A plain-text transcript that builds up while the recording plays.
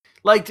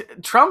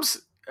Like Trump's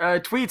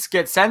tweets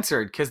get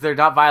censored because they're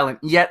not violent.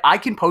 Yet I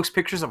can post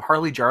pictures of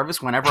Harley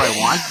Jarvis whenever I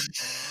want.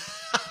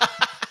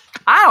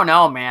 I don't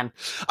know, man.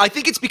 I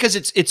think it's because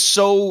it's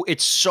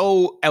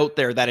so out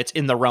there that it's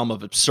in the realm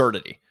of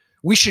absurdity.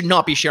 We should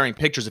not be sharing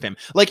pictures of him.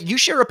 Like, you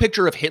share a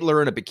picture of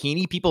Hitler in a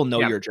bikini, people know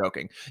you're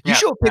joking. You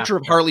show a picture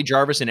of Harley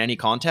Jarvis in any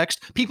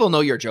context, people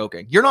know you're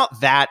joking. You're not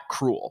that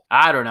cruel.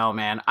 I don't know,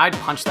 man. I'd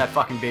punch that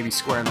fucking baby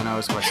square in the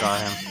nose if I saw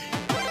him.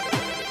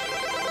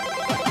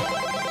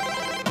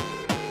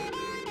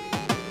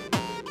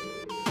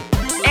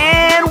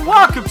 And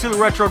welcome to the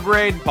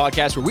Retrograde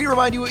podcast, where we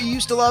remind you what you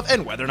used to love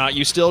and whether or not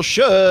you still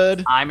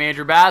should. I'm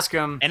Andrew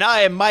Bascom. And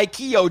I am my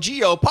Kyo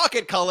Geo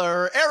pocket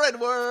color, Aaron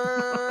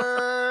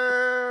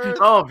Word.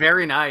 Oh,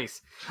 very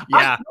nice.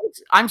 Yeah.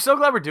 I'm so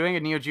glad we're doing a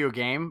Neo Geo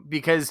game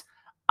because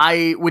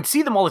I would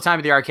see them all the time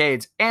at the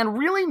arcades and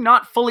really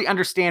not fully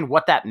understand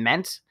what that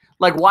meant.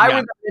 Like, why were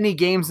there many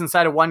games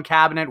inside of one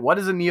cabinet? What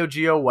is a Neo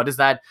Geo? What does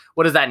that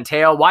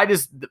entail? Why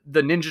does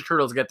the Ninja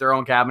Turtles get their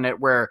own cabinet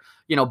where,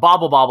 you know,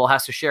 Bobble Bobble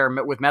has to share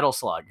with Metal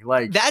Slug?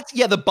 Like, that's,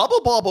 the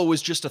Bubble Bobble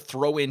was just a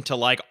throw into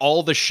like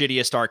all the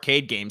shittiest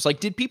arcade games. Like,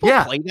 did people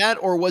play that,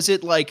 or was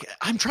it like,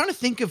 I'm trying to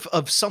think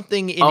of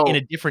something in a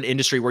different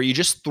industry where you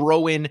just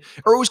throw in,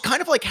 or it was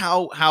kind of like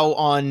how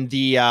on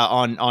the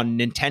on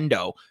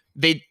Nintendo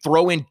they'd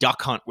throw in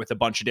Duck Hunt with a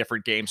bunch of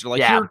different games. They're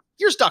like,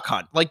 here's Duck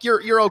Hunt. Like,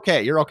 you're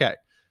okay. You're okay.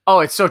 Oh,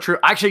 it's so true.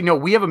 Actually, no,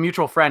 we have a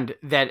mutual friend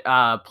that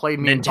played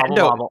me in Bubble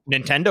Bobble.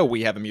 Nintendo,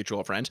 we have a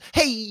mutual friend.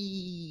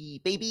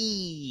 Hey,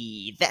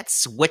 baby,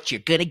 that's what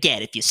you're gonna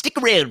get if you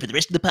stick around for the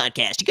rest of the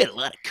podcast. You got a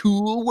lot of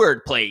cool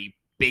wordplay,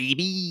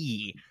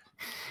 baby.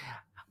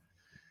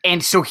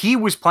 And so he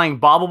was playing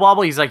Bobble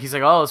Bobble. He's like,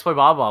 oh, let's play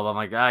Bobble Bobble. I'm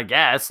like, I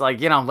guess, like,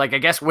 you know, like, I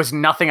guess was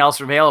nothing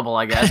else available,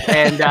 I guess.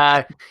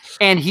 And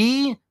and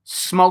he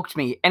smoked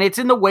me. And it's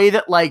in the way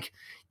that, like,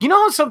 you know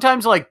how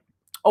sometimes, like,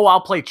 oh,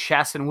 I'll play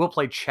chess and we'll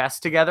play chess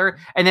together.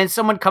 And then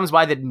someone comes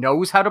by that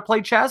knows how to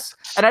play chess.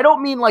 And I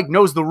don't mean like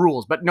knows the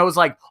rules, but knows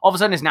like all of a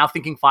sudden is now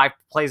thinking 5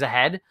 plays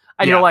ahead.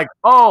 And you're like,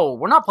 oh,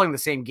 we're not playing the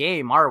same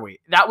game, are we?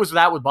 That was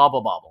with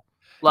Bobble Bobble.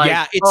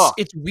 Like,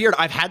 it's weird.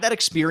 I've had that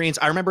experience.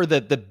 I remember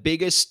the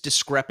biggest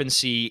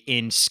discrepancy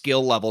in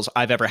skill levels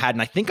I've ever had,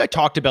 and I think I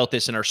talked about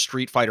this in our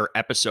Street Fighter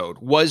episode,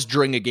 was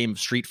during a game of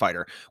Street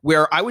Fighter,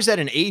 where I was at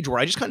an age where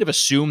I just kind of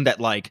assumed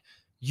that, like,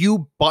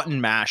 you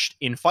button mashed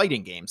in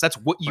fighting games. That's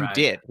what you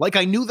did. Like,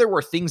 I knew there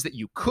were things that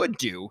you could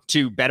do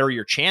to better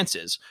your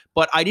chances,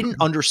 but I didn't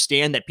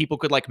understand that people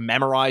could like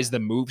memorize the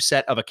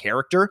moveset of a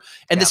character.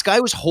 And this guy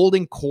was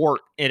holding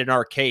court in an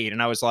arcade.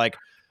 And I was like,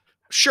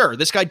 sure,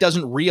 this guy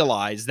doesn't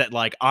realize that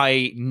like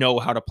I know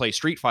how to play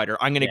Street Fighter.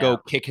 I'm going to go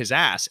kick his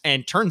ass.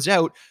 And turns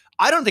out,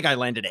 I don't think I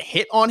landed a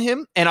hit on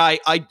him. And I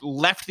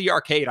left the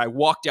arcade. I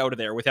walked out of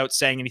there without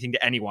saying anything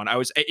to anyone.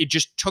 It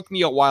just took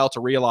me a while to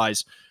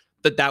realize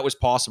that was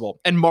possible.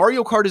 And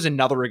Mario Kart is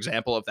another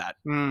example of that,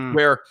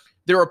 where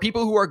there are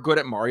people who are good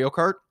at Mario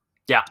Kart.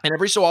 Yeah. And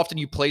every so often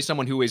you play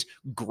someone who is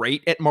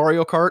great at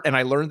Mario Kart. And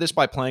I learned this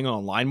by playing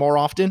online more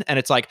often. And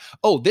it's like,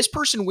 oh, this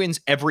person wins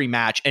every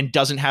match and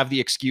doesn't have the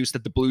excuse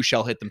that the blue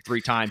shell hit them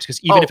 3 times.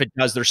 Because even if it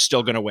does, they're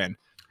still going to win.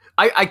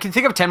 I can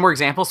think of 10 more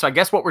examples. So I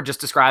guess what we're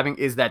just describing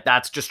is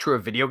that's just true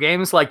of video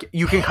games. Like,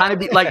 you can kind of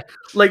be like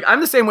I'm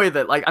the same way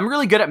that like I'm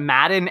really good at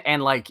Madden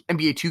and like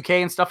NBA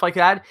 2K and stuff like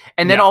that.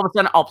 And then all of a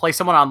sudden I'll play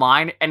someone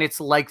online and it's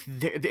like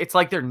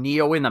they're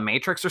Neo in the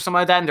Matrix or something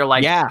like that. And they're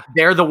like,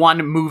 they're the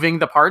one moving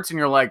the parts. And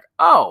you're like,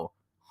 oh,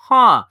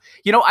 huh.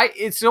 You know,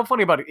 it's so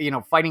funny about, you know,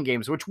 fighting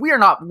games, which we are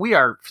not. We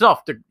are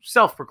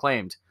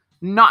self-proclaimed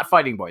not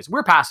fighting boys.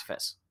 We're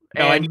pacifists.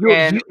 No,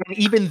 and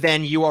even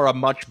then, you are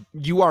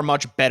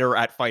much better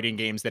at fighting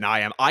games than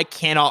I am. I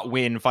cannot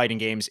win fighting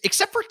games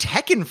except for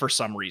Tekken for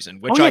some reason.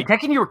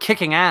 Tekken, you were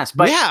kicking ass,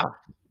 but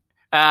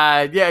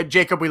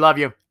Jacob, we love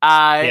you.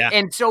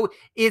 And so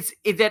it's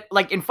that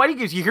like in fighting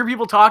games, you hear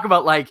people talk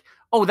about like,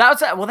 oh,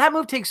 that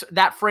move takes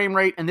that frame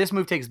rate, and this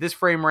move takes this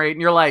frame rate, and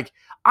you're like,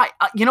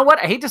 you know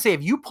what? I hate to say,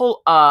 if you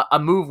pull a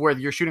move where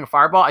you're shooting a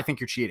fireball, I think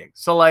you're cheating.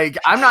 So like,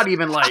 I'm not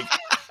even like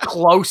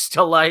close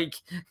to like,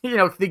 you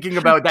know, thinking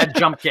about that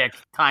jump kick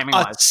timing.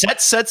 A set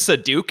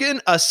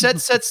Hadouken.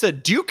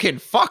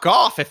 Fuck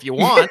off if you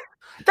want.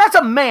 That's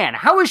a man.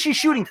 How is she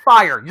shooting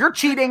fire? You're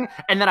cheating,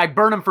 and then I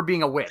burn him for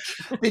being a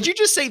witch. Did you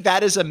just say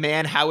that is a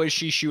man? How is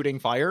she shooting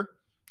fire?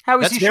 How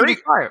is he shooting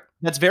fire?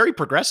 That's very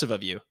progressive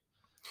of you.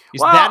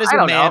 Well, that is a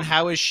man. Know.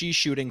 How is she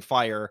shooting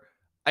fire?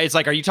 It's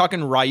like, are you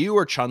talking Ryu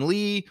or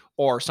Chun-Li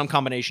or some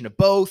combination of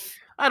both?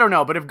 I don't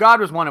know, but if God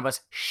was one of us,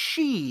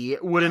 she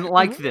wouldn't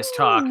like this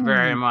talk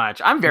very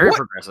much. I'm very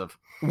progressive.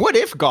 What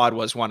if God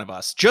was one of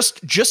us?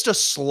 Just a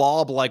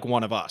slob like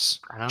one of us.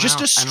 Just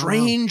a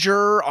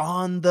stranger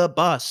on the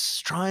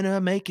bus trying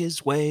to make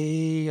his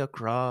way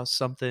across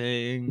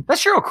something.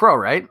 That's Sheryl Crow,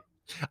 right?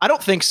 I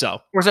don't think so.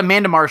 Or is it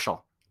Amanda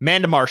Marshall?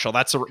 Amanda Marshall,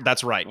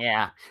 that's right.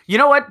 Yeah. You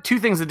know what? 2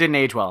 things that didn't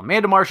age well.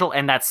 Amanda Marshall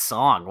and that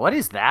song. What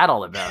is that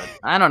all about?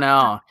 I don't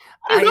know.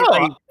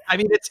 I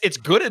mean, it's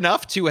good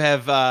enough to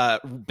have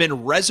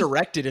been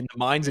resurrected in the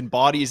minds and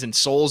bodies and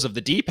souls of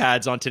the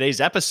D-pads on today's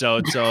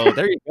episode. So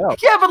there you go.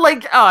 Yeah, but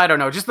like, oh, I don't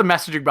know, just the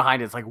messaging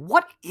behind it. It's like,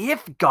 what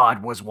if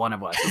God was one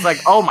of us? It's like,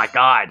 oh my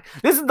God,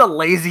 this is the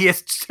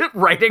laziest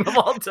writing of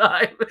all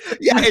time.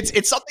 Yeah,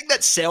 it's something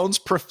that sounds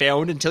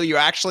profound until you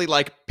actually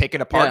like pick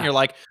it apart and you're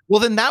like, well,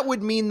 then that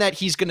would mean that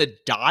he's gonna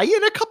die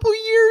in a couple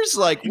years.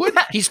 Like, what?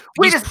 He's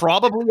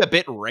probably a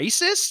bit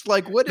racist.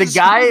 Like, what the is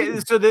guy?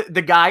 So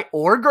the guy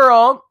or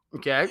girl,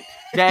 okay,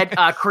 that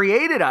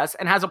created us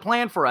and has a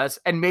plan for us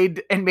and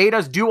made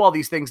us do all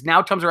these things.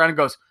 Now comes around and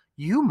goes,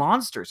 "You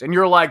monsters," and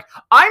you're like,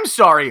 "I'm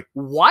sorry,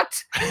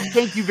 what?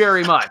 Thank you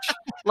very much."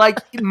 Like,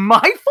 my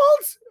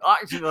fault?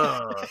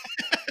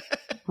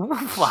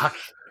 Fuck.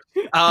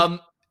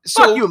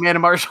 So fuck you, Amanda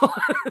Marshall.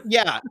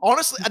 Yeah,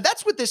 honestly,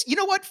 that's what this. You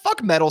know what?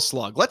 Fuck Metal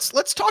Slug.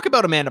 Let's talk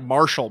about Amanda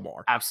Marshall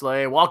more.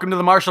 Absolutely. Welcome to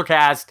the Marshall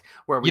Cast,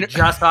 where we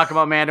just talk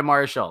about Amanda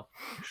Marshall.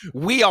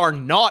 We are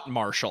not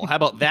Marshall. How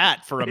about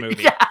that for a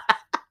movie?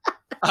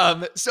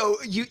 So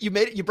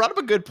you brought up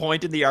a good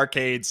point in the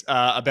arcades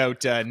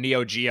about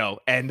Neo Geo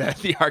and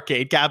the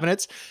arcade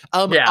cabinets.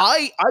 I'm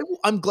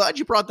glad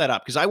you brought that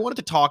up because I wanted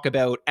to talk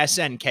about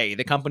SNK,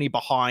 the company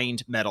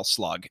behind Metal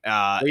Slug,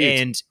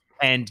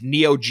 and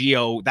Neo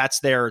Geo.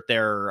 That's their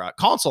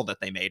console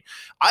that they made.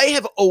 I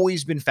have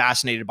always been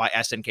fascinated by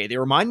SNK. They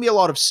remind me a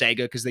lot of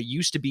Sega because they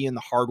used to be in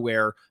the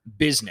hardware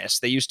business.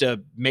 They used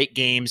to make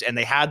games, and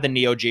they had the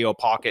Neo Geo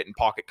Pocket and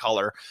Pocket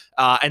Color,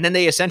 and then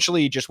they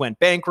essentially just went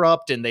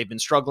bankrupt, and they've been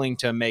struggling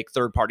to make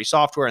third-party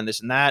software and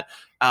this and that.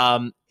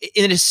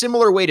 In a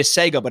similar way to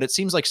Sega, but it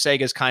seems like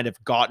Sega's kind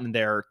of gotten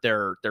their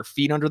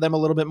feet under them a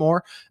little bit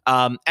more.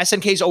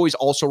 SNK's always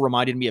also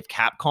reminded me of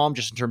Capcom,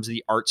 just in terms of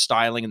the art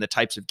styling and the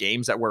types of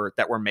games that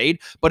were made.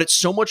 But it's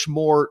so much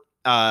more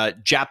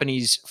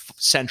Japanese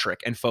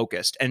centric and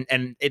focused,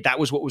 and that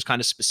was what was kind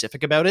of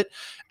specific about it.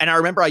 And I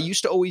remember I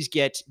used to always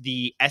get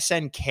the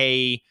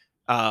SNK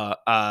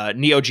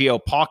Neo Geo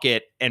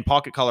Pocket and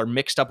Pocket Color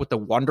mixed up with the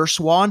Wonder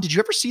Swan. Did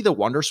you ever see the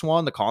Wonder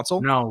Swan, the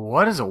console? No,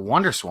 what is a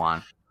Wonder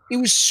Swan? It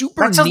was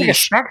super That sounds niche. like a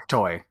spec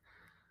toy.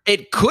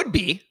 It could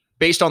be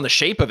based on the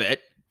shape of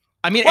it.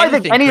 I mean, well,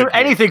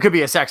 anything could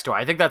be a sex toy.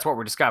 I think that's what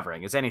we're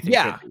discovering. Is anything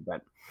could be,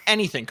 but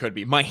anything could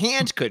be. My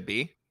hand could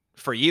be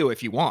for you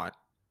if you want.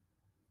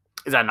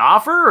 Is that an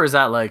offer or is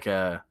that like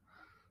a?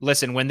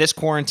 Listen, when this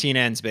quarantine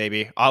ends,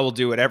 baby, I will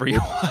do whatever you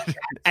want.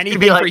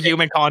 Anything like for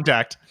human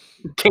contact.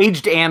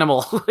 Caged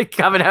animal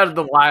coming out of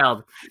the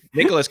wild.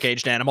 Nicholas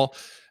Caged animal.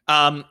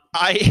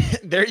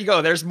 There you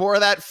go. There's more of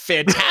that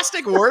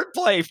fantastic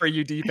wordplay for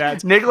you,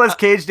 D-pads. Nicholas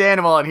Caged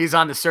animal, and he's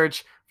on the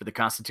search for the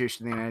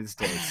Constitution of the United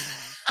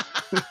States.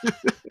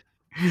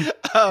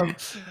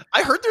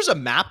 I heard there's a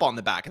map on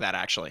the back of that,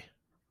 actually.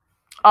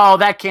 Oh,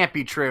 that can't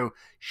be true.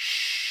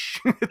 Shh.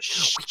 We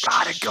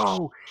gotta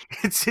go.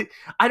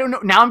 I don't know.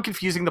 Now I'm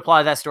confusing the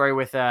plot of that story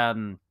with Da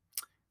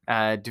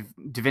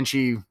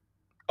Vinci.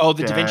 Oh,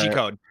 the Da Vinci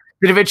Code.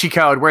 The Da Vinci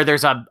Code, where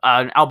there's an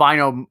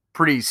albino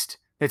priest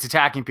that's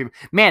attacking people.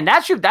 Man,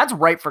 that's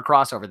ripe for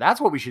crossover.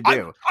 That's what we should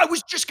do. I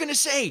was just gonna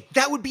say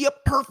that would be a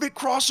perfect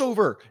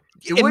crossover.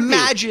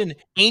 Imagine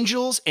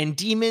angels and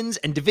demons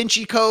and Da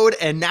Vinci Code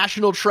and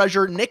National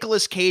Treasure,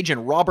 Nicolas Cage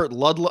and Robert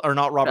Ludlum, or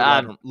not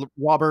Robert Ludlum,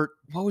 Robert,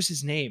 what was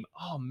his name?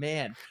 Oh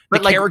man, the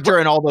character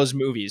in all those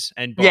movies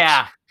and books.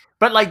 Yeah,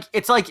 but like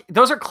it's like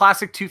those are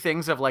classic two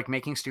things of like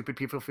making stupid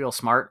people feel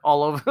smart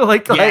all over.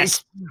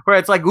 Yes. Where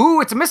it's like, ooh,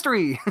 it's a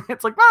mystery.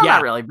 It's like, well,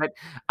 not really, but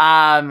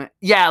like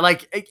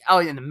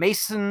and the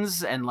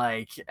Masons and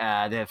like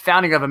the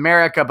founding of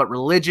America, but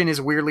religion is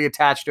weirdly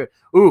attached to it.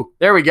 Ooh,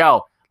 there we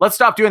go. Let's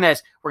stop doing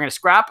this. We're going to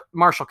scrap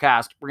Marshall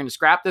Cast. We're going to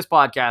scrap this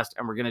podcast,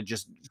 and we're going to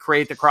just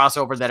create the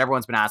crossover that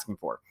everyone's been asking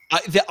for.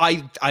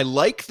 I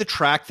like the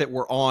track that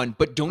we're on,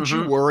 but don't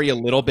you worry a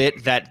little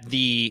bit that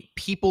the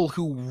people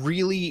who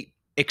really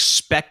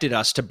expected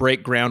us to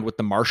break ground with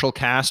the Marshall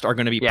Cast are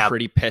going to be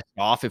pretty pissed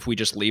off if we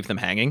just leave them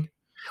hanging?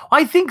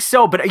 I think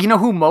so, but you know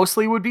who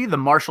mostly would be? The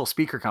Marshall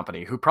Speaker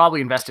Company, who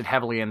probably invested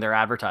heavily in their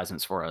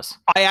advertisements for us.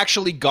 I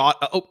actually got...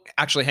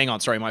 hang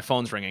on. Sorry, my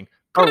phone's ringing.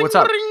 Oh, what's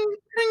up?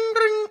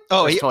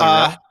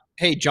 Oh,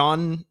 hey,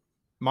 John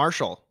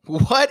Marshall.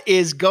 What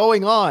is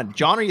going on?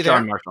 John, are you there?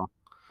 John Marshall.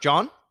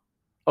 John?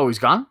 Oh, he's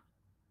gone?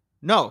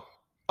 No.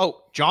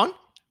 Oh, John?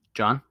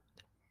 John?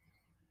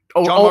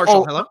 Oh, John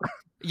Marshall, hello?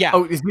 Yeah.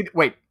 Oh,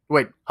 wait.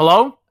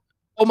 Hello?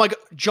 Oh my God,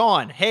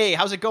 John. Hey,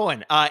 how's it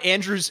going?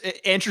 Andrew's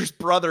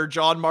brother,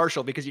 John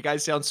Marshall, because you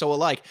guys sound so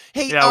alike.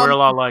 Hey, yeah, we're a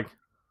lot alike.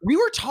 We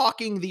were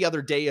talking the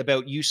other day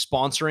about you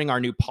sponsoring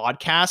our new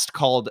podcast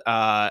called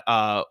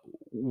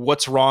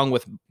What's Wrong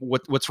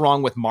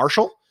with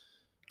Marshall?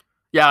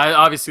 Yeah,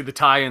 obviously the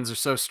tie-ins are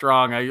so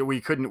strong.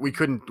 We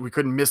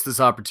couldn't miss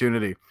this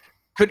opportunity.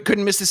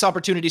 Couldn't miss this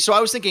opportunity. So I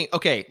was thinking,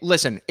 okay,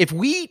 listen, if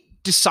we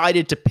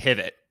decided to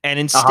pivot and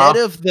instead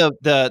of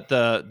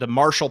the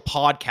Marshall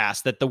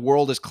podcast that the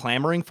world is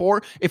clamoring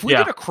for, if we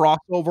did a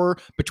crossover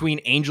between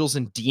Angels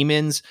and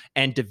Demons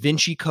and Da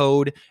Vinci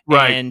Code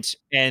and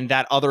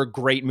that other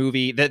great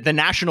movie, the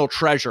National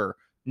Treasure,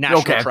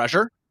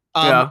 Treasure.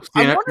 Yeah, I'm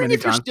seen it wondering many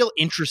if you're times. still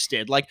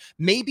interested. Like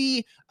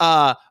maybe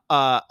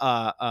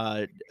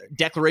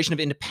Declaration of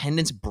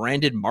Independence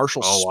branded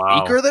Marshall Oh wow.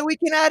 speaker that we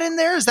can add in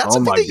there. Is that Oh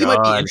something my that you might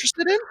be god.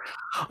 interested in?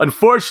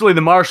 Unfortunately, the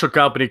Marshall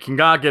Company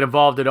cannot get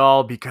involved at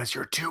all because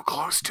you're too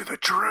close to the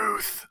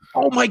truth.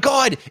 Oh my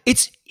God.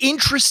 It's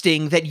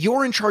interesting that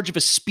you're in charge of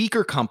a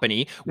speaker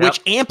company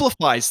which Yep.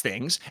 amplifies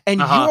things and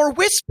Uh-huh. you're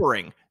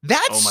whispering.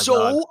 That's Oh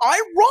my god. so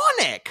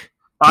ironic.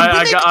 Can we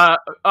I make got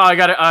I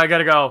gotta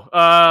go.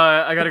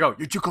 I gotta go.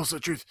 You're too close to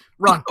the truth.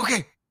 Run.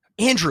 Okay,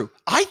 Andrew,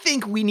 I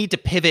think we need to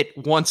pivot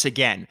once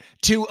again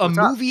to a What's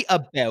up? movie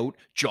about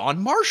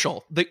John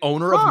Marshall, the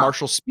owner of Huh.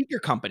 Marshall Speaker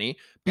Company,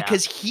 Yeah.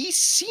 because he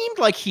seemed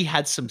like he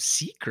had some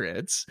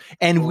secrets,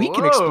 and we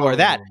can explore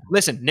that. Whoa.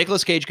 Listen,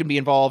 Nicolas Cage can be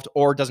involved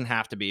or doesn't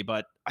have to be,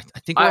 but I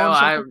think we're I on to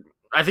I something.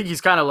 I think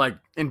he's kind of like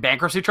in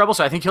bankruptcy trouble,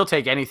 so I think he'll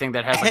take anything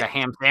that has like a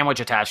ham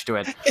sandwich attached to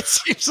it. It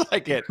seems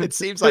like it. It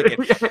seems like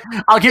it.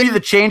 I'll give you the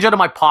change out of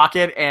my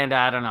pocket and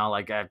I don't know,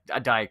 like a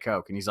Diet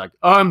Coke. And he's like,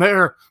 I'm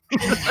there.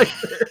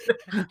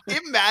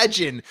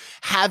 Imagine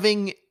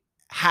having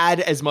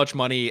had as much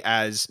money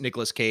as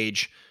Nicolas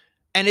Cage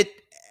and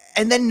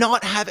then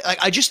not have like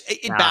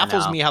it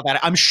baffles No. me how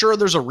that I'm sure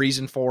there's a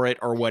reason for it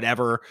or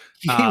whatever.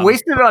 He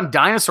wasted it on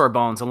dinosaur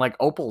bones and like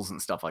opals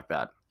and stuff like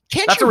that.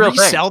 Can't That's you a real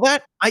thing. resell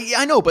that?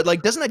 I know, but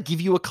like doesn't that give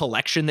you a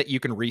collection that you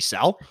can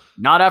resell?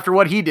 Not after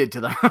what he did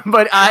to them.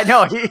 But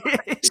no,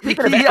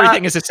 Speaking of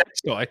everything is a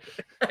sex toy.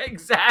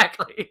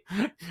 exactly.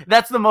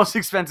 That's the most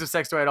expensive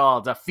sex toy at all.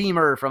 It's a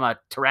femur from a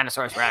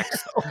Tyrannosaurus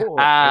Rex.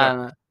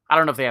 Yeah. I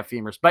don't know if they have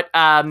femurs, but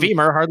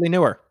Femur hardly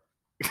knew her.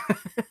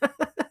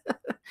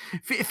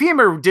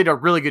 Femur did a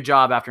really good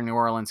job after New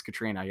Orleans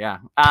Katrina. Yeah.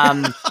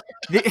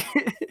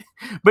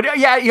 But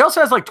yeah, he also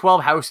has like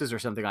 12 houses or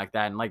something like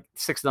that, and like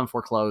 6 of them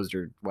foreclosed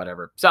or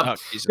whatever. So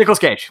Nicolas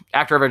Cage,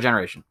 actor of our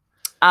generation.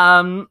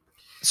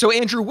 So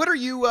Andrew, what are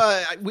you?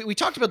 We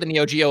talked about the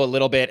Neo Geo a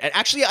little bit, and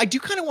actually, I do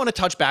kind of want to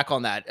touch back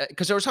on that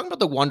because I was talking about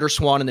the Wonder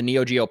Swan and the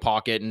Neo Geo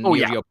Pocket and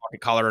Neo Geo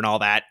Pocket Color and all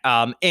that.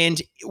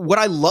 And what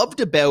I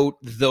loved about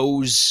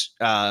those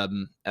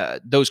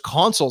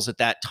consoles at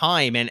that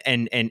time and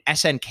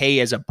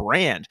SNK as a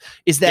brand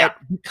is that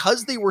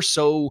because they were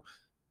so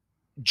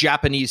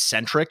Japanese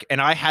centric, and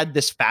I had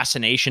this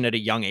fascination at a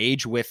young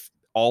age with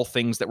all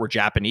things that were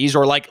Japanese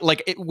or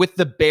with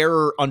the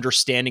bare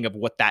understanding of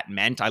what that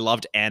meant. I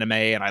loved anime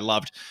and I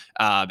loved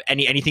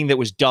anything that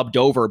was dubbed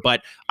over,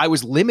 but I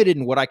was limited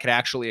in what I could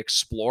actually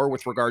explore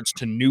with regards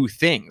to new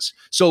things.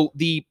 So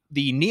the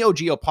Neo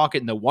Geo Pocket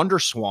and the Wonder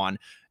Swan,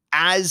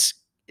 as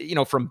you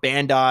know, from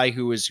Bandai,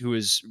 who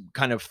is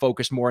kind of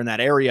focused more in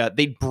that area,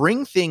 they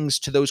bring things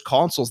to those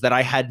consoles that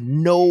I had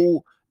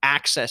no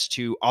access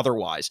to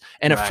otherwise.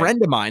 And a friend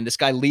of mine, this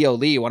guy Leo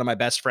Lee, one of my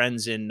best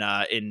friends in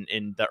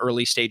the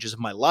early stages of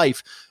my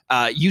life,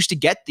 used to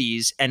get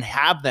these and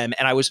have them,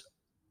 and I was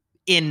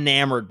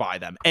enamored by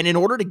them. And in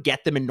order to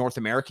get them in North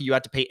America, you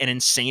had to pay an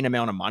insane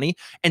amount of money.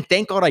 And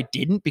thank God I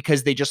didn't,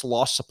 because they just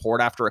lost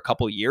support after a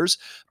couple years.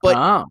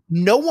 But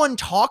no one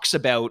talks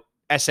about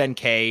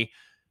SNK,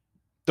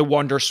 the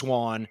Wonder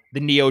Swan, the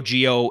Neo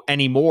Geo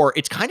anymore.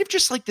 It's kind of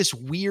just like this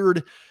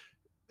weird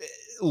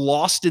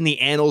lost in the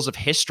annals of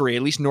history,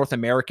 at least North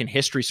American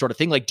history sort of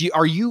thing. Like, do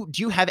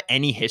you have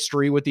any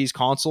history with these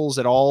consoles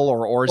at all?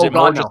 Or is it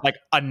more just like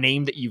a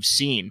name that you've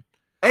seen?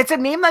 It's a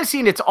name that I've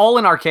seen. It's all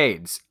in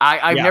arcades.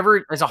 I've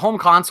never, as a home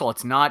console,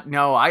 it's not,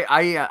 no,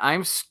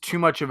 I'm too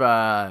much of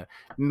a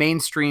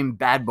mainstream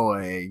bad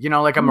boy, you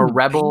know, like I'm a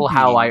rebel,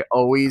 how I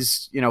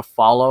always, you know,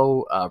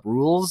 follow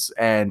rules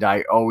and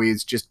I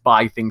always just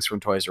buy things from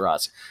Toys R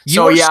Us.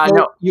 So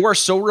you are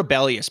so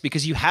rebellious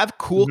because you have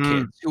cool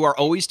kids who are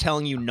always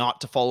telling you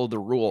not to follow the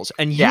rules.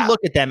 And you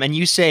look at them and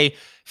you say,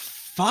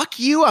 fuck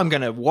you, I'm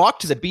going to walk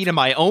to the beat of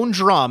my own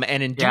drum.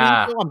 And in doing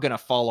so, I'm going to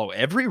follow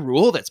every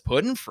rule that's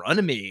put in front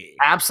of me.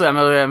 Absolutely.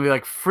 I'm going to be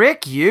like,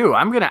 frick you.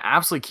 I'm going to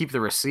absolutely keep the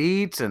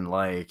receipts and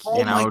like,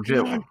 you know,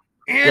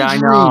 yeah, I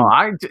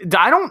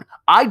know.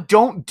 I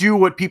don't do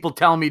what people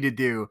tell me to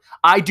do.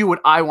 I do what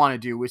I want to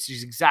do, which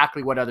is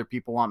exactly what other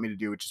people want me to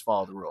do, which is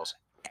follow the rules.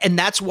 And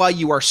that's why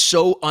you are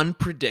so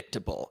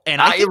unpredictable.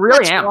 And I think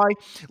really am. Why,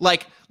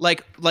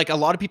 like a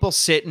lot of people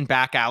sit in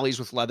back alleys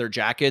with leather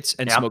jackets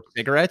and smoke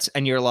cigarettes,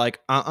 and you're like,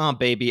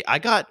 baby, I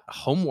got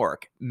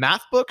homework.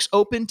 Math books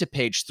open to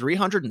page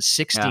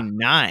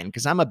 369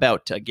 because I'm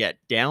about to get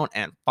down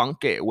and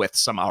funky with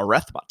some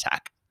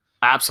arithmetic.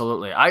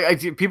 Absolutely. I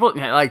people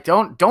like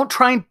don't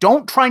try and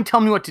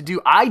tell me what to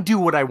do. I do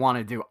what I want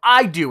to do.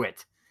 I do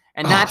it.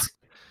 And that's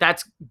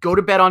go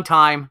to bed on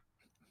time.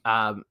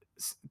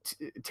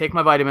 Take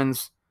my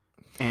vitamins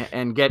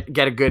and get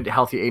a good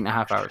healthy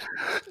 8.5 hours.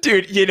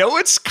 Dude, you know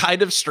what's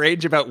kind of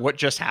strange about what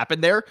just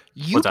happened there?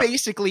 You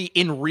basically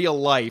in real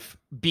life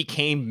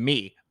became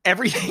me.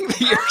 Everything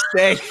that you're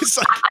saying is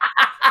like,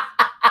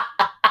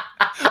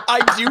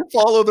 I do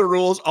follow the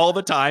rules all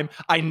the time.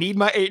 I need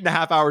my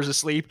 8.5 hours of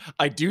sleep.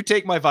 I do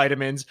take my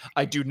vitamins.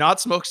 I do not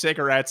smoke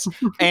cigarettes.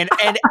 And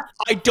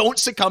I don't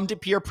succumb to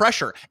peer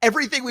pressure.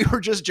 Everything we were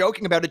just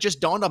joking about, it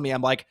just dawned on me.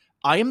 I'm like,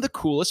 I am the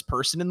coolest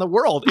person in the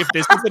world. If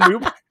this is the new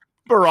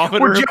barometer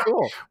We're, of jo-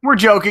 cool. we're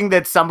joking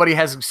that somebody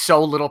has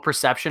so little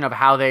perception of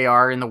how they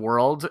are in the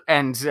world.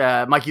 And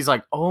Mikey's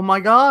like, oh my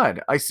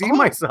God, I see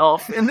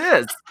myself in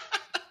this.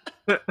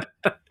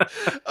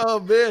 Oh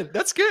man,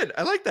 that's good.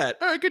 I like that.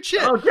 All right, good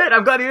shit. Oh, good.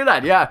 I'm glad to hear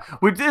that. Yeah,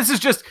 this is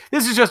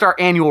just our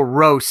annual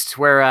roast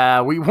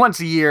where we once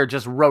a year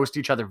just roast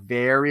each other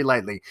very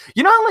lightly.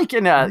 You know, like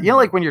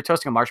like when you're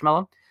toasting a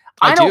marshmallow.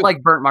 I don't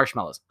like burnt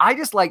marshmallows. I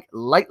just like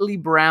lightly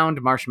browned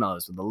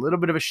marshmallows with a little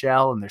bit of a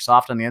shell and they're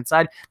soft on the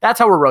inside. That's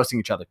how we're roasting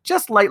each other,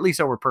 just lightly,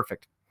 so we're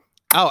perfect.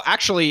 Oh,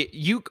 actually,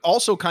 you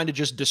also kind of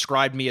just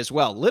described me as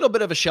well. Little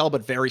bit of a shell,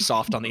 but very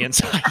soft on the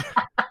inside.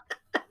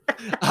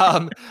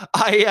 And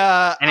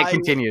it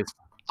continues.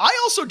 I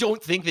also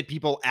don't think that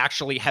people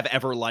actually have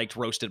ever liked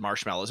roasted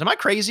marshmallows. Am I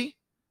crazy?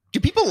 Do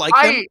people like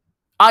them?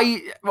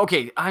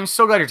 Okay, I'm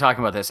so glad you're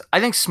talking about this. I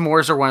think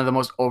s'mores are one of the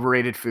most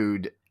overrated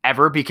food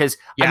ever because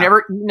I've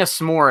never eaten a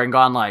s'more and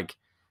gone like,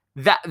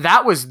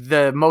 that was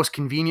the most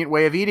convenient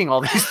way of eating all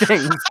these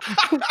things.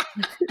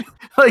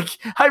 Like,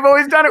 I've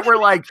always done it where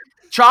like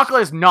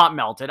chocolate is not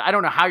melted. I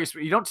don't know how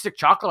you don't stick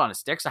chocolate on a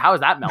stick, so how is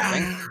that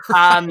melting?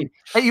 And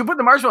you put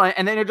the marshmallow in,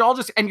 and then it all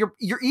just, and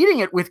you're eating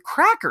it with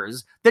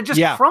crackers that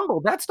just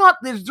crumble. That's not,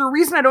 there's a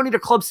reason I don't eat a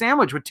club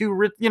sandwich with two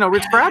Ritz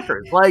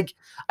crackers. Like,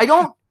 I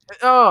don't.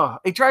 Oh,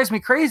 it drives me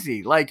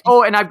crazy. Like,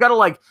 and I've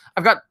got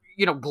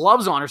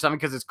gloves on or something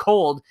because it's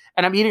cold,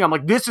 and I'm eating. I'm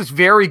like, this is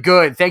very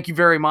good. Thank you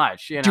very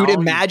much. Dude,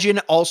 imagine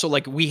also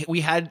like we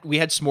had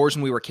s'mores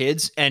when we were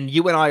kids, and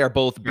you and I are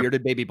both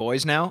bearded baby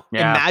boys now.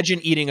 Yeah. Imagine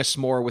eating a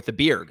s'more with a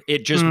beard.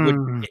 It just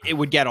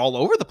would get all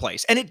over the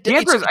place. And the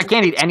answer is I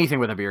can't eat anything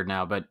with a beard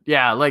now. But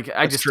yeah, like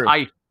it's just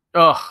like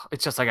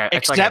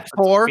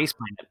for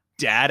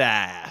dad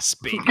ass,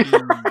 baby.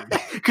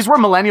 Because we're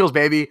millennials,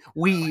 baby.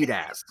 We eat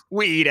ass.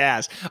 We eat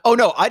ass. Oh,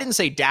 no, I didn't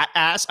say dat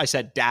ass. I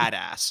said dad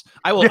ass.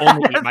 I will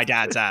only eat my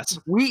dad's ass.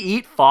 We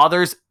eat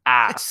father's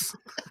ass.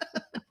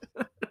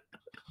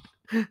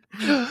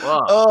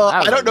 Whoa,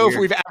 I don't know if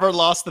we've ever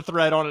lost the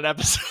thread on an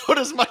episode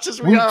as much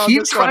as we are.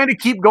 Keep trying to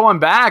keep going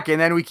back,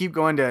 and then we keep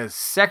going to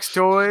sex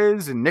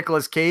toys and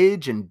Nicolas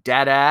Cage and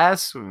dad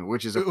ass,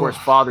 which is, of course,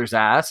 father's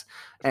ass.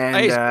 And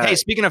hey,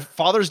 speaking of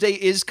Father's Day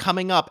is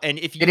coming up, and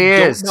if you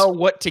don't know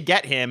what to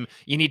get him,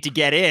 you need to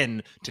get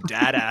in to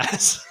dad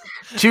ass.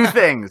 Two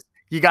things.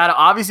 You got to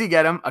obviously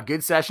get him a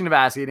good session of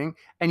ass eating,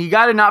 and you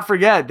got to not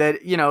forget that,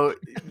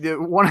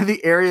 one of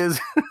the areas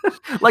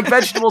like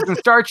vegetables and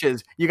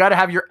starches, you got to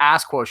have your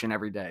ass quotient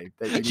every day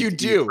that you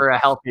do for a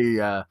healthy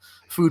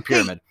food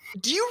pyramid. Hey,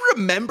 do you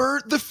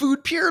remember the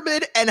food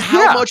pyramid and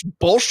how much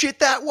bullshit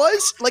that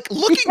was? Like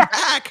looking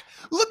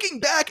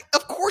back,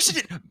 of course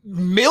it did.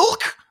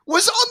 Milk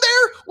was on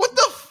there? What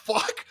the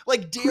fuck?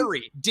 Like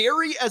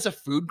dairy as a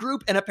food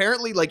group, and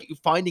apparently like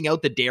finding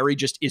out that dairy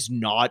just is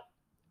not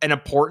an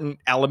important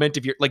element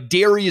of your, like,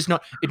 dairy is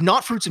not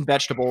fruits and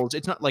vegetables.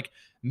 It's not like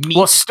meat.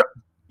 Well,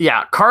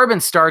 carb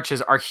and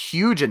starches are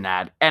huge in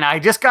that. And I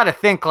just got to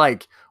think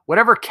like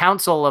whatever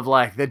council of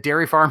like the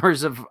dairy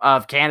farmers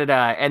of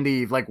Canada and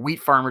the like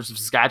wheat farmers of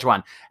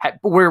Saskatchewan,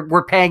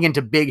 we're paying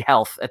into big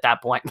health at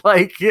that point.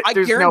 Like I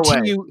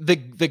guarantee you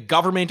the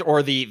government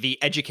or the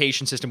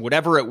education system,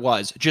 whatever it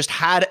was, just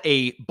had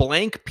a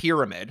blank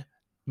pyramid,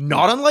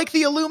 not unlike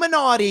the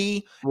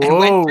Illuminati, and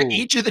went to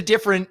each of the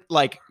different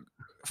like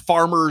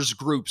farmers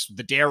groups,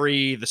 the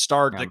dairy, the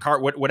starch, the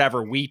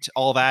whatever, wheat,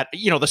 all that,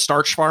 the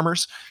starch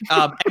farmers.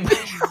 And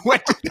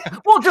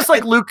well, just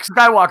like Luke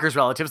Skywalker's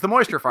relatives, the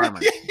moisture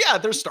farmers. Yeah,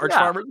 they're starch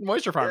farmers,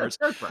 moisture farmers.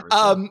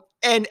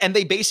 And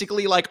they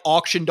basically like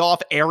auctioned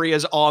off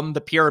areas on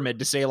the pyramid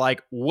to say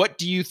like, what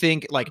do you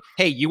think? Like,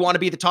 hey, you want to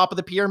be the top of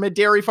the pyramid,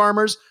 dairy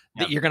farmers?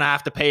 That you're gonna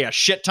have to pay a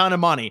shit ton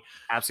of money.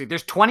 Absolutely.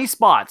 There's 20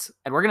 spots,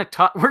 and we're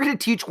gonna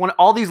teach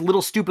all these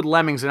little stupid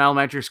lemmings in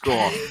elementary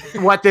school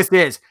what this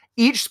is.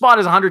 Each spot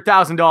is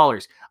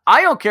 $100,000.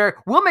 I don't care.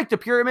 We'll make the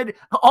pyramid.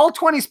 All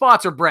 20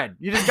 spots are bread.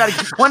 You just got to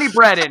get 20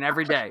 bread in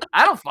every day.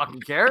 I don't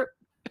fucking care.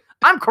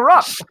 I'm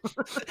corrupt.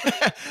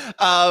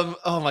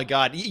 Oh my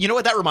God. You know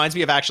what that reminds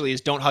me of actually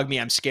is Don't Hug Me,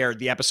 I'm Scared,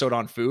 the episode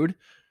on food,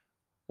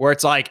 where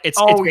it's like, it's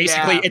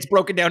basically, it's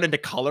broken down into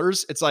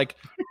colors. It's like,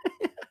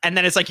 and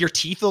then it's like your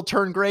teeth will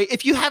turn gray.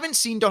 If you haven't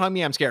seen Don't Hug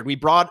Me, I'm Scared, we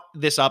brought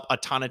this up a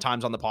ton of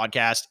times on the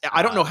podcast.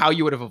 I don't know how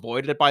you would have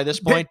avoided it by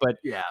this point, but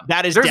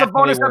there's a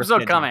bonus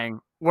episode coming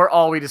where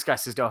all we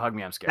discuss is Don't Hug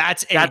Me, I'm Scared.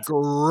 That's a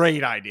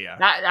great idea.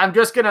 I'm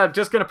just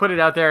gonna put it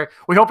out there.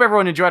 We hope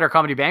everyone enjoyed our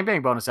Comedy Bang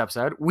Bang bonus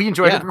episode. We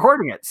enjoyed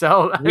recording it,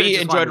 so we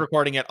enjoyed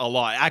recording it a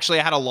lot. Actually,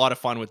 I had a lot of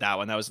fun with that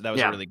one. That was a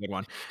really good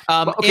one.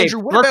 Okay,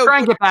 Andrew, let's try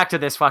and get back to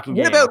this fucking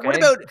game. What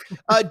about?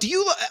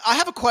 I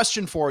have a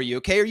question for you.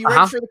 Okay, are you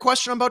ready for the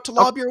question I'm about to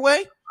lob your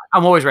way?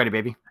 I'm always ready,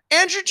 baby.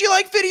 Andrew, do you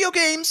like video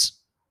games?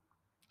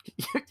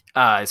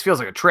 This feels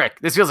like a trick.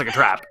 This feels like a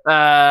trap.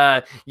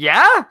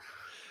 Yeah.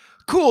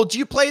 Cool. Do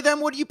you play them?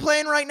 What are you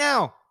playing right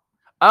now?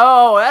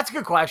 Oh, that's a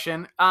good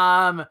question.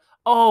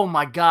 Oh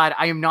my God,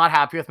 I am not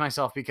happy with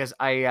myself because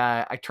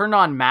I turned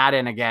on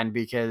Madden again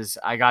because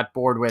I got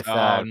bored with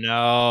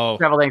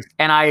several things,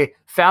 and I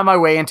found my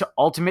way into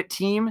Ultimate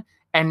Team,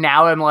 and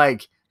now I'm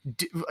like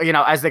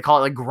as they call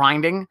it, like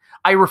grinding.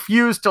 I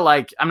refuse to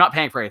I'm not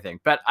paying for anything,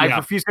 but I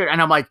refuse to,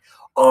 and I'm like,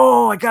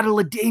 oh, I got a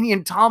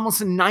LaDainian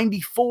Tomlinson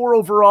 94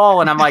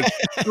 overall, and I'm like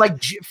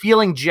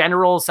feeling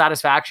general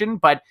satisfaction,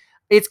 but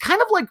it's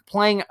kind of like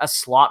playing a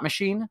slot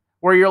machine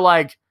where you're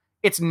like,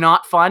 it's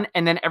not fun,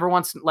 and then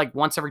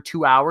once every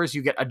 2 hours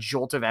you get a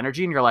jolt of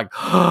energy and you're like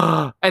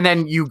and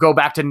then you go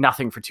back to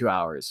nothing for 2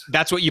 hours.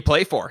 That's what you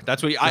play for.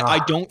 That's what I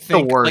don't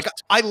think, like,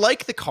 I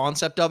like the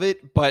concept of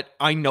it, but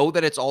I know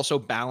that it's also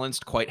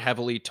balanced quite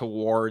heavily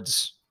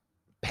towards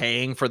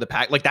paying for the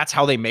pack. Like, that's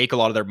how they make a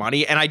lot of their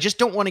money, and I just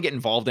don't want to get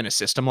involved in a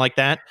system like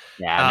that.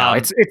 No,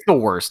 it's the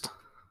worst.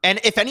 And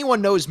if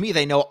anyone knows me,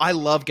 they know I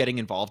love getting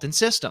involved in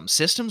systems.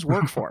 Systems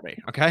work for me,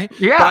 okay?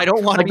 Yeah, but I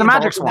don't want to be the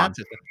Magic Swan.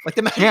 Swan. Like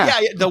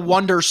the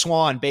Wonder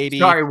Swan, baby.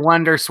 Sorry,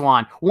 Wonder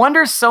Swan.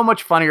 Wonder's so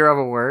much funnier of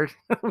a word.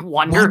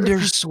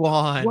 Wonder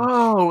Swan.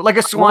 Whoa, like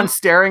a swan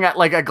staring at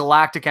like a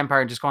galactic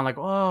empire and just going like,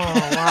 oh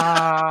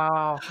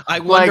wow. I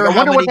wonder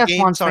how many what that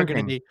games are going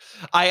to be.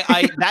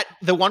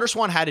 The Wonder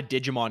Swan had a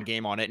Digimon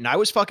game on it, and I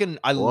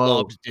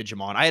loved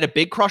Digimon. I had a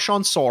big crush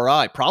on Sora.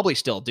 I probably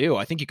still do.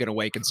 I think you can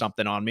awaken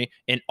something on me.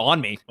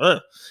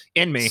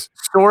 In me.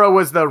 Sora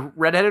was the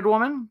redheaded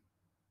woman?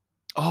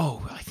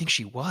 Oh, I think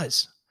she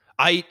was.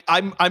 I'm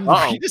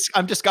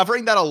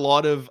discovering that a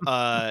lot of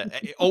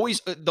always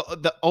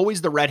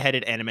the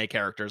redheaded anime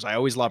characters. I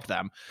always loved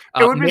them.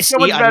 It would be so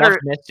much better. I loved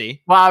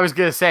Misty. Well, I was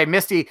gonna say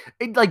Misty.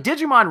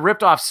 Digimon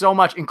ripped off so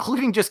much,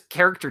 including just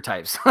character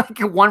types, like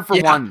one for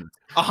one.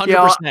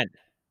 100%.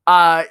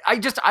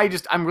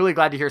 I'm really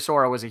glad to hear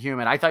Sora was a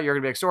human. I thought you were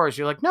gonna be like Sora.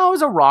 You're like, no, it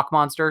was a rock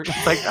monster.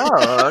 It's like,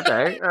 oh,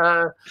 okay.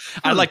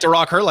 I'd like to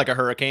rock her like a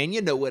hurricane.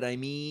 You know what I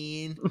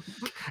mean?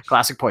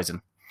 Classic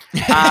Poison.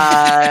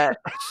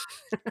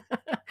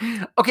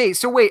 Okay,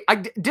 so wait,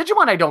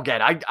 Digimon I don't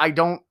get. I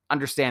don't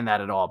understand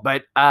that at all.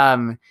 But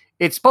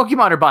it's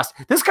Pokemon or bust.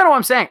 This is kind of what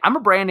I'm saying. I'm a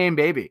brand name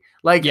baby.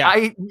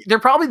 They're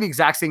probably the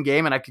exact same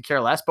game, and I could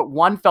care less. But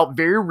one felt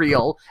very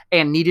real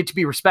and needed to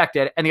be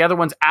respected, and the other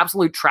one's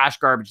absolute trash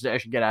garbage that I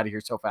should get out of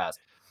here so fast.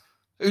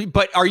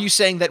 But are you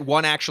saying that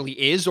one actually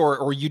is,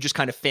 or you just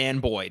kind of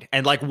fanboyed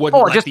and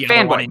wouldn't let the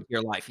other one into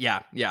your life?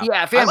 Yeah,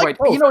 fanboyed.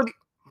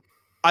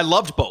 I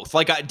loved both.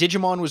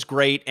 Digimon was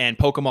great and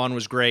Pokemon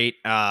was great.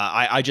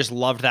 I just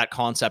loved that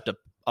concept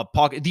of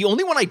pocket. The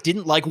only one I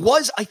didn't like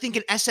was, I think,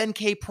 an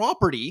SNK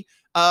property.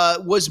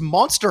 Was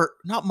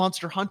not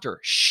Monster Hunter.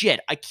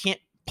 Shit, I can't.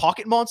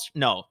 Pocket Monster?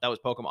 No, that was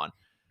Pokemon.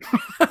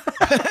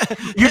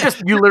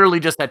 You literally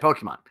just said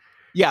Pokemon.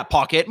 Yeah,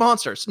 Pocket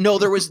Monsters. No,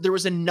 there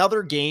was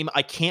another game.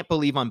 I can't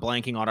believe I'm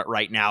blanking on it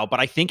right now, but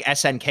I think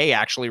SNK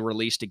actually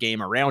released a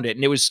game around it,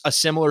 and it was a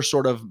similar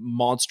sort of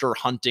monster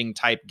hunting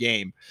type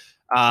game.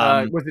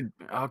 Was it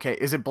okay?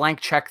 Is it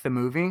Blank Check the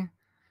movie?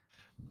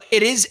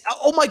 It is.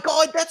 Oh my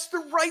god, that's the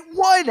right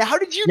one. How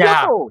did you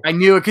know? I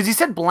knew it because he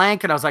said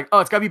blank, and I was like, oh,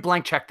 it's gotta be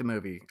Blank Check the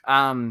movie.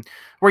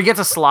 Where he gets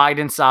a slide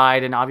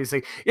inside, and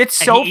obviously it's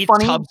so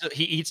funny.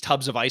 He eats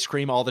tubs of ice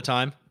cream all the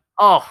time.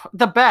 Oh,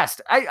 the best.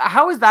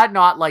 How is that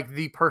not like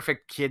the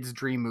perfect kid's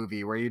dream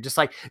movie where you just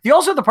like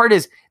the part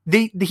is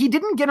he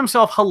didn't get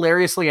himself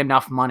hilariously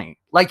enough money.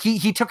 Like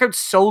he took out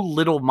so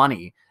little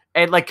money.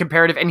 And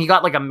comparative, and he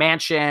got a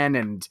mansion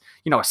and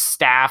a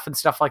staff and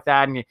stuff like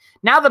that. And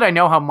now that I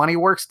know how money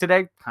works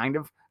today, kind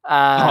of,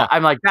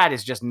 I'm like, that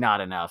is just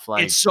not enough.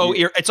 It's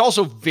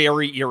also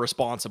very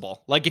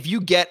irresponsible. If you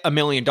get $1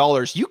 million,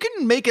 you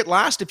can make it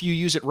last if you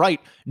use it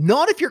right.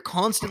 Not if you're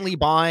constantly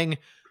buying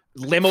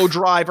limo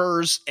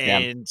drivers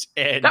and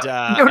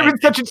that would have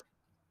been such an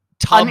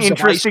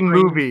uninteresting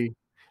movie.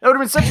 That would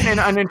have been such an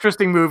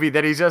uninteresting movie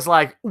that he's just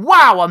like,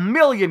 wow, $1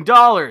 million.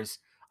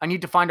 I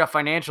need to find a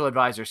financial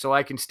advisor so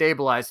I can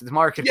stabilize the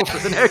market over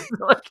the next.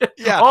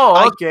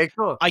 Okay,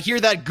 cool. I hear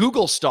that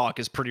Google stock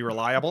is pretty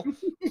reliable.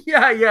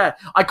 Yeah.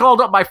 I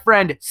called up my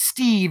friend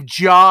Steve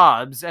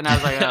Jobs, and I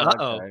was like,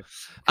 oh, okay.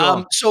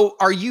 Cool. So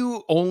are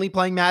you only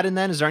playing Madden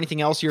then? Is there anything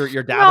else you're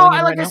dabbling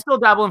in right now? I still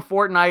dabble in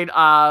Fortnite.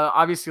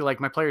 Obviously,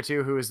 my player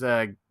 2, who is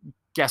the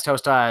guest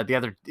host the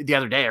other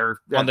day,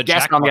 or on the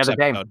guest Jackbox on the other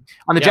day episode.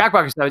 On the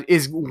Jackbox episode,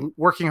 is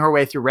working her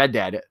way through Red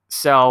Dead.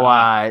 So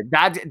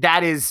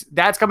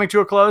that's coming to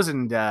a close,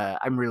 and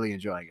I'm really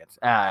enjoying it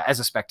as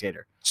a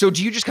spectator. So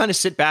do you just kind of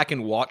sit back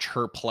and watch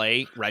her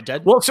play Red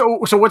Dead? Well, so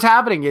what's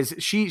happening is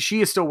she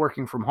is still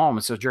working from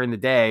home. So during the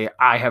day,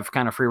 I have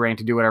kind of free reign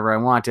to do whatever I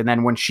want. And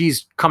then when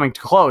she's coming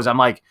to close, I'm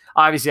like,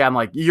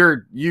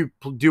 you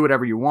do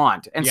whatever you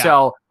want. And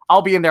so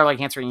I'll be in there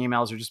answering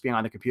emails or just being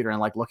on the computer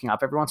and looking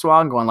up every once in a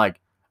while and going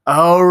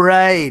oh,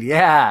 right.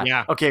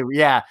 Yeah. Okay.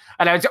 Yeah.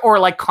 And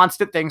or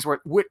constant things where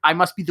I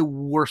must be the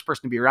worst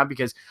person to be around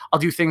because I'll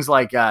do things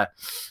like, you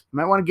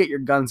might want to get your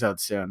guns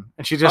out soon.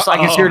 And she just, I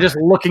can see her just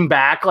looking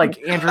back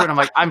Andrew. And I'm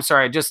like, I'm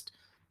sorry. Just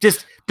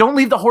don't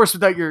leave the horse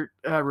without your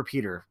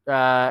repeater.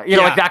 That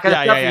kind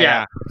of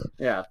stuff.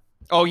 Yeah.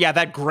 Oh yeah,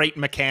 that great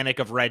mechanic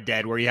of Red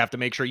Dead where you have to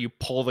make sure you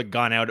pull the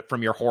gun out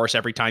from your horse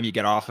every time you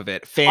get off of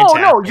it. Oh no,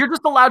 Fantastic. you're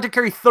just allowed to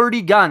carry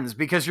 30 guns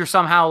because you're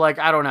somehow like,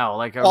 I don't know,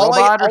 like a All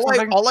I robot or all I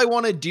something. all I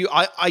want to do,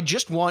 I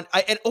just want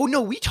and oh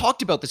no, we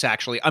talked about this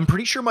actually. I'm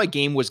pretty sure my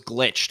game was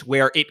glitched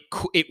where it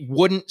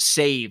wouldn't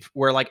save.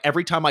 Where like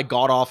every time I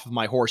got off of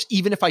my horse,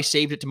 even if I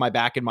saved it to my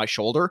back and my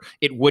shoulder,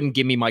 it wouldn't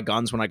give me my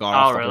guns when I got Oh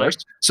off the really?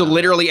 horse. So Okay.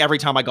 literally every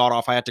time I got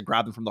off, I had to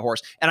grab them from the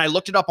horse. And I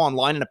looked it up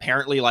online, and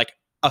apparently like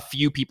a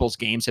few people's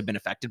games have been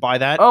affected by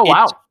that. Oh It's,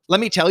 wow. let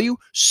me tell you,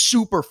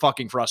 super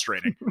fucking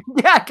frustrating.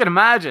 Yeah, I can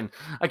imagine.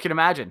 I can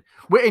imagine.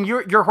 Wait, and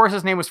your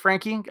horse's name was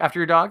Frankie after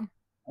your dog?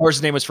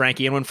 Horse's name was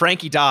Frankie, and when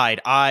Frankie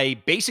died,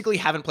 I basically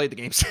haven't played the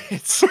game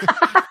since.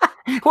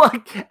 Well,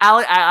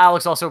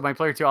 Alex also my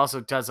player too also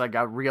does like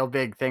a real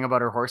big thing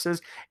about her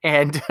horses,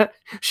 and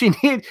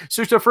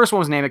so the first one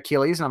was named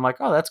Achilles, and I'm like,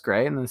 oh, that's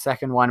great, and then the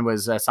second one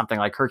was something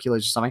like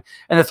Hercules or something,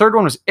 and the third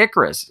one was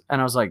Icarus, and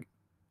I was like,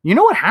 you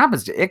know what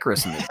happens to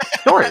Icarus in the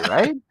story,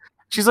 right?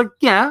 She's like,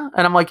 yeah,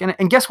 and I'm like,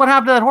 and guess what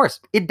happened to that horse?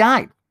 It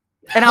died,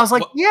 and I was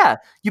like, yeah,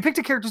 you picked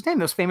a character's name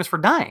that was famous for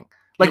dying.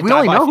 Like Did it we die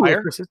only by know who fire?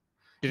 Icarus is.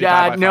 Did it die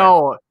Yeah, by fire?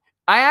 no.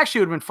 I actually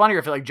would have been funnier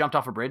if it like jumped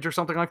off a bridge or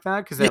something like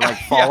that because Yeah, like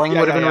falling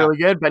would have been yeah. really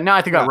good. But no,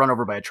 I think I Yeah. got run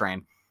over by a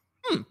train.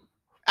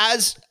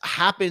 As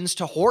happens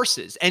to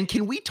horses. And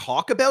can we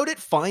talk about it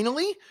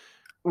finally?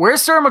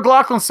 Where's Sarah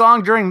McLachlan's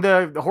song during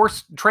the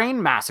horse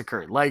train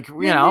massacre? Like,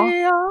 you know,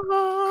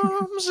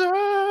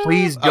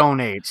 please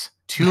donate.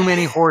 Too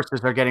many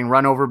horses are getting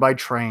run over by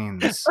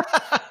trains.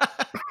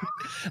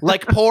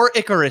 Like poor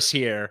Icarus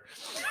here.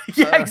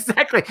 Yeah,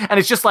 exactly. And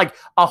it's just like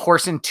a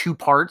horse in two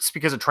parts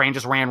because a train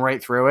just ran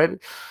right through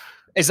it.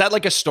 Is that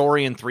like a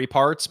story in 3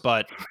 parts,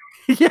 but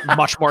Yeah.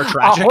 much more A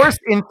tragic? horse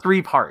in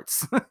 3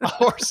 parts. A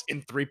horse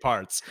in 3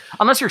 parts.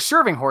 Unless you're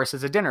serving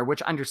horses at dinner,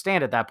 which I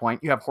understand at that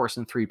point, you have horse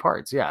in 3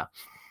 parts. Yeah.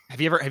 Have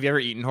you ever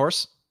eaten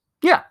horse?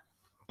 Yeah.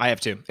 I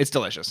have too. It's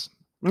delicious.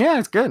 Yeah,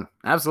 it's good.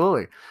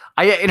 Absolutely.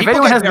 And if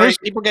anyone has an issue,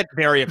 people get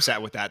very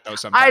upset with that though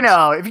sometimes. I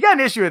know. If you got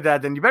an issue with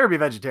that, then you better be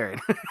vegetarian.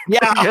 Yeah,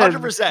 Because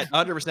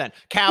 100%.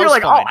 Cows, you're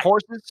like, fine. oh,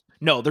 Horses,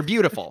 no, they're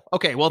beautiful.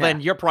 Okay, well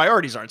then your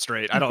priorities aren't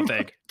straight, I don't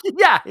think.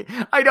 yeah,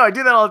 I know. I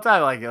do that all the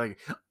time. Like,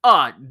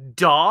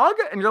 dog,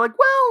 and you're like,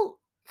 well,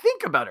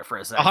 think about it for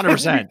a second.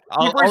 100%.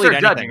 I'll I'll eat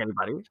judging anything.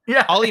 anybody.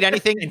 Yeah, I'll eat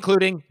anything,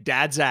 including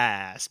dad's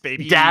ass,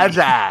 baby. dad's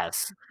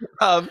ass.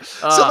 So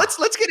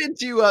let's get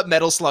into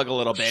Metal Slug a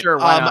little bit. Sure,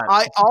 why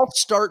not? I'll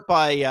start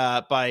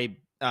by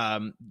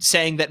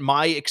saying that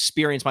my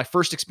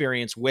first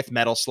experience with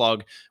Metal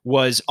Slug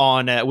was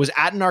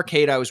at an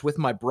arcade. I was with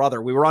my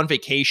brother. We were on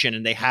vacation,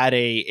 and they had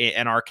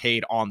an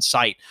arcade on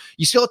site.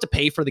 You still have to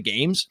pay for the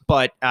games,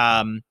 but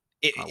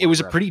it was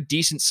a pretty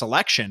decent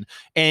selection.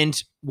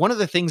 And one of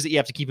the things that you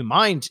have to keep in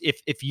mind,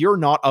 if you're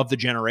not of the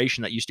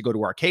generation that used to go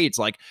to arcades,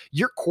 like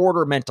your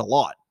quarter meant a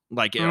lot,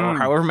 like or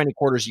however many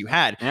quarters you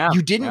had.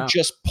 You didn't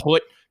just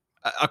put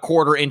a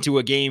quarter into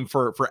a game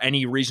for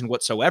any reason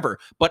whatsoever.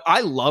 But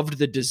I loved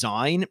the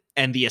design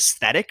and the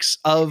aesthetics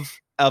of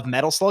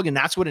Metal Slug, and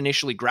that's what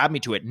initially grabbed me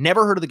to it.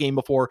 Never heard of the game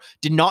before,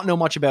 did not know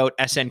much about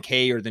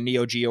SNK or the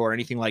Neo Geo or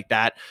anything like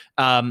that.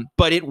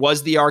 But it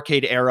was the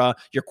arcade era.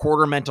 Your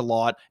quarter meant a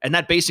lot, and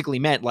that basically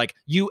meant like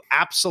you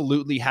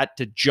absolutely had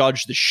to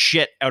judge the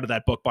shit out of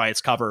that book by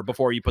its cover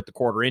before you put the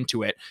quarter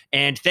into it.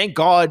 And thank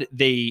God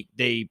they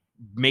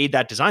made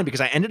that design,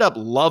 because I ended up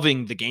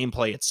loving the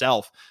gameplay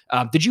itself.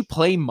 Did you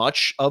play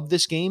much of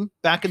this game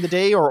back in the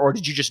day, or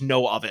did you just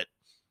know of it?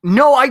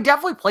 No, I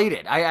definitely played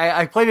it.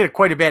 I played it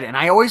quite a bit, and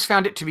I always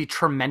found it to be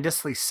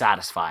tremendously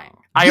satisfying.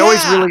 I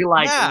always really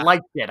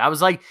liked it. I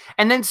was like,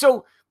 and then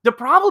so the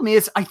problem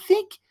is, I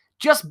think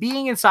just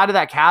being inside of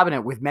that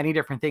cabinet with many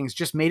different things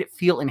just made it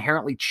feel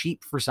inherently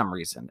cheap for some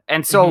reason.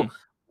 And so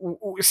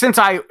since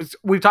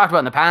we've talked about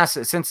in the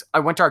past, since I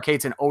went to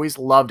arcades and always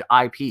loved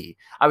IP,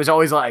 I was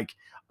always like,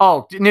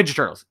 oh, Ninja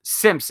Turtles,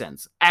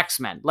 Simpsons,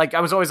 X-Men. Like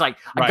I was always like,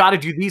 I got to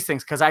do these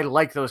things because I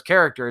like those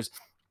characters.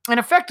 And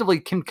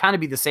effectively can kind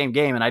of be the same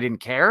game, and I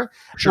didn't care.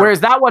 Sure. Whereas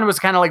that one was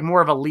kind of like more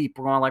of a leap.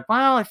 We're going like,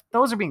 well, if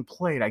those are being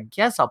played, I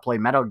guess I'll play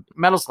Metal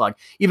Slug,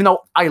 even though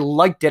I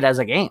liked it as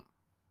a game.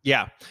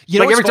 Yeah.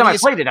 Like every time I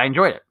played it, I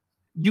enjoyed it.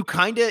 You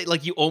kind of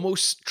like, you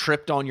almost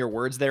tripped on your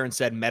words there and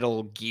said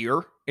Metal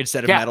Gear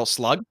instead of Metal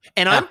Slug.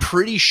 And I'm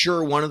pretty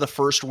sure one of the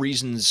first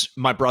reasons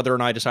my brother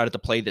and I decided to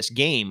play this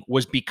game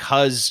was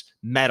because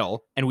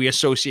metal, and we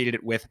associated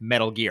it with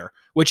Metal Gear,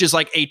 which is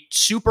like a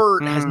super,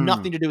 has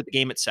nothing to do with the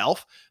game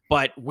itself,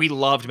 but we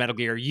loved Metal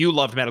Gear. You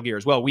loved Metal Gear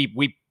as well.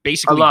 We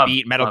basically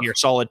beat Metal Gear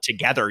Solid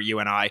together, you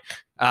and I,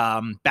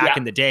 back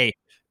in the day,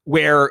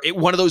 where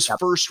one of those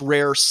first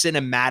rare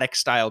cinematic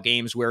style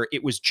games where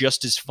it was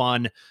just as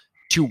fun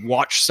to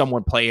watch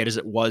someone play it as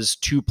it was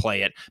to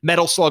play it.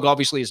 Metal Slug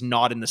obviously is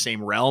not in the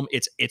same realm.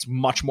 It's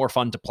much more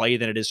fun to play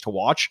than it is to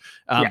watch.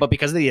 But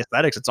because of the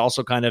aesthetics, it's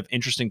also kind of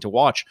interesting to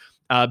watch.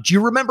 Do you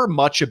remember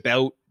much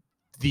about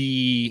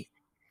the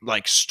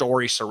like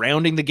story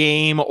surrounding the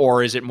game,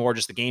 or is it more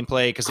just the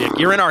gameplay? Because if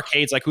you're in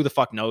arcades, like who the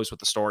fuck knows what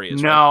the story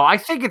is? No, right? I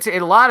think it's a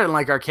lot in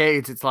like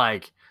arcades. It's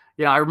like,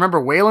 I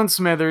remember Waylon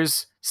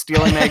Smithers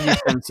stealing Maggie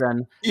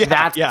Simpson. Yeah,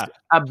 That's yeah.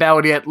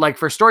 about it, like,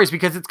 for stories,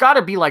 because it's got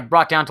to be like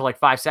brought down to like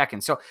 5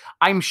 seconds. So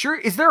I'm sure,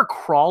 is there a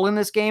crawl in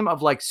this game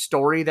of like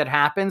story that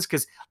happens?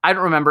 Because I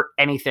don't remember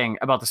anything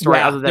about the story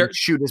other than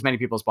shoot as many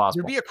people as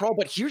possible. There'd be a crawl,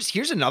 but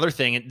here's another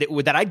thing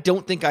that I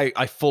don't think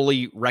I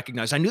fully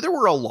recognize. I knew there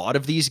were a lot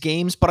of these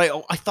games, but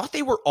I thought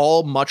they were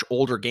all much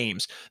older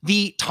games.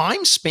 The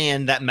time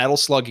span that Metal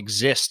Slug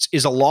exists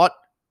is a lot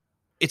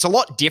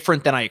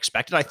different than I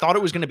expected. I thought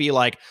it was going to be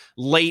like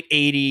late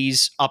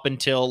 80s up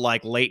until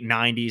like late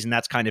 90s, and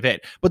that's kind of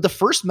it. But the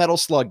first Metal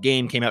Slug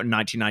game came out in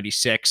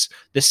 1996.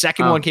 The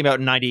second one came out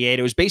in 98.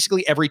 It was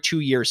basically every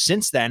 2 years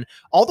since then,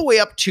 all the way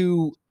up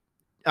to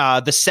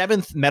the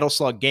seventh Metal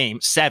Slug game,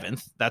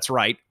 that's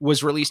right,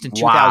 was released in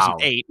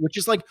 2008, which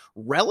is like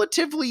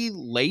relatively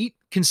late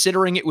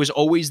considering it was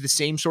always the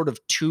same sort of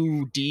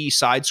 2D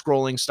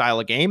side-scrolling style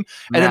of game.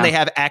 And then they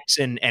have X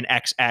and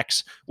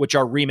XX, which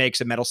are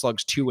remakes of Metal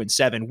Slugs 2 and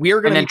 7.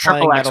 We're going to be playing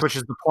Triple X, which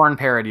is the porn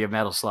parody of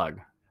Metal Slug.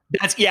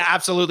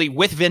 Absolutely,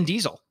 with Vin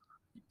Diesel.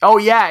 Oh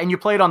yeah, and you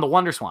played on the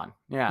Wonder Swan.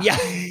 Yeah,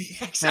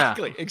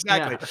 exactly.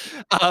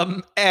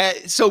 Yeah.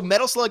 So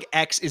Metal Slug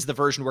X is the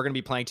version we're going to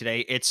be playing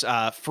today. It's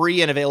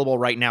free and available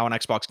right now on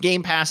Xbox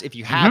Game Pass if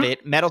you have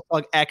it. Metal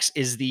Slug X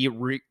is the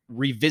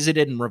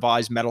revisited and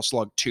revised Metal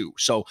Slug 2.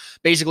 So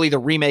basically the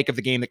remake of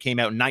the game that came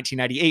out in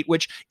 1998,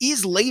 which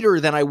is later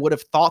than I would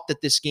have thought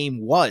that this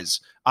game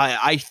was.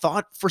 I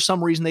thought for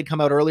some reason they'd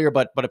come out earlier,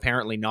 but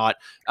apparently not.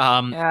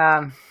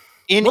 Sorry.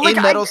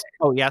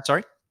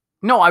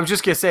 No, I was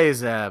just gonna say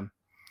is.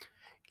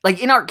 Like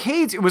in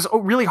arcades, it was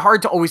really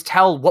hard to always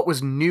tell what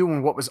was new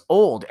and what was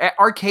old.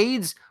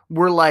 Arcades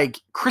were like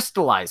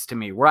crystallized to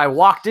me, where I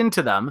walked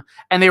into them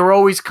and they were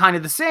always kind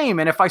of the same.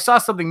 And if I saw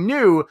something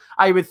new,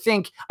 I wouldn't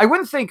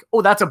think,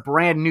 oh, that's a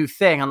brand new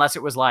thing, unless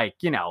it was like,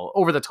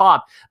 over the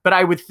top. But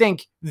I would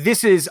think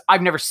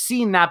I've never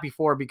seen that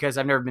before because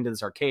I've never been to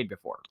this arcade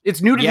before.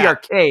 It's new to the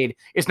arcade.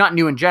 It's not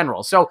new in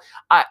general. So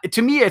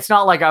to me, it's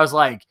not like I was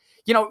like,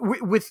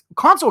 with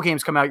console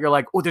games come out, you're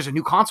like, oh, there's a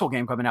new console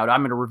game coming out.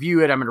 I'm going to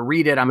review it. I'm going to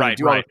read it. I'm going to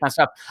do all that kind of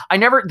stuff.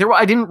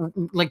 I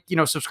didn't like,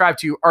 subscribe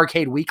to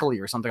Arcade Weekly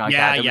or something like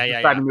that.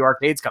 Subscribing new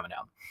arcades coming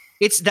out.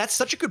 That's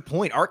such a good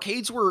point.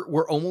 Arcades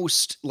were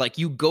almost like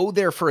you go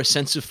there for a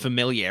sense of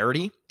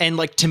familiarity. And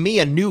like, to me,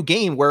 a new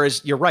game,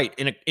 whereas you're right,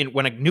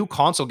 when a new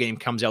console game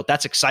comes out,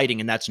 that's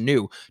exciting and that's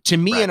new. To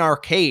me, an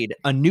arcade,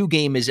 a new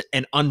game is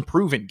an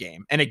unproven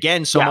game. And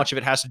again, so much of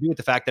it has to do with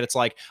the fact that it's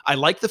like, I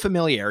like the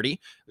familiarity.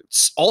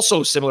 It's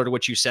also similar to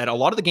what you said. A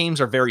lot of the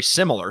games are very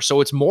similar. So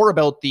it's more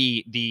about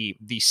the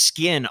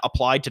skin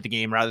applied to the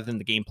game rather than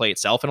the gameplay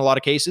itself in a lot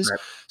of cases. Right.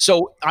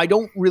 So I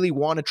don't really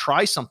want to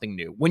try something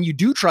new. When you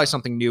do try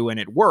something new and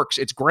it works,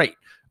 it's great.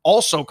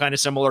 Also kind of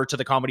similar to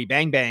the Comedy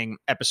Bang Bang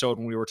episode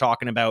when we were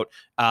talking about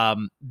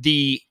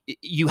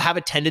you have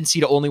a tendency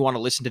to only want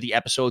to listen to the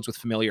episodes with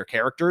familiar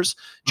characters.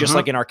 Just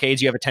like in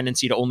arcades, you have a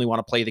tendency to only want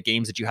to play the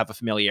games that you have a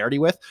familiarity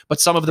with.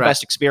 But some of the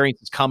best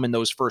experiences come in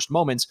those first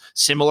moments,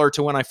 similar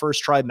to when I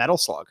first tried Metal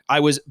Slug. I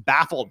was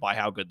baffled by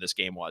how good this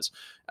game was.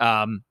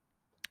 In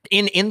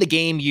the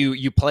game,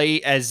 you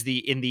play as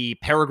in the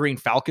Peregrine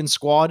Falcon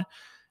squad.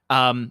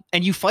 And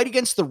you fight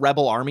against the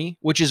rebel army,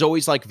 which is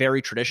always like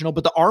very traditional,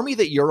 but the army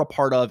that you're a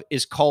part of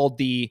is called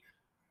the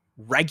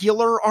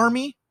regular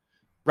army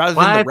rather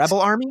than the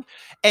rebel army.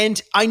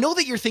 And I know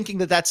that you're thinking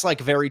that that's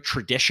like very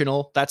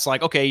traditional. That's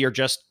like, okay, you're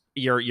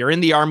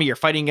in the army, you're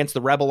fighting against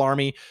the rebel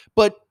army,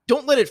 but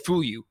don't let it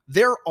fool you.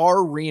 There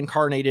are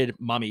reincarnated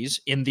mummies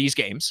in these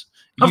games.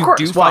 Of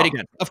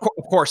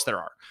course there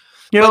are.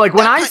 Like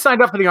when I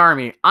signed up for the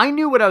army, I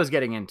knew what I was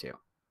getting into.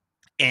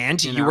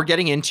 And you were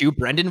getting into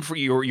Brendan.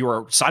 You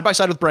were side by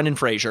side with Brendan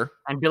Fraser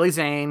and Billy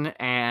Zane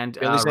and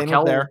Rachel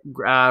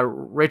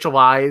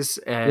Weisz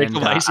and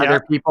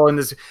other people in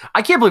this.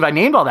 I can't believe I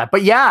named all that,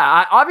 but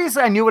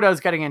obviously I knew what I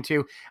was getting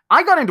into.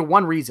 I got into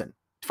one reason: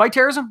 to fight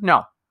terrorism.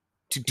 No,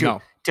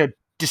 to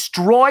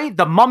destroy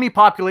the mummy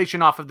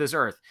population off of this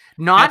earth.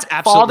 Not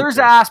father's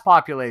ass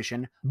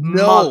population.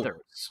 No,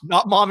 mothers.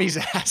 Not mommy's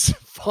ass.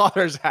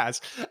 Father's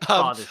ass.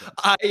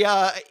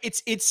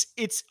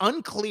 It's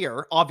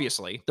unclear.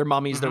 Obviously, they're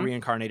mummies. They're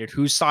reincarnated.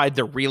 Whose side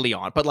they're really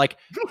on? But like,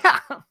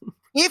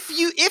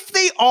 if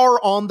they are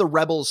on the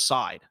rebels'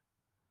 side,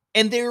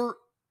 and they're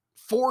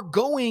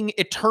foregoing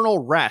eternal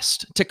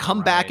rest to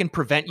come back and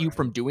prevent you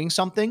from doing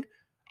something,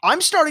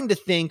 I'm starting to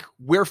think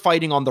we're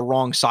fighting on the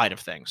wrong side of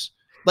things.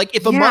 Like,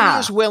 if a mummy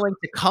is willing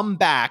to come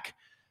back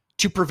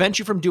to prevent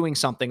you from doing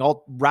something,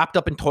 all wrapped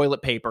up in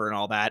toilet paper and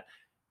all that,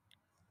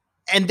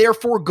 and they're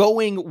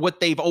foregoing what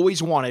they've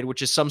always wanted,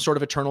 which is some sort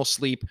of eternal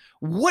sleep,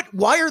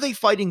 why are they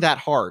fighting that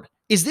hard?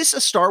 Is this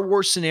a Star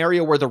Wars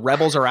scenario where the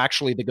rebels are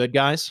actually the good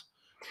guys?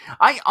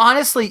 I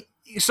honestly,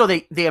 so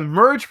they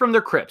emerge from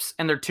their crypts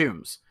and their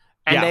tombs,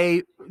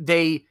 and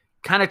they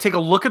kind of take a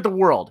look at the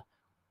world.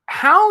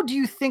 How do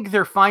you think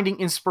they're finding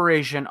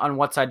inspiration on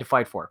what side to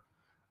fight for?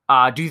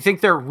 Do you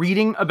think they're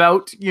reading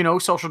about,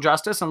 social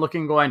justice and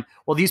looking, going,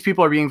 well, these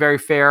people are being very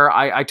fair.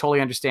 I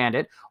totally understand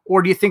it.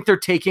 Or do you think they're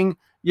taking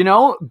you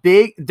know,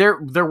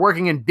 they're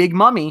working in Big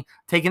Mummy,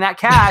 taking that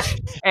cash,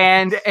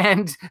 and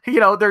you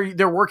know,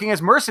 they're working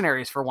as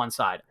mercenaries for one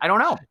side. I don't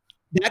know.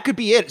 That could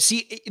be it.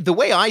 See, the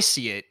way I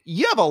see it,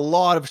 you have a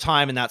lot of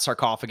time in that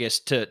sarcophagus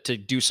to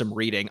do some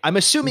reading. I'm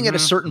assuming at a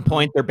certain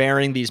point they're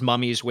burying these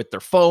mummies with their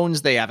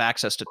phones. They have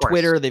access to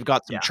Twitter. They've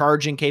got some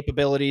charging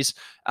capabilities.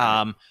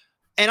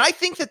 And I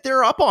think that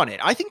they're up on it.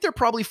 I think they're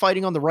probably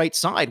fighting on the right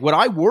side. What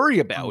I worry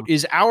about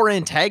is our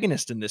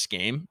antagonist in this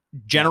game,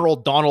 General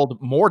Donald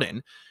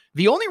Morden.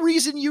 The only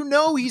reason you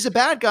know he's a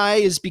bad guy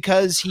is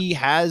because he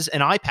has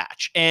an eye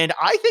patch. And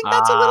I think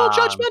that's a little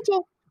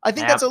judgmental. I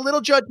think that's a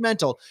little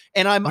judgmental.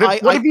 And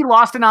what if he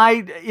lost an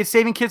eye? It's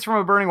saving kids from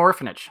a burning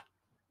orphanage.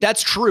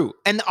 That's true.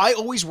 And I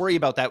always worry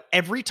about that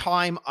every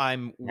time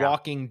I'm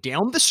walking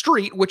down the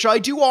street, which I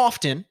do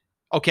often.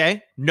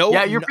 Okay. No,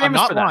 you're famous I'm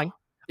not for that. lying.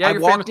 Yeah, I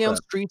walk down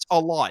streets a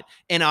lot.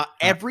 And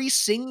every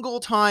single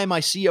time I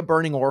see a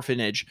burning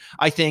orphanage,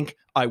 I think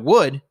I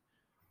would,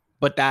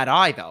 but that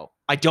eye though,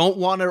 I don't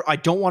want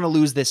to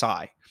lose this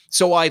eye.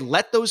 So I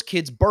let those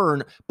kids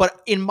burn, but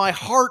in my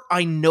heart,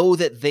 I know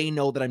that they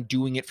know that I'm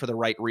doing it for the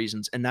right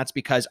reasons. And that's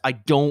because I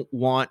don't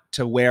want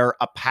to wear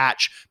a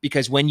patch,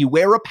 because when you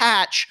wear a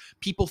patch,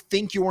 people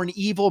think you're an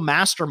evil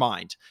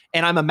mastermind.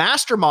 And I'm a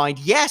mastermind.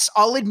 Yes,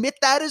 I'll admit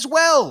that as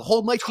well.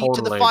 Hold my feet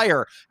to the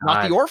fire,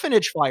 not the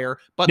orphanage fire,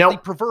 but the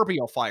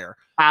proverbial fire.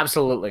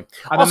 Absolutely.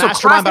 I'm a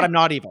mastermind, but I'm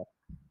not evil.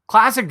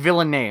 Classic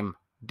villain name,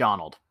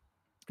 Donald.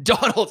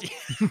 Donald.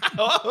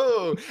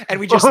 Oh, and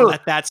we just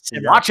let that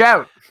simmer. Watch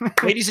out.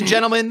 Ladies and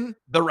gentlemen,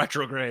 the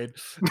retrograde.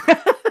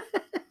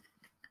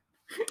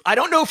 I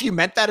don't know if you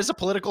meant that as a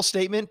political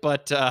statement,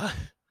 but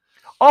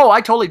oh, I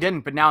totally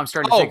didn't, but now I'm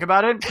starting to think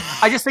about it.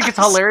 I just think it's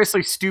a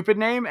hilariously stupid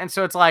name, and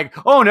so it's like,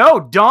 oh no,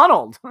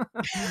 Donald.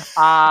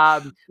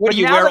 What do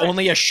you wear?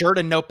 Only a shirt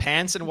and no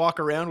pants and walk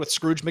around with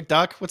Scrooge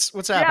McDuck?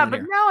 What's happening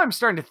here? Now I'm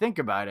starting to think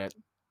about it.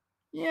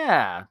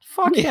 Yeah,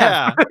 fuck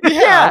yeah.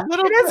 Yeah,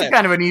 it is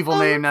kind of an evil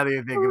name now that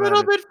you think about it. A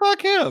little bit,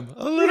 fuck him.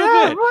 A little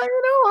bit. Well,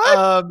 you know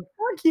what?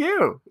 Fuck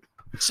you.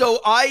 So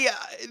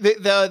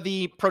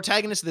the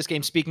protagonist of this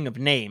game, speaking of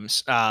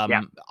names,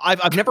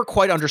 I've never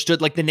quite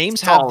understood, like the names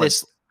have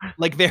this,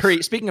 like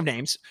very, speaking of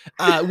names,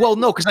 well,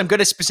 no, because I'm going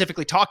to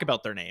specifically talk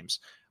about their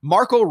names.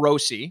 Marco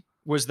Rossi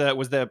was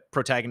the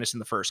protagonist in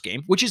the first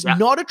game, which is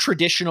not a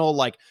traditional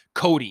like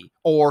Cody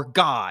or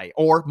Guy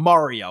or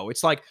Mario.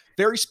 It's like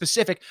very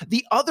specific.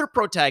 The other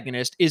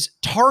protagonist is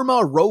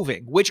Tarma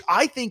Roving, which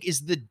I think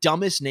is the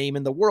dumbest name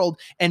in the world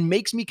and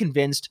makes me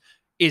convinced,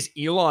 is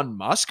Elon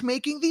Musk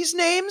making these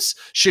names?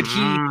 Should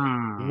he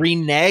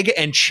renege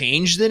and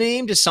change the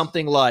name to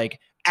something like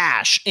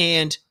Ash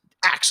and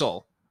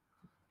Axel?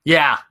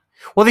 Yeah.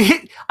 Well,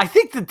 I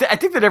think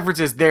the difference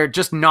is they're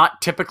just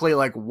not typically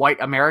like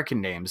white American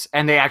names,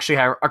 and they actually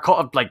are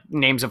like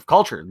names of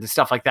culture and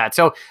stuff like that.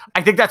 So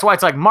I think that's why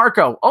it's like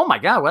Marco. Oh my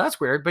god, well that's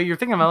weird. But you're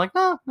thinking about like,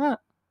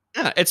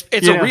 yeah, it's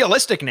a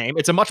realistic name.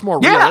 It's a much more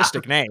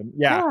realistic name.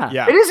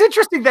 Yeah. It is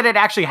interesting that it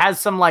actually has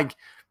some like,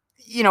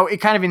 you know,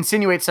 it kind of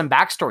insinuates some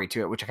backstory to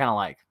it, which I kind of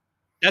like.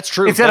 That's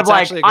true. Instead of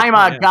like, I'm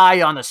a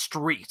guy on the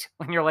street,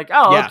 when you're like,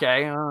 oh,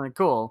 okay,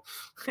 cool,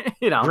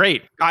 you know,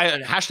 great.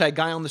 Hashtag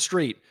guy on the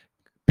street.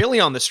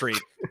 Billy on the street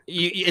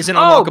is an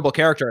unlockable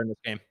character in this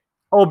game.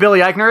 Oh, Billy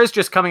Eichner is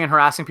just coming and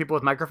harassing people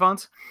with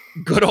microphones.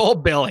 Good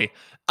old Billy.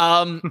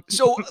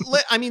 So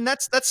I mean,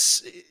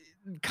 that's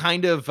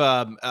kind of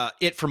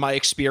it from my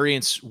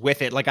experience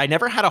with it. Like, I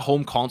never had a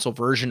home console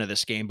version of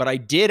this game, but I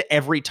did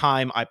every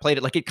time I played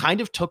it. Like, it kind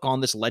of took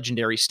on this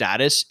legendary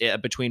status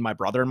between my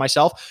brother and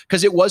myself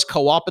because it was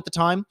co-op at the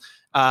time.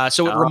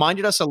 So it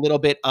reminded us a little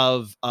bit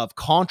of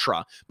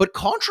Contra, but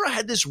Contra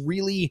had this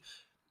really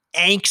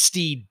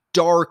angsty,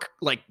 dark,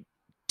 like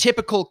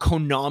typical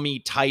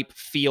Konami type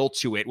feel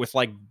to it, with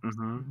like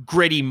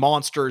gritty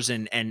monsters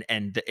and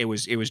it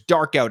was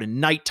dark out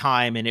and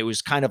nighttime, and it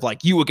was kind of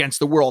like you against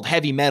the world,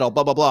 heavy metal,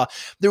 blah blah blah.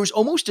 There was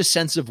almost a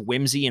sense of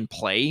whimsy and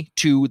play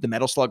to the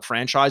Metal Slug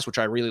franchise, which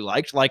I really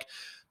liked. Like,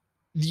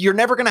 you're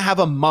never going to have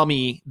a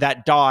mummy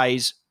that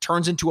dies,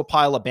 turns into a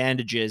pile of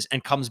bandages,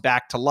 and comes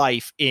back to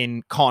life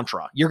in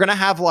Contra. You're going to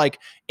have like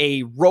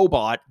a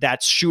robot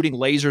that's shooting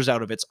lasers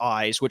out of its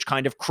eyes, which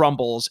kind of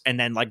crumbles and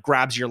then like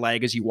grabs your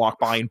leg as you walk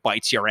by and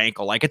bites your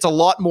ankle. Like, it's a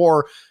lot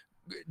more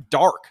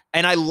dark.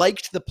 And I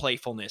liked the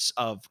playfulness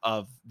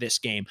of this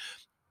game.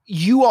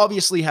 You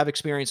obviously have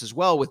experience as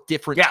well with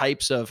different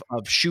types of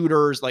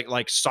shooters,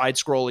 like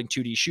side-scrolling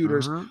 2D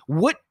shooters.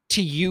 What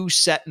to you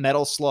set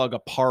Metal Slug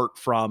apart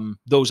from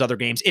those other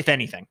games, if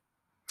anything?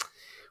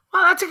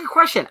 Well, that's a good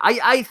question.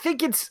 I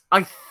think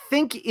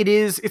it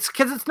is. It's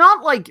because it's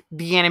not like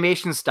the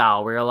animation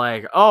style where you're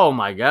like, oh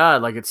my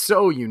god, like it's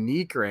so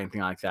unique or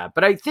anything like that.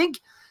 But I think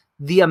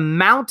the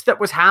amount that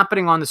was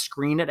happening on the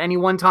screen at any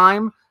one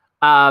time,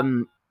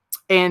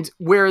 and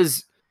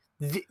whereas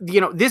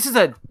this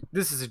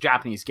is a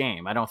Japanese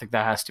game. I don't think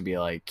that has to be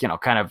like,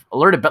 kind of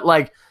alerted, but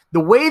like the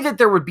way that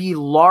there would be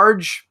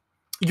large,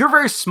 you're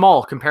very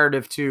small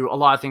comparative to a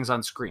lot of things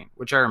on screen,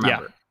 which I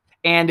remember.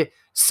 And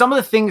some of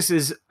the things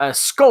is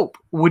scope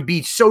would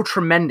be so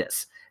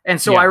tremendous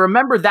And so I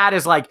remember that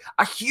as like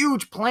a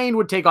huge plane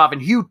would take off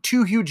and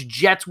two huge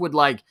jets would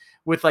like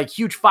with like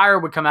huge fire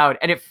would come out.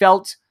 And it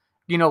felt,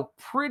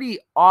 pretty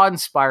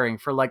awe-inspiring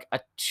for like a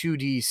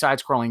 2D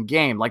side-scrolling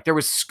game. Like there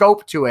was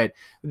scope to it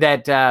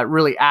that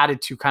really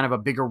added to kind of a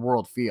bigger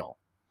world feel.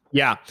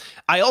 Yeah.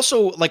 I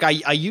also like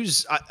I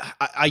use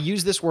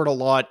this word a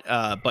lot,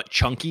 but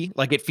chunky.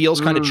 Like it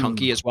feels kind of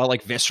chunky as well,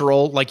 like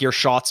visceral, like your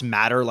shots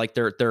matter, like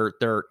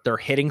they're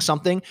hitting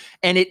something.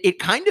 And it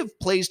kind of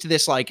plays to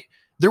this, like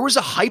there was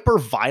a hyper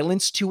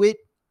violence to it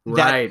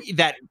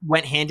that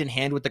went hand in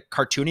hand with the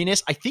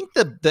cartooniness. I think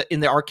the in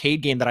the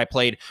arcade game that I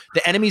played,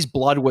 the enemy's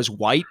blood was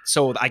white,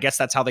 so I guess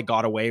that's how they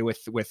got away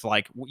with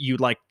like you'd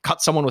like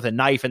cut someone with a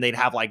knife and they'd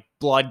have like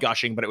blood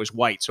gushing, but it was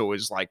white, so it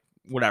was like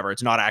whatever,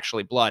 it's not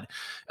actually blood.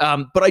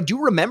 But I do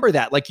remember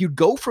that like you'd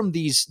go from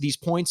these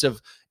points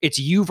of it's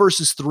you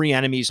versus 3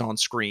 enemies on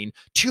screen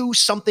to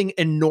something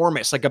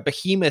enormous like a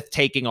behemoth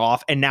taking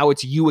off, and now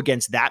it's you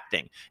against that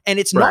thing. And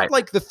it's not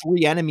like the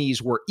 3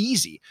 enemies were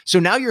easy. So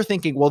now you're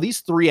thinking, well,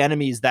 these 3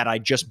 enemies that I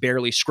just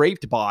barely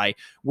scraped by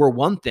were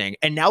one thing,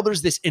 and now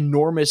there's this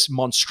enormous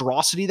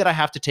monstrosity that I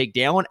have to take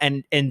down,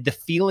 and the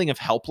feeling of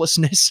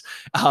helplessness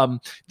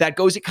that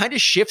goes, it kind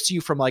of shifts you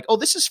from like, oh,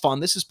 this is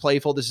fun, this is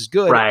playful, this is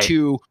good,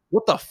 to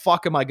what the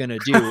fuck am I gonna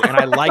do? And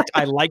I liked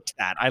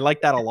that. I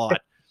liked that a lot.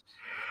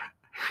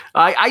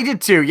 I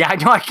did too. Yeah,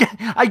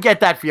 I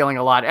get that feeling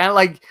a lot. And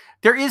like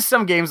there is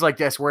some games like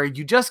this where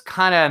you just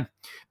kind of,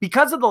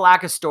 because of the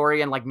lack of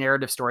story and like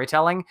narrative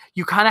storytelling,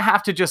 you kind of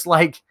have to just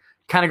like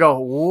kind of go,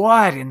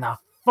 what in the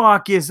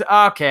fuck is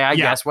okay? I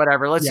guess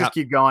whatever. Let's just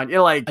keep going.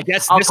 You're like, I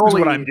guess this is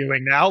what I'm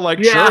doing now.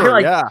 Like, sure,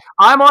 like,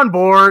 I'm on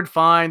board.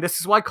 Fine. This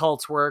is why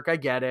cults work. I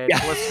get it.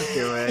 Let's just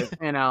do it.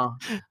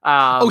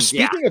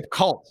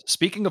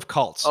 Speaking of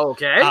cults.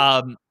 Okay.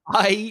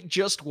 I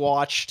just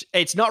watched,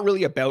 it's not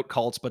really about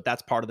cults, but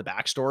that's part of the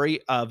backstory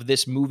of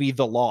this movie,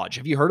 The Lodge.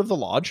 Have you heard of The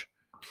Lodge?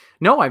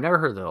 No, I've never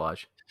heard of The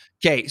Lodge.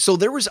 Okay, so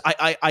there was,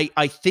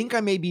 I think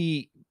I may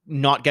be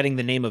not getting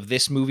the name of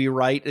this movie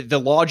right. The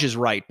Lodge is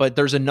right, but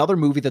there's another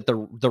movie that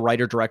the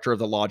writer-director of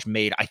The Lodge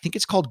made. I think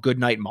it's called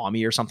Goodnight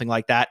Mommy or something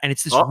like that. And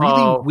it's this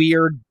really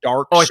weird,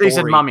 dark story. Oh, I think you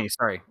said Mummy.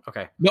 Sorry.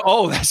 Okay.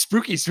 No, that's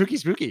spooky.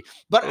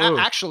 But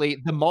actually,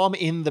 the mom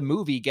in the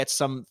movie gets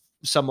some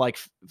like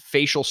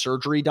facial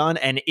surgery done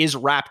and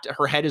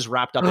her head is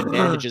wrapped up in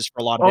bandages for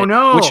a lot of it.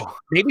 No. Which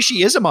maybe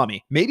she is a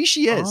mummy. Maybe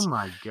she is. Oh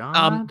my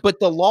God. But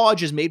The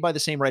Lodge is made by the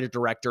same writer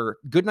director.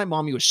 Goodnight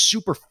Mommy was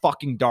super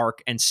fucking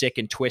dark and sick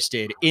and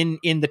twisted in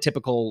the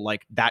typical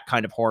like that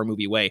kind of horror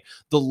movie way.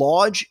 The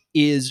Lodge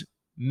is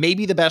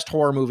maybe the best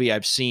horror movie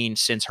I've seen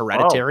since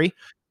Hereditary.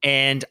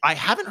 And I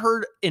haven't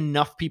heard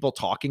enough people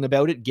talking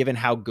about it, given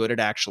how good it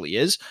actually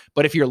is.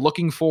 But if you're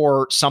looking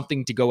for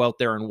something to go out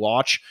there and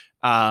watch,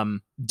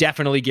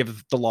 definitely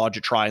give The Lodge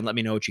a try and let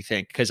me know what you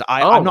think. Because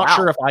I'm not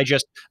sure if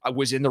I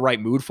was in the right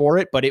mood for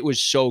it, but it was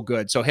so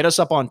good. So hit us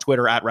up on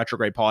Twitter at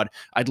RetrogradePod.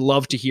 I'd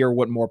love to hear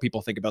what more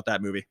people think about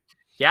that movie.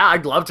 Yeah,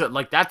 I'd love to.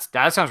 Like that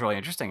sounds really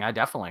interesting. I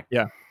definitely.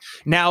 Yeah.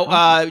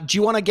 Now, do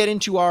you want to get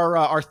into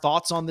our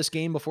thoughts on this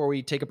game before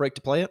we take a break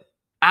to play it?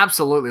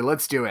 Absolutely.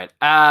 Let's do it.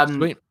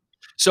 Sweet.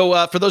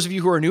 So for those of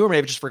you who are new or may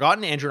have just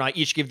forgotten, Andrew and I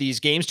each give these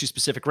games 2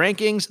 specific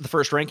rankings. The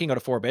first ranking out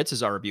of 4 bits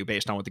is our review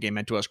based on what the game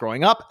meant to us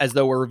growing up, as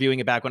though we're reviewing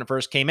it back when it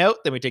first came out.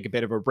 Then we take a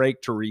bit of a break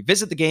to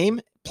revisit the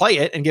game, play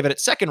it, and give it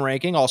its second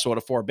ranking, also out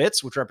of 4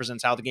 bits, which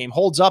represents how the game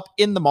holds up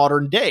in the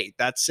modern day.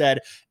 That said,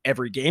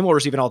 every game will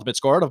receive an ultimate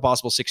score out of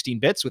possible 16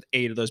 bits, with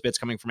 8 of those bits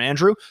coming from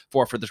Andrew,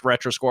 4 for the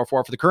retro score,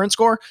 4 for the current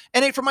score,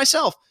 and 8 for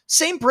myself.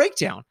 Same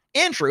breakdown.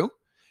 Andrew,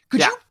 could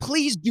you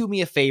please do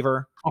me a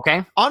favor?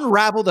 Okay.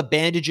 Unravel the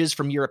bandages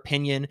from your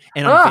opinion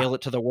and unveil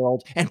it to the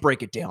world and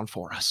break it down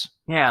for us.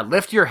 Yeah,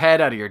 lift your head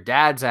out of your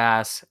dad's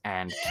ass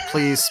and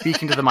please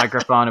speak into the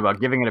microphone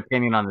about giving an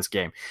opinion on this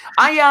game.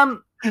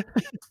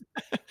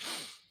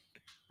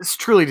 It's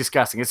truly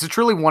disgusting. It's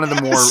truly one of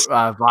the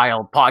more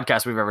vile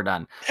podcasts we've ever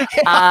done.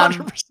 It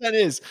 100%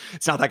 is.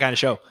 It's not that kind of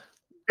show.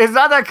 It's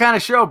not that kind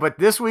of show, but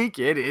this week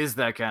it is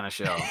that kind of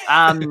show.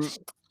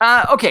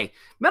 Okay,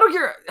 Metal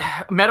Gear,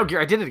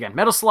 I did it again.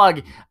 Metal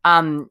Slug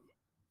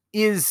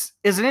is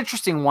an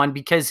interesting one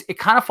because it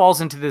kind of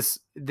falls into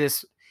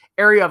this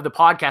area of the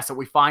podcast that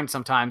we find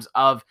sometimes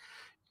of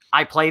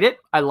I played it,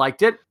 I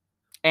liked it,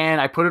 and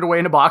I put it away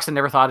in a box and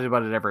never thought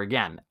about it ever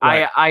again.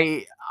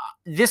 Right.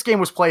 This game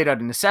was played out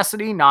of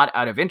necessity, not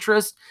out of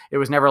interest. It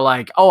was never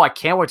like, oh, I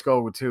can't wait to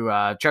go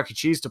to Chuck E.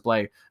 Cheese to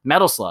play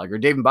Metal Slug or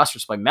Dave &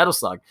 Buster's to play Metal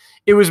Slug.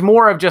 It was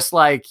more of just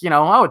like,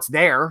 it's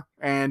there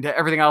and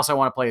everything else I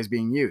want to play is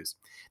being used.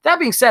 That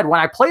being said, when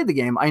I played the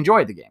game, I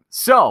enjoyed the game.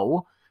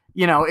 So,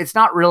 it's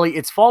not really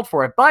its fault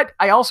for it, but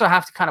I also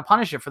have to kind of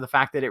punish it for the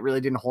fact that it really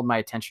didn't hold my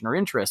attention or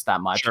interest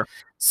that much. Sure.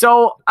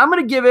 So I'm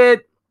going to give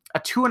it a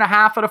 2.5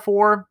 out of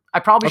 4. I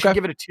probably should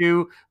give it a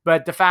 2,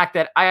 but the fact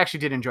that I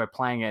actually did enjoy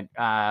playing it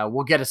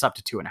will get us up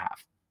to 2.5.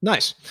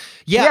 Nice.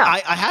 Yeah.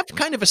 I have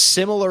kind of a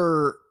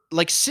similar,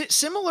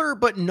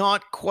 but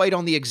not quite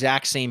on the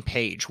exact same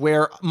page,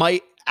 where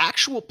my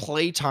actual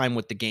play time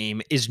with the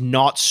game is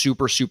not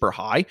super, super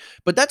high,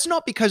 but that's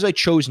not because I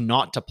chose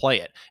not to play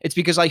it. It's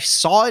because I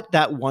saw it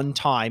that one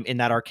time in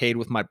that arcade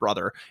with my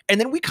brother, and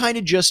then we kind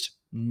of just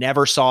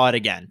never saw it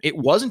again. It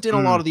wasn't in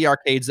a lot of the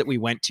arcades that we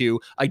went to.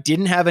 I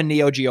didn't have a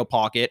Neo Geo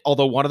Pocket,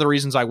 although one of the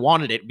reasons I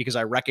wanted it because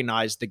I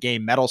recognized the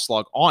game Metal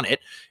Slug on it.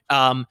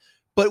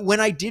 But when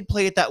I did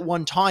play it that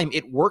one time,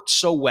 it worked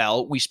so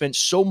well. We spent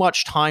so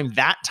much time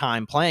that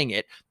time playing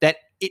it that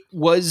it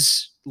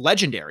was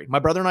legendary. My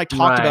brother and I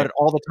talked about it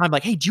all the time.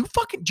 Like, hey, do you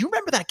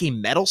remember that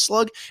game Metal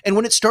Slug? And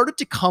when it started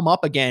to come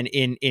up again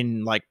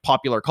in like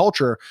popular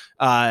culture,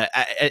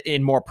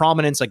 in more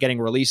prominence, like getting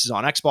releases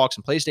on Xbox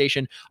and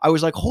PlayStation, I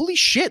was like, holy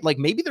shit, like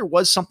maybe there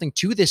was something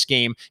to this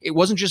game. It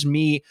wasn't just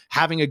me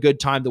having a good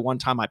time the one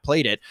time I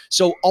played it.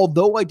 So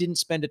although I didn't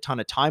spend a ton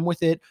of time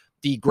with it,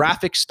 the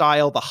graphic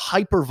style, the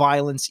hyper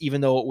violence, even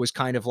though it was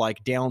kind of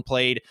like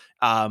downplayed,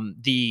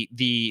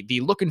 the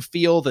look and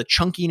feel, the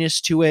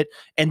chunkiness to it,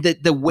 and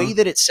the way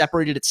that it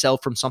separated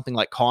itself from something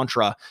like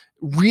Contra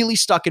really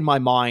stuck in my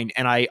mind.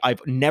 And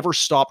I've never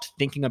stopped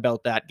thinking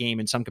about that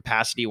game in some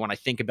capacity when I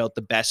think about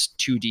the best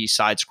 2D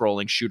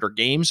side-scrolling shooter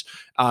games.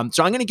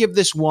 So I'm going to give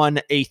this one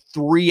a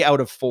 3 out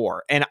of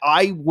 4. And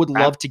I would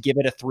love to give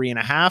it a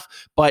 3.5,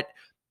 but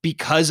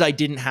because I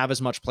didn't have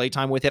as much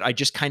playtime with it, I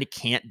just kind of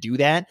can't do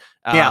that.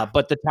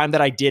 But the time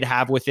that I did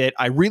have with it,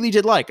 I really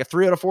did like. A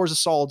 3 out of 4 is a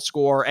solid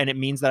score, and it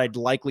means that I'd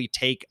likely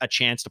take a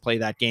chance to play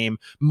that game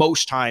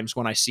most times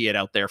when I see it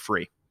out there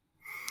free.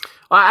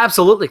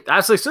 Absolutely.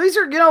 So these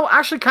are,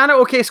 actually kind of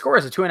okay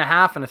scores, a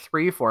 2.5 and a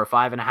 3 for a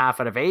 5.5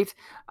 out of 8.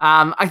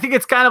 I think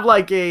it's kind of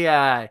like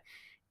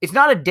it's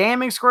not a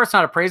damning score. It's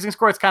not a praising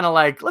score. It's kind of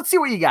like, let's see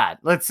what you got.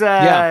 Let's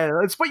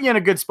put you in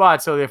a good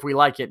spot. So if we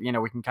like it,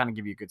 we can kind of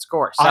give you a good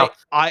score. So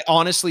I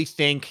honestly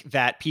think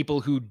that people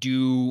who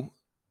do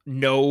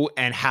know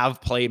and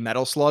have played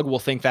Metal Slug will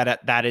think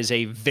that that is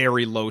a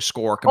very low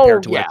score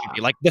compared to what it should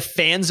be. Like, the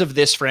fans of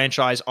this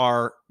franchise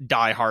are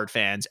diehard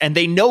fans, and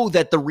they know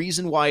that the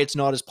reason why it's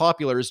not as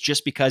popular is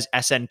just because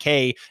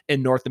SNK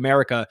in North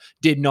America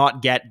did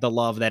not get the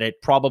love that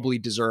it probably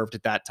deserved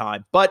at that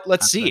time. But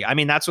let's see. I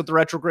mean, that's what the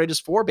retrograde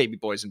is for, baby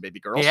boys and baby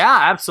girls. Yeah,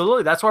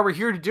 absolutely. That's why we're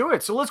here to do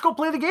it. So let's go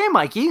play the game,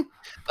 Mikey.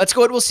 Let's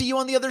go, and we'll see you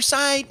on the other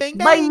side. Bang,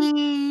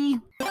 bang.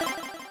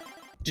 Bye.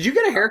 Did you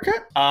get a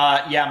haircut?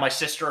 Yeah, my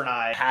sister and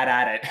I had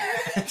at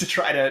it to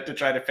try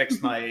to fix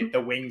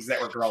the wings that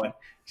were growing.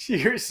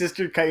 Your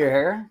sister cut your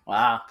hair?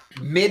 Wow.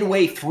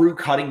 Midway through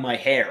cutting my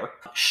hair,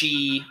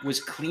 she was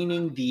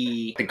cleaning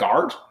the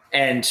guard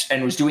and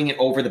was doing it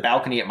over the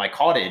balcony at my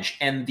cottage,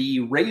 and the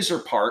razor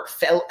part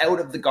fell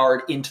out of the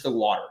guard into the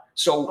water.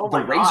 So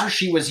the razor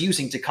she was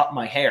using to cut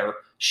my hair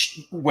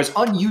was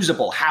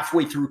unusable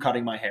halfway through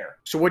cutting my hair.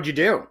 So what'd you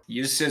do?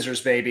 Use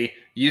scissors, baby.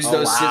 Use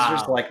those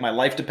scissors like my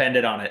life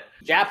depended on it.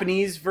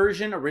 Japanese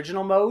version,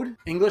 original mode.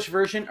 English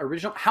version,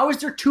 original. How is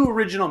there 2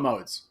 original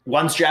modes?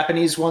 One's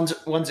Japanese,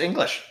 one's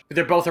English. But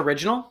they're both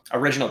original?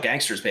 Original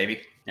gangsters,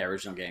 baby. Yeah,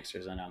 original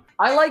gangsters, I know.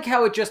 I like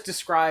how it just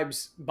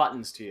describes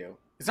buttons to you.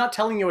 It's not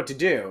telling you what to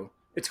do.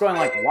 It's going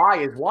like, Y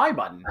is Y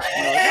button.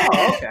 Like,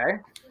 oh, okay.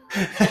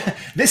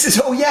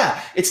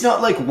 It's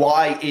not like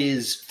Y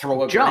is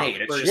throw a grenade.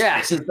 It's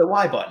just, this is the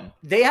Y button.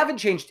 They haven't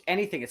changed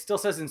anything. It still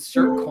says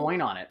insert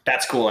coin on it.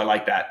 That's cool. I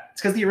like that.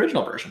 It's because the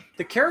original version.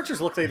 The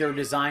characters look like they were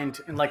designed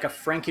in like a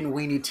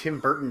Frankenweenie Tim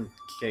Burton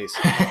case.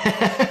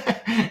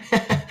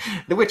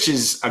 Which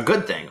is a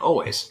good thing,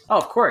 always. Oh,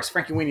 of course.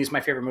 Frankenweenie is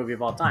my favorite movie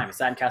of all time. It's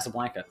that and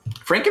Casablanca.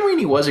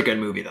 Frankenweenie was a good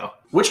movie, though.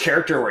 Which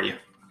character were you?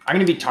 I'm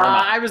going to be Tarma.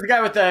 I was the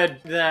guy with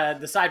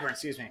the sideburns,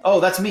 excuse me. Oh,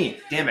 that's me.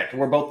 Damn it.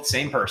 We're both the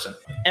same person.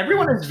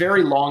 Everyone has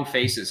very long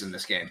faces in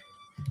this game.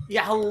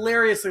 Yeah,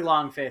 hilariously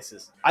long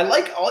faces. I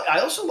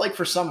also like,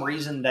 for some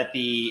reason, that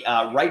the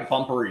right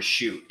bumper is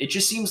shoot. It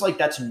just seems like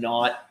that's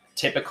not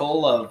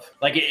typical of,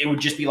 like, it would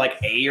just be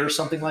like A or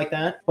something like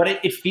that. But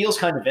it feels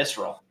kind of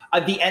visceral.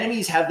 The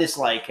enemies have this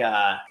like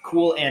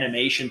cool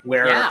animation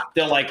where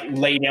they'll like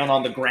lay down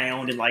on the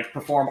ground and like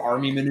perform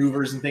army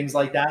maneuvers and things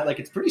like that. Like,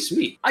 it's pretty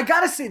sweet. I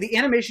gotta say, the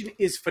animation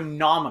is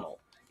phenomenal.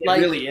 It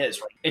really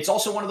is. Right? It's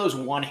also one of those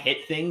one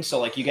hit things. So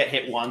like, you get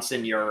hit once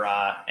and you're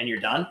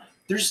done.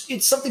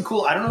 It's something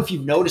cool. I don't know if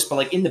you've noticed, but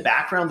like in the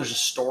background, there's a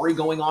story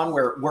going on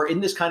where we're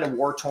in this kind of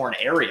war-torn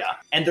area,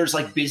 and there's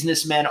like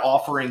businessmen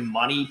offering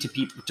money to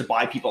people to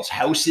buy people's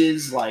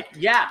houses. Like,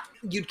 yeah,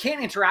 you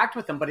can't interact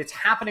with them, but it's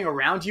happening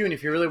around you. And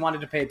if you really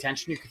wanted to pay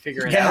attention, you could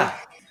figure it out.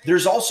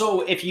 There's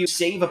also, if you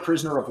save a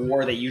prisoner of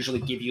war, they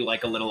usually give you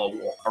like a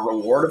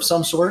reward of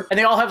some sort. And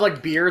they all have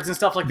like beards and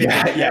stuff like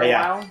that.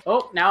 Yeah.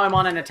 Oh, now I'm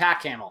on an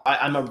attack camel.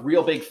 I'm a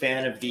real big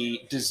fan of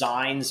the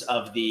designs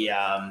of the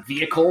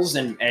vehicles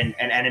and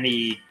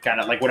enemy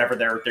kind of like whatever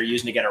they're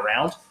using to get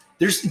around.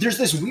 There's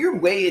this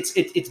weird way.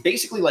 It's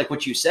basically like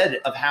what you said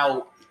of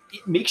how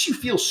it makes you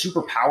feel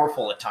super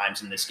powerful at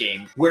times in this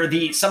game, where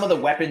some of the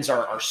weapons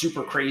are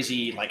super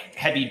crazy, like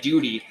heavy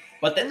duty.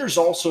 But then there's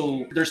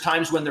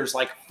times when there's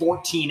like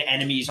 14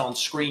 enemies on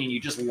screen and you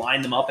just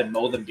line them up and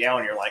mow them down.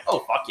 And you're like, oh,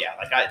 fuck yeah.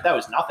 Like that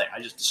was nothing.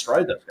 I just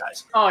destroyed those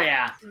guys. Oh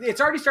yeah.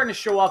 It's already starting to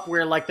show up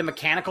where like the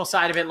mechanical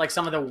side of it, like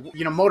some of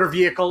the, motor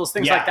vehicles,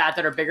 things like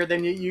that are bigger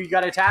than you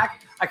got to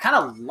attack. I kind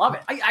of love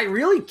it. I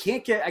really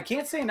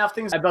can't say enough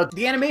things about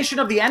the animation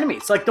of the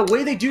enemies. Like the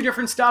way they do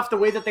different stuff, the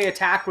way that they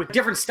attack with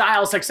different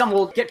styles. Like some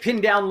will get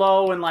pinned down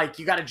low and like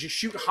you got to just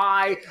shoot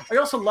high. I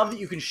also love that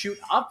you can shoot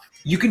up.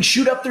 You can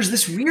shoot up. There's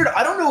this weird,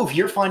 I don't know if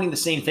you're finding the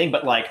same thing,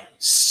 but like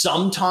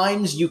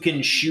sometimes you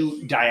can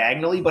shoot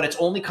diagonally, but it's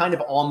only kind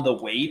of on the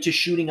way to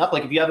shooting up.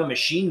 Like if you have a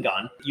machine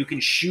gun, you can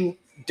shoot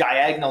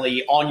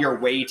diagonally on your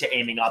way to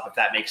aiming up, if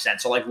that makes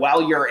sense. So like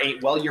while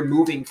you're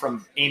moving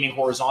from aiming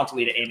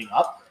horizontally to aiming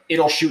up,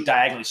 it'll shoot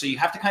diagonally. So you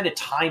have to kind of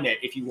time it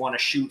if you want to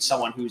shoot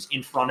someone who's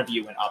in front of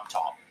you and up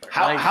top.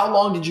 How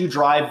long did you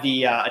drive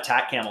the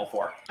attack camel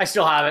for? I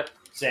still have it.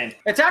 Same.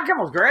 Attack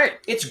camel's great.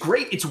 It's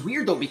great. It's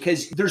weird though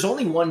because there's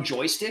only one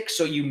joystick,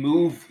 so you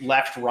move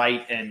left,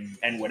 right,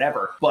 and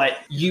whatever. But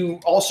you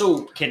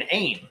also can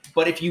aim.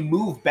 But if you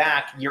move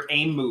back, your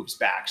aim moves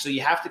back. So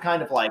you have to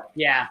kind of like,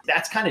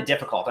 that's kind of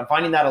difficult. I'm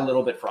finding that a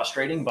little bit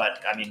frustrating, but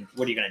I mean,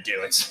 what are you going to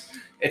do?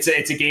 It's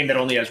a game that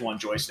only has one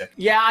joystick.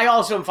 Yeah, I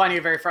also am finding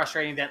it very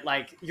frustrating that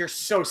like you're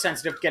so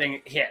sensitive to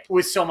getting hit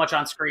with so much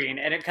on screen,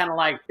 and it kind of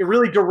like it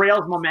really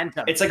derails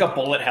momentum. It's like a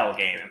bullet hell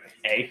game,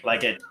 eh?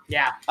 Like it.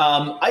 Yeah.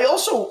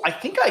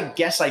 I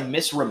guess I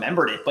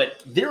misremembered it,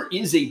 but there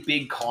is a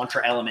big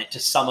Contra element to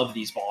some of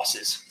these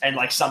bosses and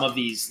like some of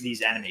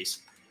these enemies.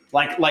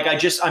 Like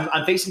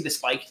I'm facing the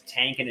spiked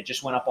tank and it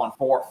just went up on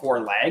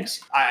four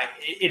legs.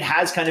 It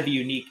has kind of a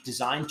unique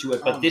design to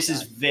it, but this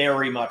is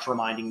very much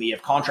reminding me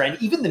of Contra,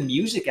 and even the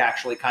music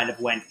actually kind of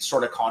went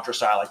sort of Contra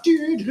style, like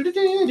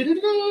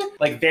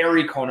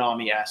very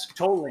Konami-esque.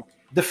 Totally.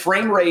 The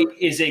frame rate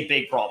is a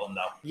big problem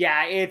though.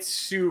 Yeah, it's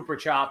super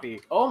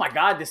choppy. Oh my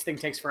god, this thing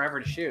takes forever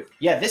to shoot.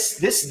 Yeah,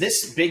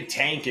 this big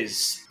tank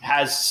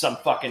has some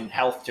fucking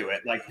health to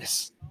it. Like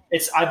this.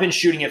 I've been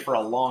shooting it for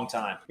a long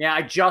time. Yeah,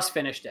 I just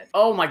finished it.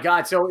 Oh my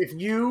god! So if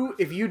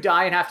you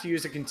die and have to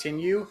use a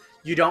continue,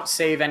 you don't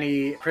save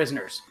any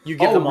prisoners. You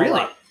give them all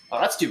really? up.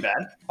 Oh, that's too bad.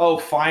 Oh,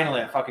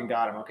 finally, I fucking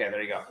got him. Okay,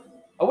 there you go.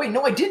 Oh wait,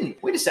 no, I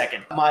didn't. Wait a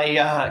second.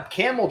 My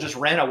camel just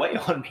ran away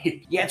on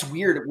me. Yeah, it's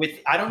weird.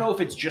 I don't know if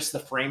it's just the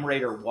frame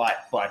rate or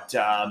what, but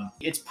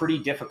it's pretty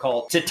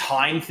difficult to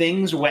time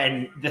things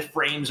when the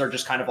frames are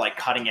just kind of like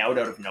cutting out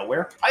of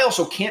nowhere. I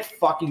also can't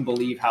fucking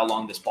believe how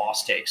long this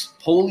boss takes.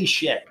 Holy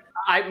shit.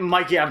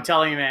 Mikey, I'm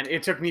telling you, man,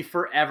 it took me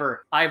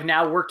forever. I've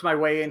now worked my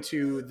way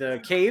into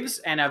the caves,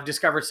 and I've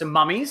discovered some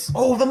mummies.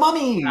 Oh, the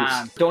mummies!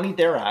 Don't eat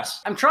their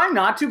ass. I'm trying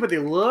not to, but they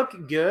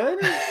look good.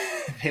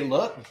 They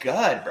look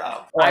good,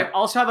 bro. I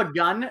also have a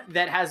gun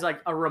that has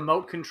like a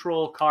remote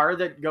control car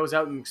that goes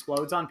out and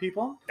explodes on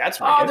people.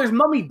 That's right. Oh, there's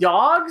mummy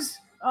dogs?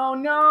 Oh,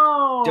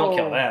 no. Don't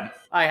kill them.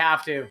 I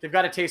have to. They've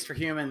got a taste for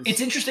humans.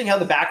 It's interesting how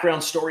the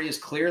background story is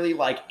clearly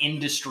like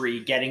industry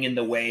getting in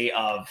the way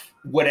of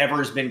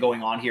whatever's been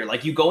going on here.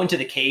 Like you go into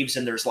the caves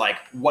and there's like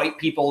white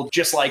people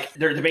just like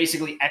they're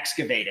basically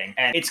excavating.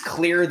 And it's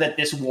clear that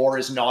this war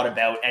is not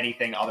about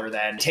anything other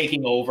than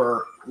taking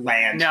over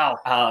land. No.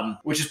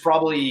 Which is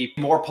probably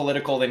more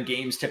political than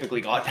games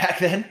typically got back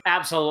then.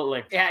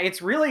 Absolutely. Yeah,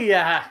 it's really...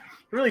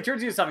 really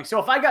turns into something. So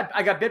if I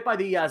got bit by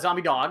the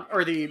zombie dog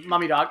or the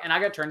mummy dog, and I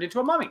got turned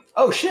into a mummy.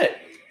 Oh shit!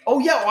 Oh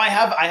yeah, well, I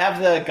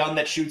have the gun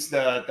that shoots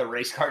the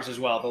race cars as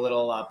well, the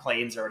little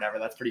planes or whatever.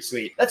 That's pretty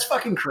sweet. That's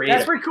fucking creative.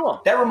 That's pretty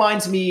cool. That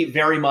reminds me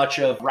very much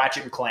of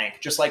Ratchet and Clank,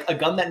 just like a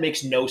gun that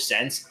makes no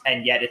sense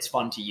and yet it's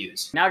fun to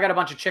use. Now I got a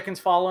bunch of chickens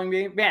following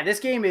me. Man, this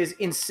game is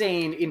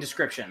insane in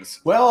descriptions.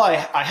 Well,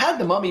 I had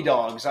the mummy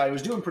dogs. I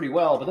was doing pretty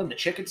well, but then the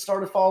chickens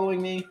started following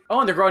me. Oh,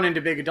 and they're growing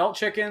into big adult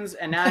chickens,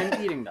 and now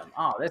I'm eating them.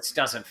 Oh, this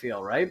doesn't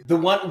feel right. The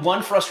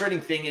one frustrating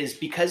thing is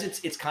because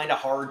it's kind of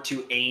hard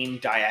to aim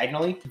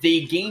diagonally,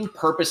 the game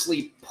purposely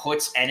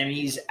puts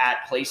enemies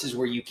at places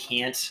where you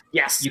can't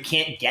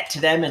get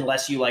to them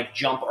unless you like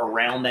jump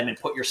around them and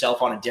put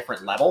yourself on a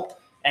different level.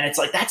 And it's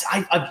like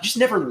I've just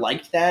never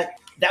liked that.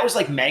 That was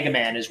like Mega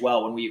Man as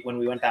well when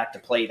we went back to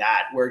play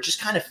that, where it just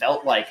kind of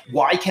felt like,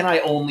 why can I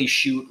only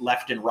shoot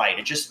left and right?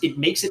 It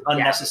makes it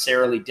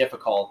unnecessarily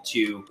difficult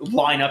to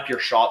line up your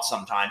shots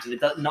sometimes.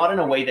 Not in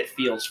a way that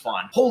feels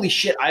fun. Holy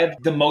shit, I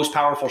have the most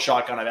powerful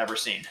shotgun I've ever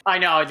seen. I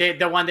know,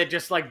 the one that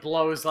just like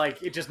blows,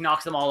 like it just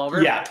knocks them all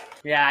over. Yeah.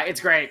 Yeah, it's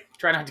great.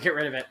 Try not to get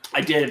rid of it.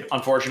 I did,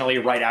 unfortunately,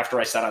 right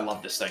after I said I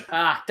love this thing.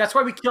 That's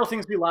why we kill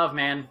things we love,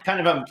 man.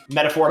 Kind of a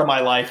metaphor to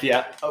my life,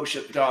 yeah. Oh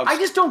shit, the dogs. I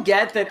just don't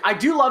get that. I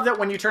do love that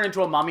when you turn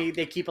into a mummy,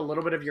 they keep a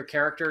little bit of your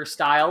character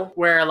style,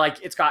 where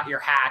like it's got your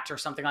hat or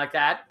something like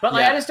that. But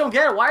like, I just don't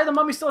get it. Why are the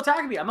mummies still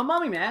attacking me? I'm a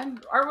mummy,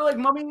 man. Are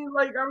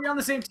we on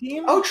the same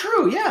team? Oh,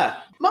 true,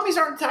 yeah. Mummies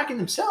aren't attacking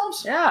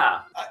themselves.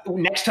 Yeah.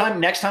 Next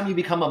time you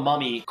become a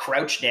mummy,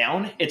 crouch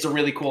down. It's a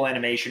really cool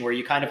animation where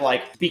you kind of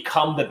like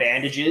become the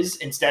bandages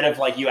instead of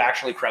like you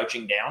actually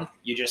crouching down.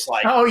 You just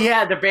like... Oh,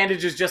 yeah, the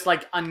bandage is just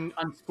like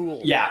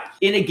unspooled. Yeah.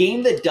 In a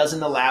game that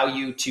doesn't allow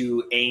you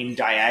to aim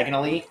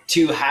diagonally,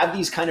 to have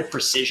these kind of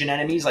precision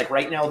enemies, like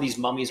right now these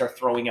mummies are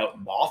throwing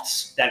out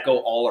moths that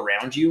go all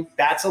around you.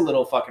 That's a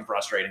little fucking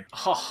frustrating.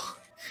 Oh,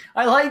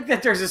 I like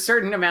that there's a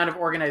certain amount of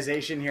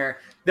organization here.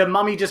 The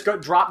mummy just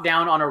dropped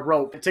down on a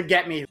rope to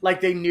get me.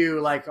 Like they knew,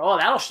 like, oh,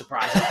 that'll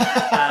surprise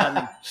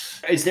them.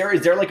 Is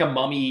there like a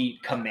mummy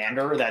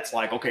commander that's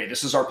like, okay,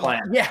 this is our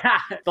plan? Yeah,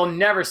 they'll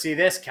never see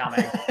this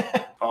coming.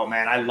 Oh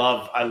man, I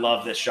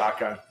love this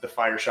shotgun, the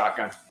fire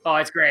shotgun. Oh,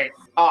 it's great.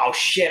 Oh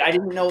shit, I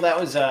didn't know that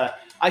was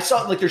I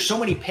saw like there's so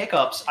many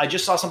pickups. I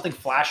just saw something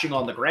flashing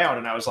on the ground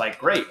and I was like,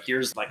 great,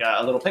 here's like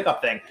a little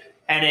pickup thing.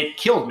 And it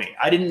killed me.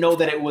 I didn't know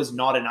that it was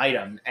not an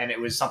item and it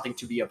was something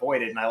to be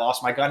avoided. And I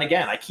lost my gun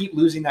again. I keep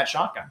losing that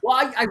shotgun.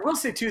 Well, I will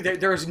say too that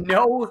there's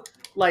no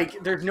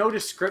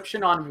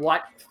description on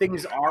what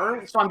things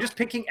are. So I'm just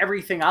picking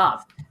everything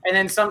up. And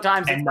then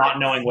sometimes and not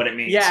knowing what it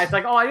means. Yeah, it's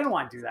like, oh, I didn't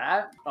want to do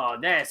that. Oh,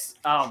 this.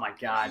 Oh my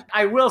God.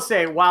 I will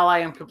say, while I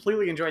am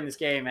completely enjoying this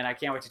game and I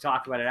can't wait to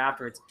talk about it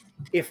afterwards,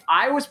 if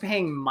I was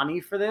paying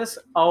money for this,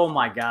 oh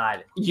my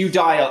God. You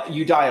die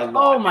a lot.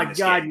 Oh my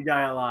God, you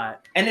die a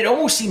lot. And it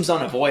almost seems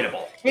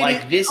unavoidable.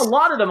 A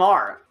lot of them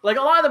are. Like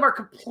a lot of them are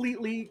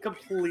completely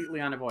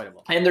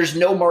unavoidable. And there's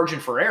no margin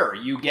for error.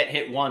 You get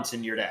hit once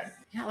and you're dead.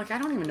 Yeah, like I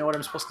don't even know what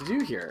I'm supposed to do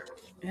here.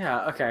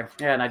 Yeah, okay.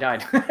 Yeah, and I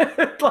died.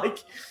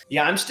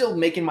 Yeah, I'm still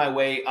making my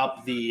way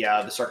up the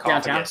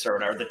sarcophagus or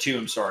whatever, the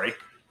tomb, sorry.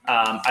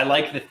 I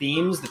like the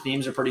themes. The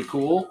themes are pretty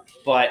cool,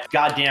 but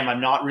goddamn, I'm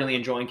not really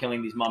enjoying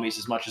killing these mummies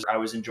as much as I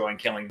was enjoying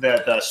killing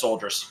the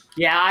soldiers.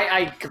 Yeah,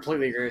 I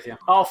completely agree with you.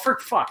 Oh, for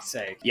fuck's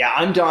sake. Yeah,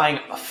 I'm dying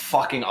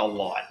fucking a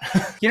lot.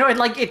 You know,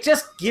 it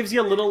just gives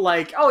you a little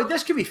like, oh,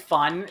 this could be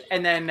fun,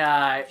 and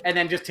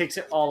then just takes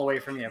it all away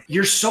from you.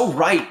 You're so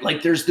right.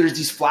 Like, there's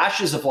these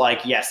flashes of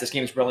like, yes, this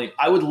game's brilliant.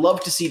 I would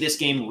love to see this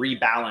game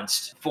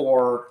rebalanced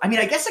for. I mean,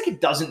 I guess like it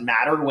doesn't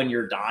matter when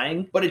you're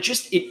dying, but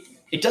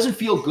it doesn't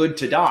feel good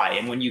to die.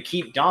 And when you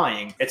keep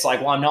dying, it's like,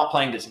 well, I'm not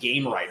playing this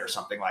game right or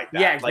something like that.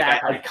 Yeah,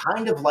 exactly. Like, I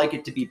kind of like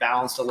it to be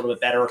balanced a little bit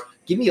better.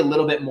 Give me a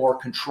little bit more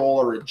control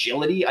or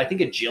agility. I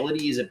think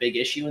agility is a big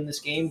issue in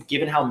this game,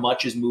 given how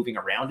much is moving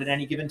around at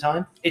any given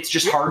time. It's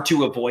just hard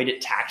to avoid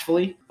it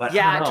tactfully. But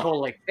yeah,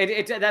 totally.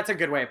 That's a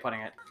good way of putting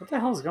it. What the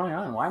hell is going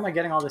on? Why am I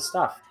getting all this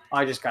stuff? Oh,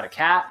 I just got a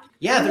cat.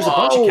 Yeah, there's a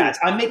bunch of cats.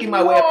 I'm making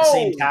my way up the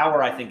same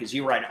tower, I think, as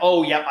you right now.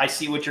 Oh, yep, I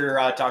see what you're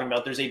talking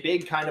about. There's a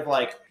big kind of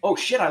like, oh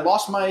shit, I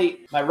lost my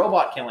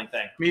robot killing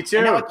thing. Me too.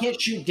 And now I can't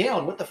shoot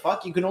down. What the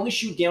fuck? You can only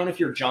shoot down if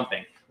you're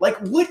jumping. Like,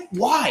 what?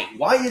 Why?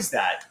 Why is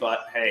that?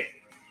 But hey,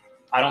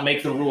 I don't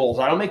make the rules.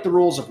 I don't make the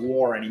rules of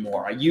war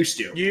anymore. I used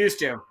to. You used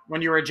to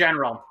when you were a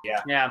general.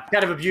 Yeah. Yeah.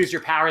 Kind of abused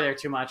your power there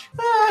too much.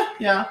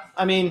 Yeah.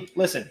 I mean,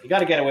 listen, you got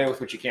to get away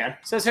with what you can.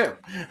 Says who?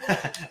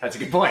 That's a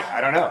good point. I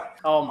don't know.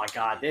 Oh my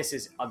God, this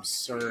is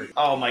absurd.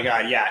 Oh my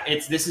God, yeah.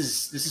 This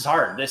is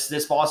hard.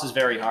 This boss is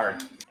very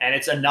hard. And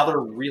it's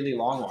another really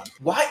long one.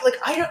 Why? Like,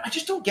 I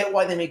just don't get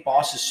why they make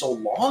bosses so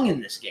long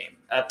in this game.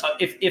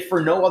 If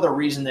for no other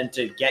reason than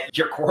to get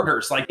your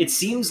quarters. Like, it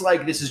seems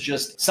like this is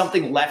just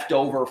something left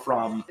over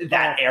from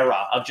that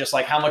era of just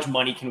like, how much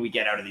money can we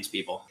get out of these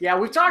people? Yeah,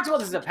 we've talked about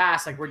this in the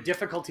past, like where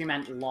difficulty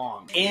meant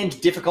long. And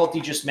difficulty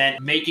just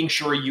meant making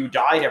sure you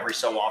died every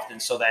so often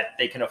so that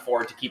they can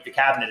afford to keep the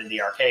cabinet in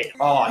the arcade.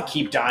 Oh, I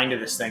keep dying to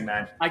this thing,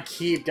 man. I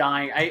keep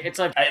dying.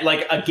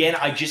 Again,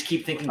 I just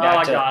keep thinking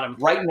back to, got him.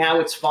 Right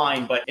now it's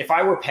fine, but if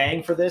I were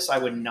paying for this, I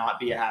would not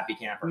be a happy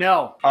camper.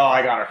 No. Oh,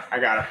 I got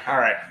her. All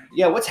right.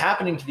 Yeah, what's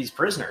happening to these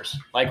prisoners?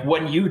 Like,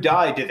 when you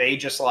die, do they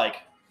just like,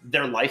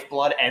 their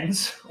lifeblood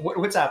ends?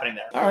 What's happening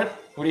there? All right.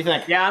 What do you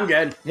think? Yeah, I'm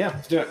good. Yeah,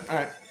 let's do it. All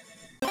right.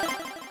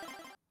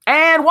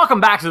 And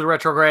welcome back to the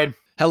Retrograde.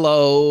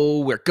 Hello,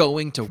 we're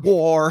going to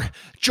war.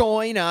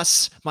 Join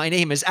us. My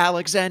name is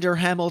Alexander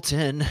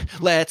Hamilton.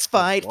 Let's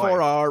fight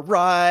for our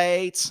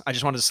rights. I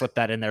just wanted to slip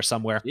that in there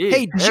somewhere. Jeez,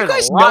 hey, did you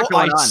guys know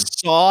I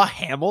saw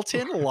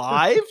Hamilton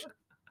live?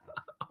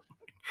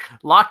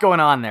 Lot going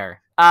on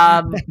there.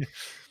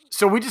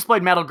 So we just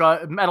played Metal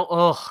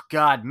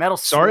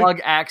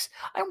Slug X.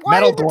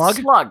 Metal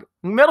Glug?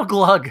 Metal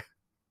Glug.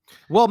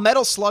 Well,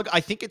 Metal Slug,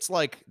 I think it's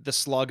like the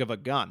slug of a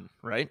gun,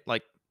 right?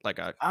 Like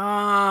a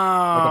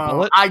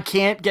bullet? I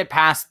can't get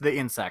past the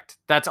insect.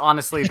 That's all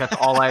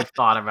I've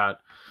thought about.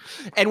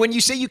 And when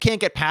you say you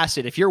can't get past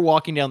it, if you're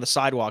walking down the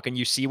sidewalk and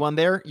you see one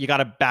there, you got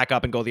to back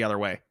up and go the other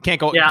way. Can't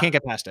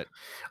get past it.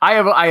 I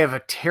have a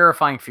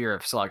terrifying fear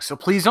of slugs. So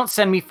please don't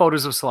send me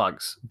photos of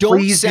slugs. Do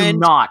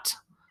not.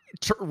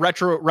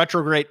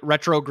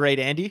 Retrograde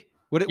Andy.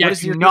 What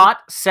is your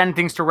send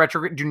things to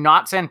retrograde. Do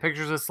not send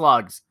pictures of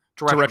slugs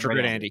to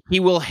retrograde Andy. He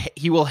will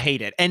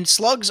hate it. And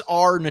slugs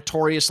are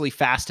notoriously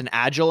fast and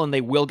agile, and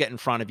they will get in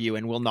front of you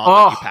and will not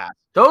let you pass.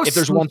 If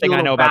there's one thing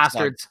I know about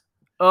slugs.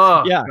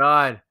 Oh yeah.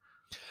 God.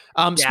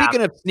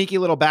 Speaking of sneaky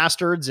little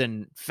bastards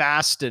and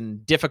fast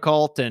and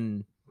difficult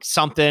and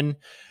something,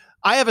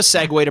 I have a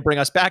segue to bring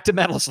us back to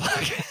Metal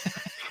Slug.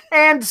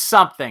 and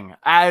something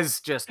as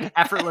just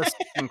effortless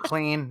and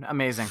clean,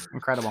 amazing,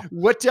 incredible.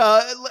 What?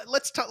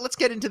 Let's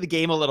get into the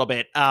game a little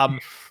bit.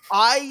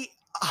 I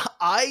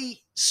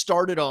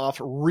started off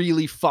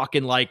really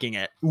fucking liking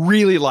it,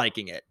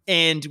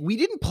 and we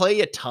didn't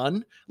play a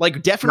ton.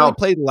 Like, definitely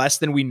played less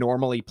than we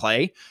normally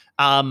play.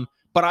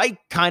 But I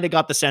kind of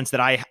got the sense that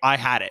I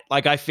had it.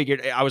 Like, I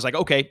figured, I was like,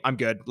 okay, I'm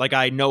good. Like,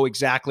 I know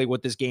exactly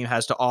what this game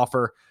has to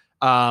offer.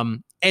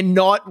 And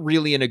not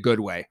really in a good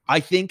way. I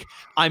think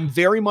I'm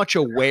very much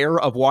aware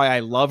of why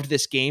I loved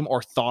this game,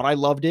 or thought I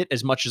loved it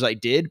as much as I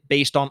did,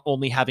 based on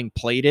only having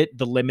played it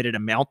the limited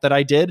amount that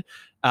I did.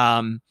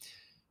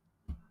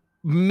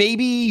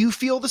 Maybe you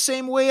feel the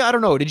same way. I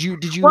don't know. Did you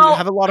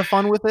have a lot of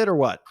fun with it, or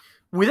what?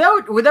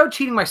 Without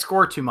cheating my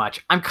score too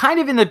much, I'm kind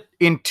of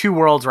in two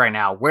worlds right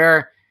now,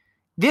 where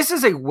this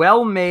is a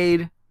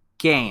well-made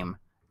game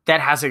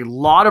that has a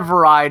lot of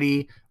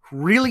variety,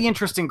 really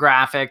interesting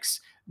graphics,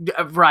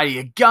 a variety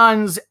of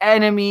guns,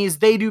 enemies.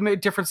 They do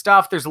different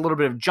stuff. There's a little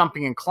bit of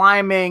jumping and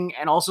climbing,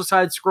 and also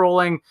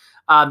side-scrolling.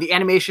 The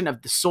animation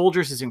of the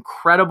soldiers is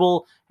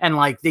incredible, and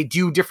like they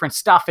do different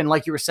stuff. And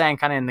like you were saying,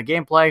 kind of in the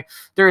gameplay,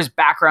 there is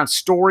background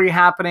story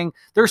happening.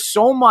 There's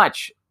so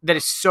much that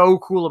is so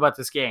cool about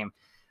this game.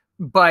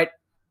 But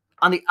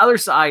on the other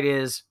side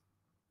is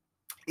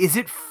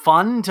it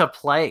fun to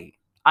play?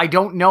 I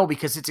don't know,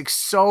 because it's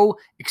so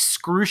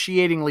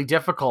excruciatingly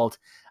difficult.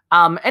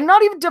 And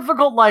not even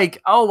difficult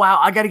like, oh, wow,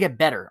 I got to get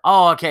better.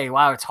 Oh, okay,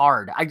 wow, it's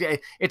hard.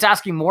 It's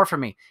asking more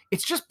from me.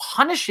 It's just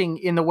punishing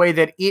in the way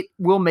that it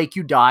will make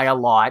you die a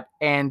lot,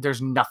 and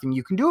there's nothing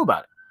you can do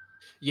about it.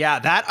 Yeah,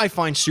 that I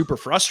find super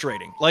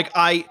frustrating. Like,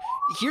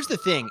 here's the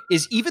thing,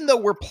 is even though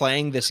we're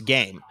playing this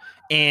game,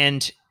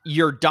 and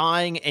you're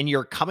dying and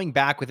you're coming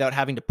back without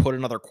having to put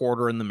another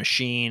quarter in the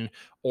machine,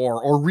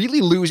 or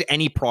really lose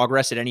any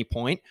progress at any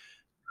point,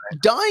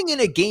 dying in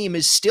a game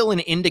is still an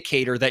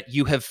indicator that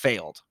you have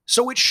failed.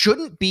 So it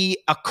shouldn't be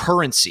a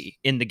currency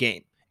in the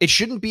game. It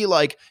shouldn't be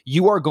like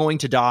you are going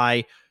to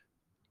die,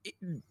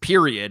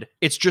 period.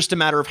 It's just a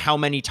matter of how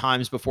many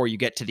times before you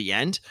get to the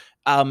end.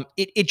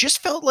 It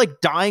just felt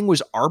like dying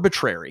was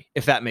arbitrary,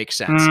 if that makes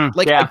sense.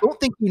 I don't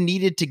think you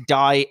needed to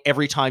die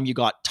every time you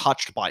got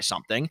touched by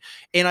something.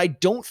 And I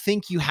don't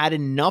think you had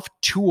enough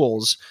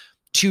tools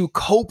to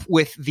cope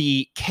with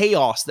the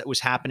chaos that was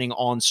happening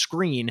on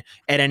screen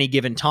at any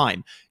given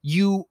time.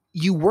 You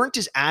weren't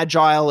as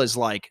agile as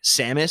like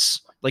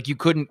Samus. Like, you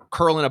couldn't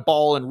curl in a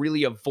ball and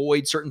really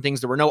avoid certain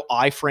things. There were no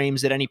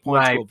iframes at any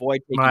point to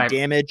avoid taking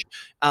damage.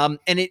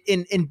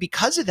 And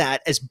because of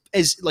that,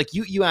 as like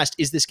you asked,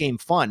 is this game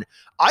fun?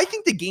 I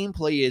think the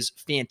gameplay is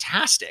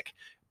fantastic,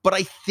 but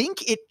I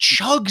think it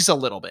chugs a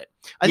little bit.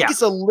 I think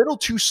it's a little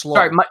too slow.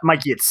 Sorry,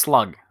 Mikey, it's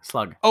slug.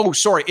 Oh,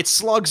 sorry, it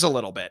slugs a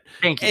little bit.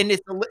 Thank you.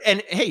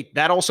 And hey,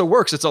 that also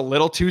works. It's a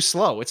little too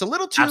slow. It's a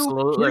little too,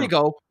 Absolutely. Here you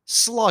go,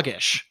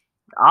 sluggish.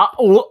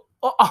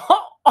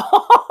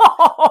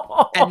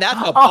 And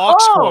that's a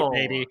box quote,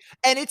 baby.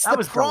 And it's the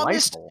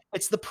promised,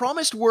 it's the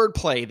promised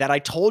wordplay that I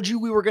told you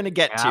we were going to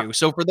get to.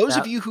 So for those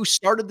of you who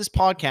started this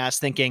podcast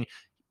thinking,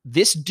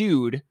 this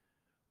dude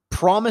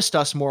promised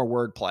us more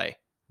wordplay,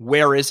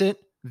 where is it?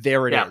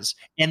 There it is.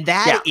 And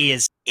that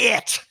is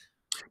it.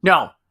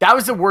 No, that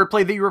was the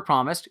wordplay that you were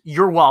promised.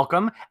 You're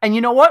welcome. And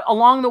you know what?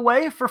 Along the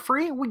way, for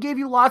free, we gave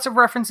you lots of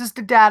references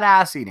to dad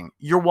ass eating.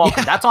 You're welcome.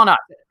 Yeah. That's on us.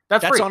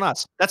 That's free. On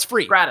us. That's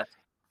free. Gratis.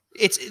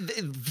 It's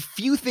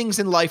few things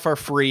in life are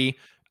free.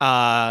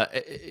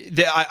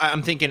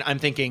 I'm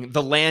thinking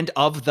the land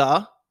of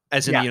the,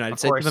 as in the United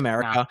States of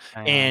America,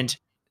 and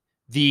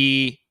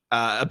the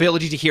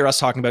ability to hear us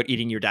talking about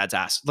eating your dad's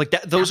ass. Like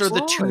that, those are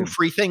the two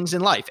free things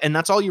in life, and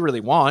that's all you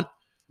really want.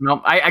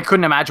 No, I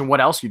couldn't imagine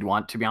what else you'd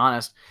want, to be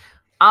honest.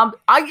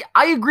 I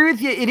agree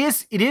with you. It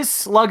is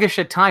sluggish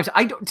at times.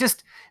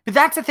 But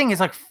that's the thing, is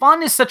like,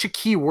 fun is such a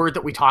key word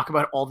that we talk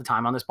about all the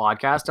time on this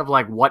podcast, of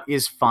like, what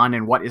is fun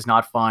and what is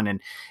not fun.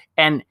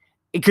 And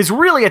because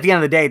really at the end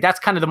of the day, that's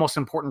kind of the most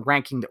important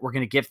ranking that we're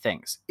going to give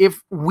things.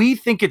 If we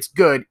think it's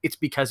good, it's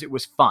because it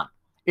was fun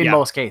in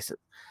most cases.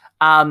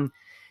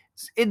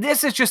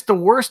 This is just the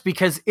worst,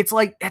 because it's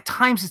like, at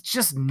times it's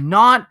just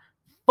not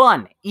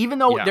fun, even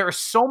though there is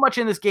so much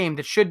in this game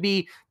that should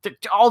be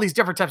all these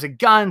different types of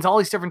guns, all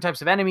these different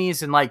types of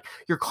enemies, and like,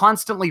 you're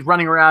constantly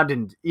running around,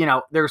 and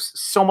there's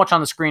so much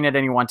on the screen at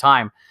any one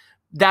time.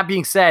 That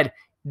being said,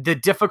 the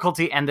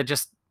difficulty and the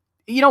just,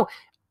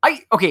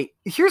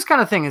 here's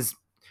kind of thing is,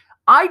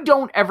 I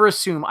don't ever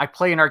assume I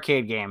play an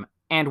arcade game,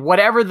 and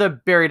whatever the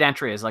buried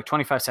entry is, like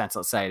 25 cents,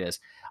 let's say it is,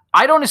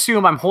 I don't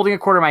assume I'm holding a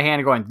quarter in my hand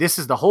and going, this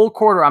is the whole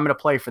quarter I'm going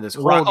to play for this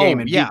whole game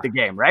and beat the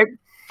game, right?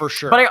 For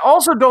sure. But I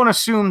also don't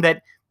assume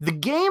that the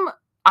game,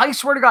 I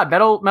swear to God,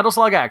 Metal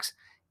Slug X,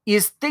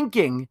 is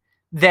thinking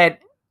that,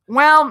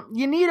 well,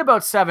 you need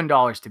about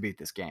 $7 to beat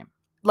this game.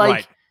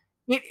 Like,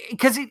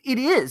 because it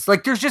is.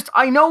 Like, there's just,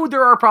 I know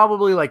there are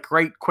probably like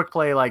great quick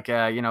play, like,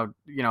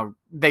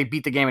 they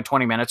beat the game in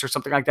 20 minutes or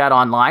something like that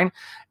online.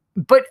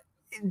 But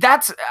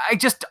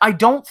I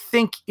don't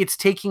think it's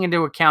taking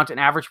into account an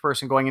average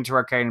person going into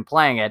arcade and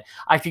playing it.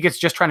 I think it's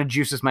just trying to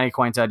juice as many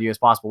coins out of you as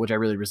possible, which I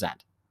really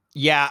resent.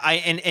 Yeah,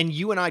 and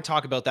you and I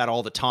talk about that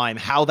all the time,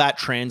 how that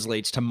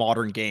translates to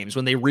modern games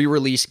when they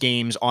re-release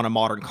games on a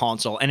modern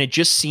console. And it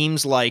just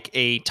seems like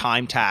a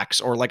time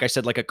tax, or like I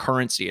said, like a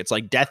currency. It's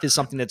like death is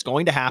something that's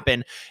going to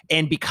happen.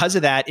 And because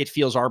of that, it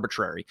feels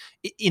arbitrary.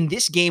 In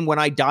this game, when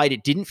I died,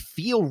 it didn't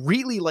feel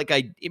really like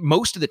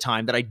most of the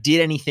time that I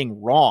did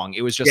anything wrong.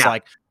 It was just Yeah.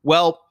 like,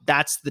 well,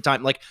 that's the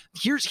time. Like,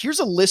 here's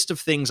a list of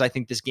things I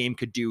think this game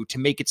could do to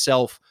make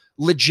itself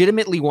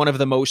legitimately one of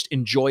the most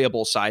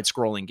enjoyable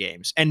side-scrolling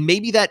games. And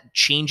maybe that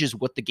changes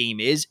what the game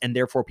is, and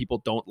therefore people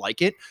don't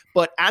like it.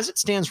 But as it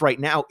stands right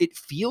now, it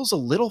feels a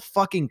little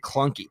fucking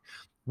clunky.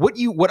 What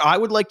I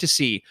would like to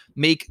see,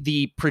 make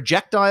the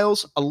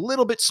projectiles a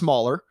little bit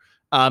smaller,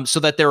 so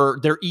that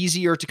they're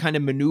easier to kind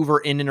of maneuver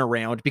in and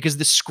around, because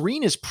the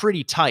screen is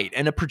pretty tight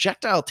and a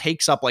projectile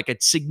takes up like a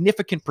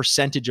significant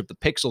percentage of the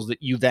pixels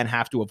that you then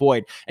have to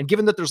avoid. And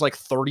given that there's like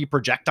 30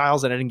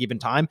 projectiles at any given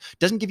time,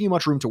 doesn't give you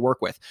much room to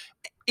work with.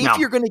 If No.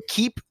 you're going to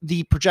keep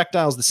the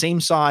projectiles the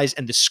same size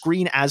and the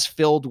screen as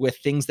filled with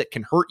things that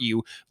can hurt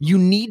you, you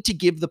need to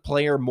give the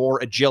player more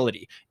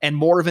agility and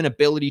more of an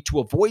ability to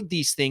avoid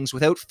these things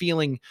without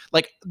feeling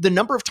like the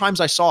number of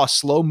times I saw a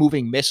slow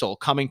moving missile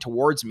coming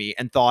towards me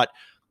and thought,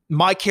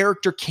 my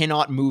character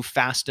cannot move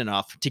fast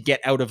enough to get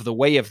out of the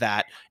way of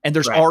that. And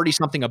there's Right. already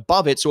something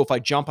above it. So if I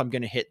jump, I'm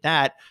going to hit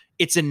that.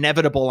 It's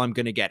inevitable I'm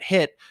going to get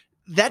hit.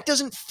 That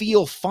doesn't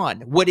feel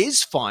fun. What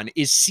is fun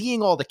is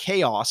seeing all the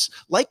chaos,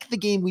 like the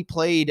game we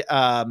played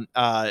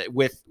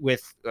with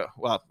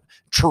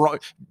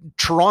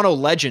Toronto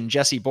legend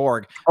Jesse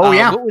Borg. Oh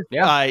yeah. What was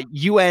Yeah.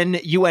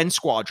 UN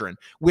Squadron,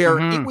 where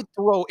it Hmm. would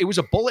throw. It was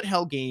a bullet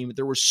hell game.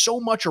 There was so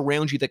much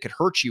around you that could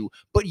hurt you,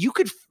 but you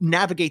could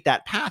navigate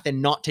that path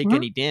and not take Hmm.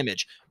 any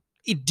damage.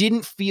 It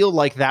didn't feel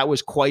like that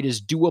was quite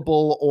as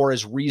doable or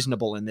as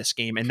reasonable in this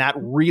game, and that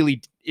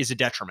really is a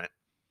detriment.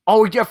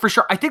 Oh yeah, for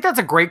sure. I think that's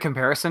a great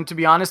comparison, to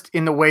be honest,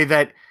 in the way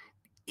that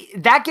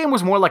that game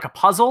was more like a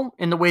puzzle,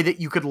 in the way that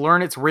you could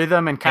learn its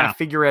rhythm and kind Yeah. of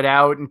figure it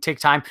out and take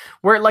time.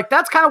 Where like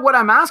that's kind of what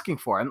I'm asking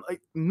for. I'm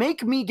like,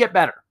 make me get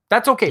better.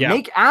 That's okay.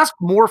 Yeah. Ask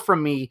more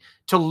from me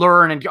to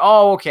learn and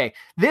oh, okay.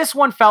 This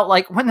one felt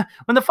like when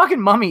the fucking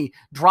mummy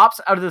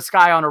drops out of the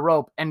sky on a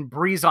rope and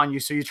breathes on you,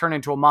 so you turn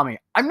into a mummy.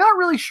 I'm not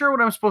really sure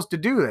what I'm supposed to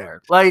do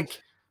there.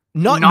 Like,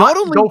 Not not not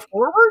only go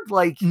forward.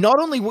 Like, not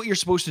only what you're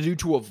supposed to do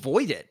to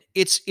avoid it,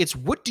 it's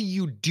what do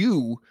you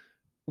do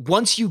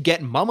once you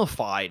get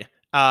mummified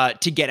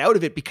to get out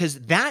of it, because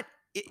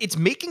it's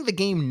making the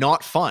game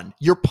not fun.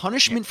 Your yeah,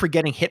 punishment for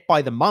getting hit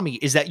by the mummy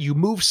is that you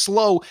move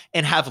slow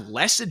and have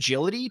less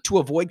agility to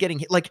avoid getting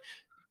hit. Like,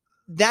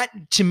 that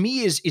to me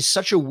is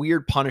such a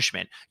weird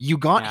punishment. You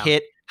got yeah,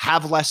 hit,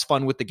 have less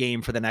fun with the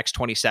game for the next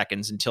 20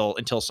 seconds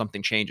until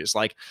something changes.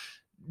 Like,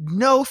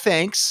 no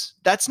thanks,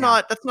 yeah. that's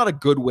not a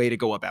good way to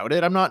go about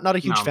it. I'm not a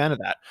huge No, fan of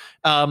that.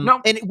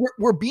 no. And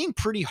we're being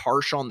pretty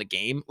harsh on the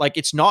game. Like,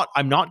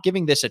 I'm not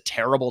giving this a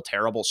terrible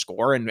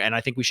score, and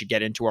I think we should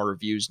get into our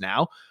reviews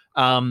now.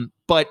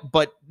 But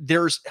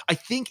I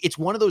think it's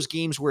one of those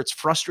games where it's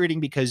frustrating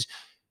because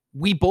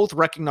we both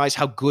recognize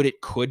how good it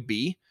could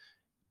be,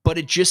 but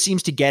it just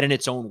seems to get in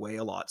its own way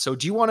a lot. So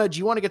do you want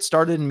to get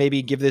started and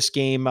maybe give this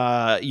game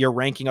your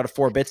ranking out of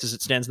 4 bits as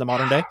it stands in the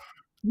modern day?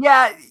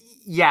 Yeah,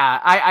 yeah,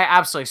 I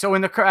absolutely. So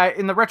in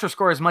the retro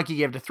scores, Mikey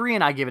gave it a 3,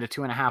 and I gave it a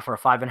 2.5 or a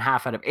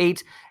 5.5 out of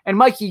 8. And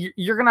Mikey,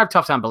 you're gonna have a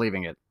tough time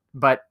believing it,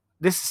 but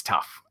this is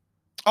tough.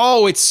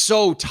 Oh, it's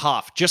so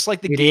tough. Just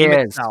like the It game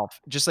is. itself.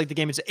 Just like the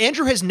game itself.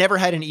 Andrew has never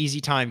had an easy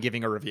time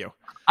giving a review.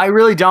 I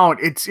really don't.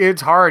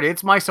 It's hard.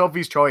 It's my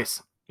Sophie's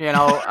choice. You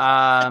know,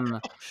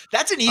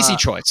 That's an easy uh,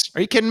 choice.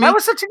 Are you kidding that me?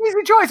 was such an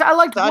easy choice. I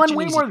liked Such one an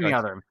way easy more than the choice.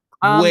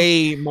 other.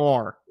 Way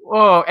more.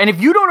 Oh, and if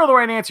you don't know the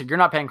right answer, you're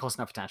not paying close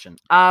enough attention.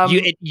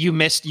 You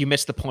missed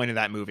the point of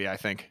that movie, I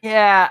think.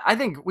 Yeah, I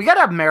think we got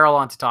to have Meryl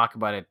on to talk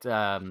about it.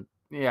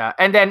 Yeah,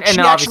 and then She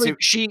obviously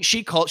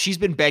actually she's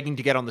been begging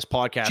to get on this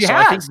podcast. she So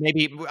has.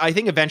 I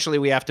think eventually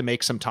we have to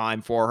make some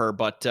time for her.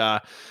 But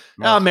Ugh.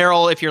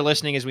 Meryl, if you're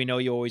listening, as we know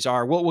you always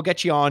are, we'll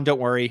get you on. Don't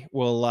worry.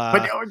 We'll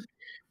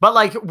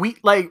But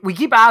we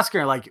keep asking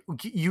her, like,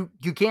 you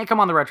can't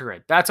come on the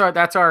retrograde. That's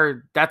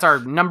our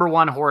number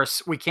one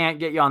horse. We can't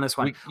get you on this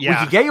one. We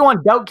yeah. could get you on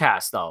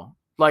Doubtcast though.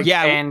 Like,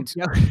 Yeah, and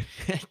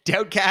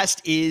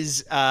Doubtcast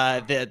is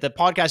the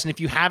podcast, and if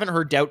you haven't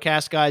heard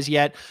Doubtcast, guys,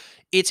 yet,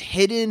 it's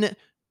hidden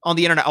on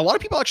the internet. A lot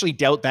of people actually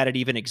doubt that it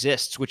even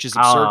exists, which is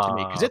absurd to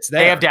me because it's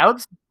they have there.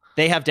 doubts.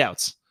 They have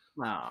doubts.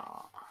 Oh.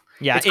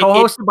 Yeah, It's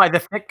co-hosted by the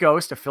thick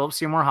ghost of Philip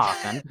Seymour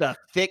Hoffman.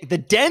 the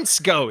dense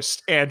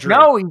ghost, Andrew.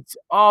 No,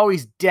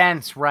 he's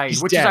dense, right?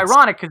 He's Which dense. is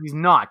ironic because he's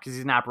not, because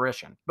he's an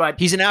apparition. But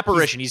He's an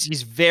apparition.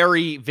 He's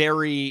very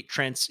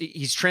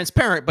he's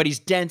transparent, but he's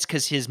dense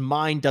because his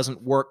mind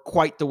doesn't work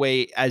quite the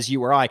way as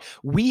you or I.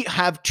 We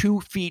have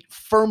 2 feet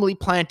firmly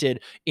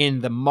planted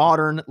in the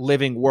modern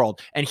living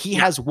world, and he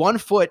has 1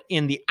 foot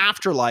in the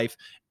afterlife.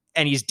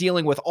 and he's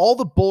dealing with all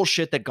the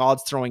bullshit that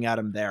God's throwing at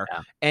him there.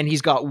 Yeah. And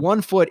he's got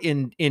one foot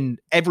in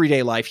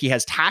everyday life. He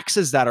has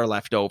taxes that are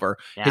left over.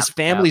 Yeah. His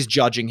family's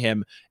judging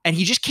him, and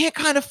he just can't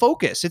kind of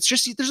focus. It's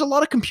just there's a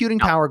lot of computing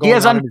power He going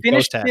has on in his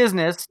unfinished ghost head.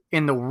 business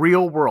in the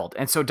real world,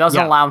 and so it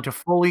doesn't allow him to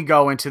fully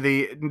go into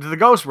the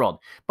ghost world.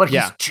 But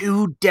he's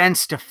too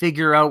dense to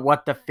figure out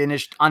what the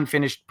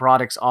unfinished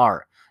products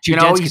are. Too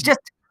dense, he's just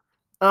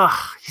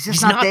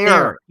he's not there.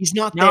 there. He's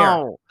not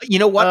there. You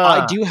know what?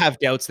 I do have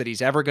doubts that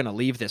he's ever going to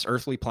leave this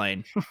earthly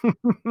plane.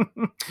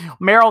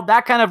 Meryl,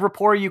 that kind of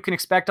rapport you can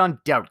expect on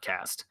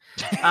Doubtcast.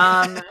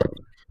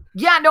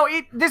 Yeah, no,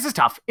 this is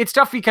tough. It's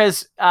tough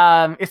because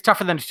it's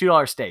tougher than a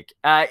 $2 steak.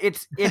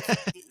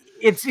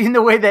 It's in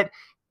the way that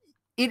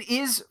it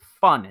is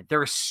fun.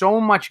 There is so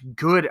much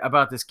good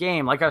about this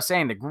game. Like I was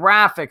saying, the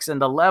graphics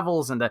and the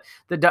levels and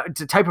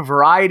the type of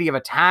variety of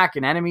attack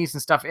and enemies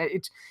and stuff.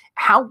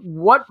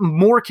 What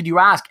more could you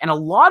ask? And a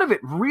lot of it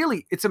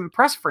really, it's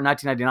impressive for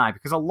 1999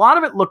 because a lot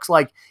of it looks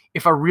like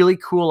if a really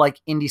cool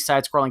like indie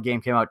side-scrolling game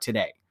came out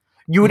today.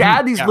 You would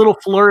add these little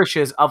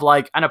flourishes of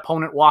like an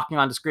opponent walking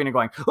on the screen and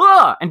going,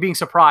 ah, and being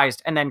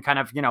surprised and then kind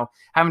of,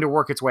 having to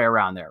work its way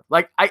around there.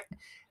 Like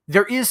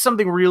there is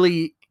something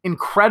really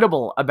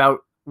incredible about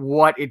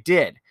what it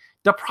did.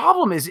 The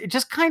problem is it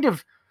just kind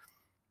of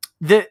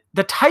the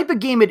type of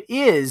game it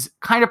is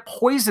kind of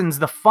poisons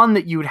the fun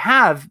that you would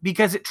have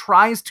because it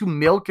tries to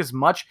milk as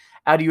much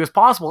out of you as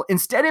possible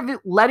instead of it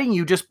letting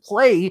you just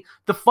play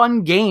the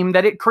fun game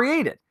that it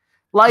created.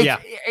 Like, I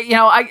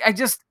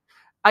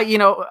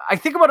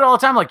think about it all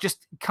the time, like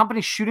just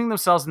companies shooting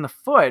themselves in the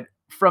foot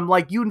from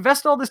like, you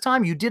invested all this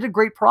time, you did a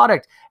great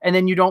product, and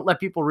then you don't let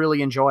people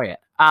really enjoy it.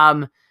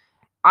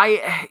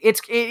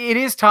 It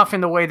is tough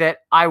in the way that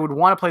I would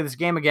want to play this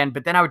game again,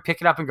 but then I would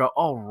pick it up and go,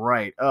 oh,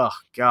 right. Oh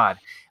God.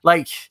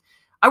 Like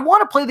I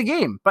want to play the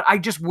game, but I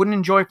just wouldn't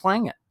enjoy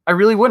playing it. I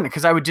really wouldn't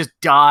because I would just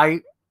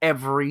die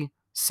every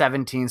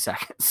 17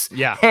 seconds.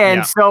 Yeah.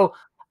 And so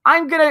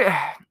I'm going to,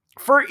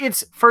 for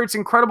its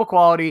incredible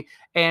quality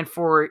and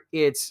for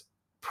its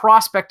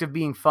prospect of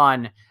being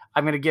fun,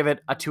 I'm going to give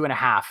it a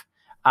 2.5.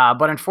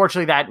 But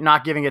unfortunately that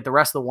not giving it the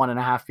rest of the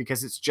 1.5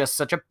 because it's just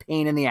such a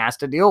pain in the ass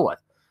to deal with.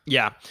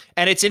 Yeah.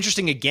 And it's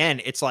interesting, again,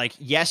 it's like,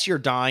 yes, you're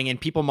dying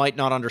and people might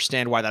not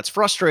understand why that's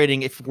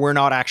frustrating if we're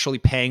not actually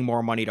paying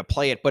more money to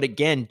play it. But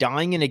again,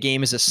 dying in a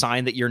game is a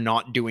sign that you're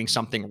not doing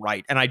something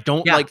right. And I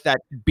don't like that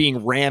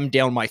being rammed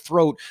down my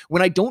throat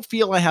when I don't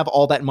feel I have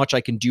all that much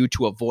I can do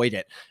to avoid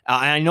it. And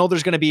I know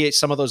there's going to be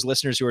some of those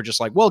listeners who are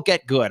just like, well,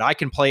 get good. I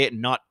can play it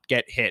and not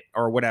get hit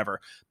or whatever.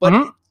 But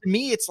to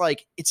me, it's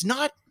like, it's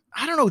not,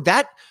 I don't know,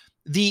 that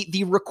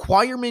the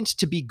requirement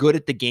to be good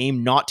at the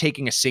game, not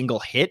taking a single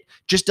hit,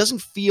 just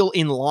doesn't feel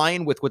in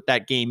line with what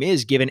that game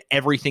is, given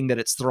everything that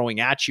it's throwing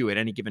at you at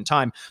any given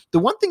time. The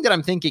one thing that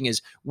I'm thinking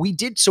is we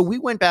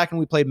went back and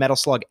we played Metal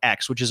Slug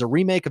X, which is a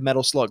remake of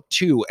Metal Slug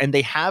 2, and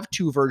they have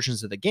two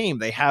versions of the game.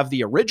 They have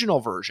the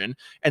original version,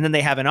 and then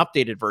they have an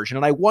updated version.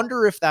 And I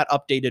wonder if that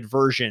updated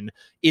version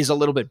is a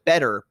little bit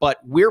better, but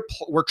we're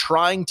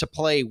trying to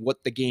play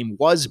what the game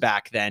was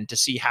back then to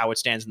see how it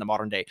stands in the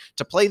modern day.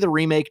 To play the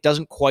remake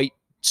doesn't quite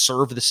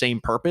serve the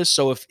same purpose.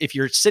 So if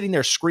you're sitting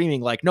there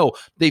screaming like, no,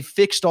 they've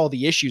fixed all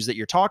the issues that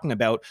you're talking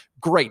about,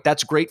 great.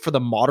 That's great for the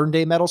modern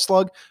day Metal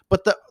Slug.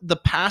 But the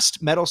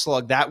past Metal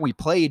Slug that we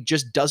played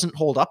just doesn't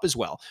hold up as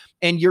well.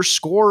 And your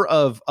score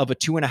of a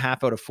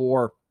 2.5 out of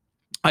 4,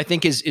 I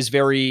think is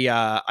very,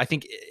 I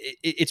think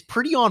it's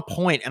pretty on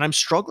point. And I'm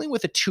struggling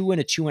with a 2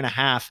 and a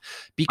 2.5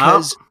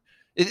 because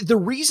the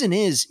reason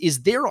is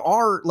there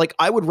are like,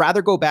 I would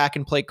rather go back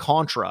and play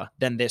Contra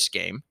than this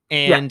game.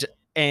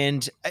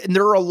 And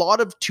there are a lot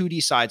of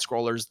 2D side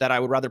scrollers that I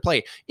would rather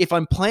play. If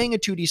I'm playing a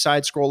 2D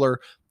side scroller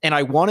and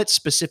I want it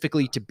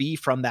specifically to be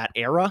from that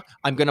era,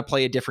 I'm going to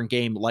play a different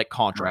game like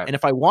Contra. Right. And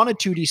if I want a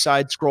 2D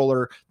side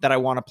scroller that I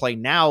want to play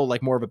now,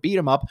 like more of a beat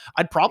 'em up,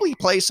 I'd probably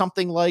play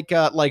something like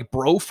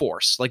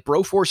Broforce. Like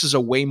Broforce is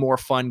a way more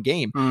fun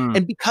game.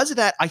 And because of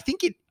that, I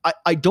think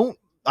I don't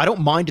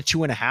mind a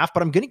 2.5,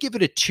 but I'm going to give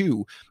it a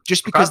 2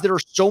 just because there are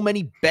so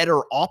many better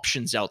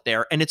options out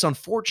there. And it's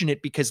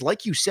unfortunate because,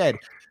 like you said,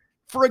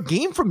 for a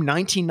game from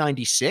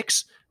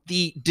 1996,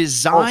 the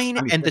design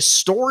and the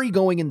story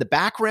going in the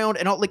background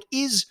and all like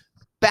is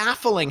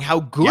baffling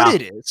how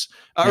good it is.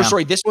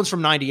 Sorry, this one's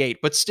from 98,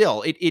 but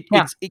still,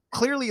 it's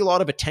clearly a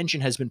lot of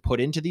attention has been put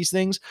into these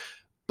things,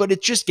 but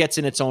it just gets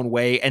in its own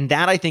way. And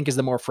that I think is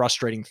the more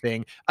frustrating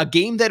thing. A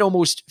game that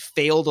almost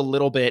failed a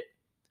little bit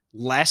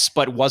less,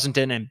 but wasn't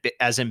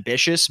as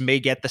ambitious may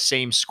get the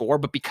same score,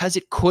 but because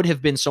it could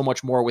have been so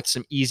much more with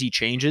some easy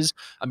changes,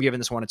 I'm giving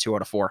this one a 2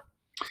 out of 4.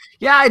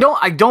 Yeah,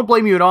 I don't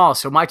blame you at all.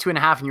 So my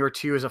 2.5 and your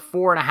 2 is a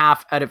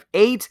 4.5 out of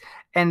 8.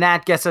 And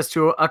that gets us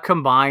to a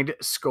combined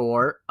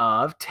score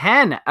of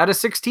 10 out of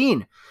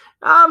 16.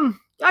 I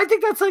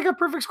think that's like a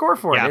perfect score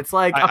for it. It's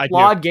like a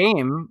flawed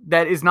game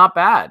that is not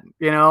bad,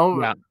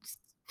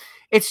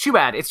 It's too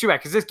bad. It's too bad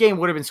because this game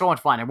would have been so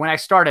much fun. And when I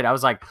started, I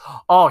was like,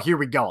 oh, here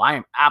we go. I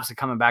am absolutely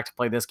coming back to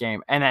play this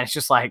game. And then it's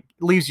just like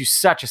leaves you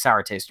such a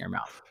sour taste in your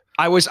mouth.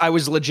 I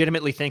was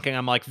legitimately thinking,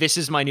 I'm like, this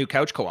is my new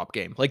couch co-op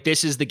game. Like,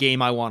 this is the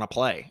game I want to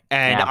play.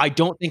 And Yeah. I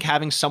don't think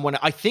having someone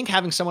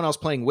else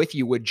playing with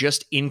you would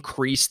just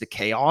increase the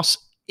chaos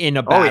in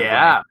a bad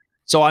way.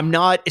 So I'm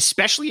not,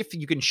 especially if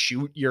you can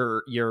shoot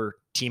your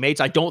teammates.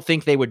 I don't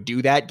think they would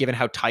do that given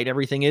how tight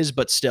everything is,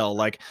 but still,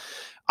 like,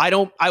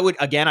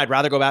 I'd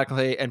rather go back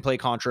and play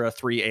Contra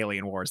 3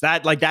 Alien Wars.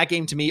 That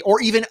game to me,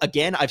 or even,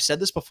 again, I've said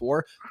this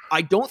before,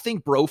 I don't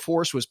think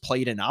Broforce was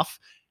played enough.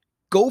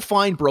 Go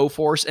find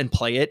Broforce and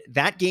play it.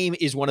 That game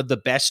is one of the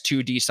best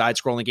 2D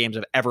side-scrolling games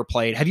I've ever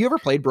played. Have you ever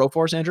played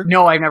Broforce, Andrew?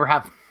 No, I never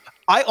have.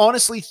 I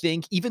honestly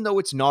think, even though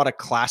it's not a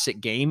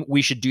classic game,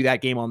 we should do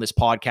that game on this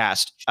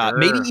podcast, Sure.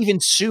 maybe even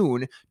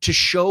soon, to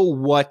show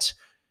what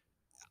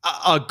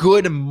a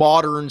good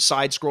modern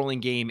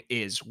side-scrolling game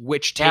is,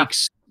 which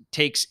takes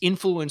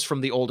influence from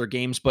the older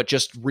games, but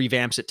just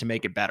revamps it to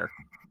make it better.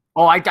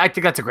 Oh, I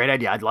think that's a great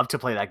idea. I'd love to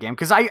play that game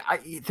because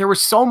there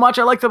was so much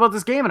I liked about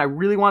this game, and I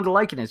really wanted to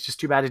like it. And it's just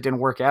too bad it didn't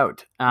work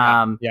out.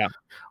 Yeah.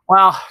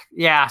 Well,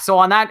 yeah. So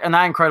on that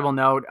incredible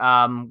note,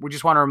 we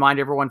just want to remind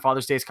everyone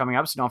Father's Day is coming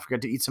up, so don't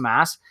forget to eat some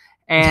ass.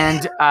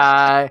 And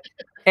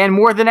and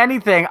more than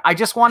anything, I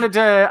just wanted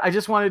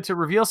to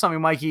reveal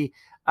something, Mikey.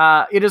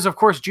 It is, of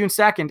course, June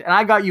 2nd, and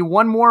I got you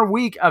one more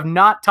week of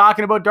not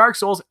talking about Dark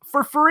Souls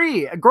for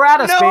free.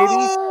 Gratis, baby.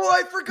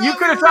 I forgot. You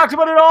could have talked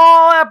about it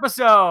all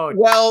episode.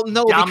 Well,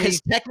 no, Dummy. Because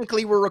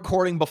technically we're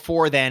recording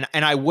before then,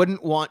 and I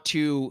wouldn't want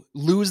to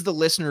lose the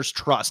listeners'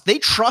 trust. They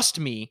trust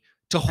me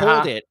to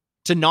hold it,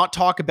 to not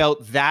talk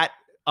about that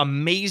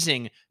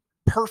amazing,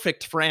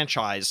 perfect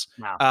franchise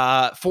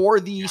for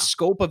the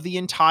scope of the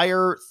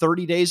entire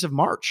 30 days of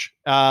March.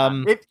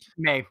 It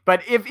may,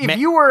 but if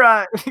you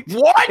were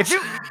what?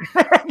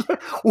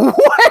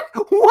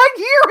 What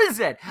year is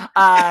it?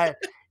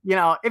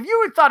 If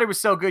you had thought it was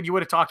so good, you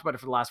would have talked about it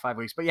for the last 5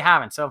 weeks, but you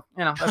haven't. So,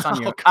 that's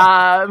on you.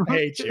 I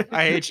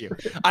hate you.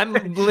 I'm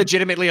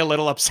legitimately a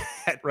little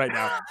upset right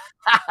now.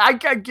 I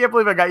can't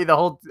believe I got you the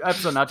whole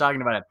episode not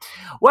talking about it.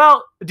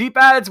 Well, Deep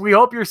Ads, we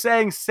hope you're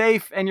staying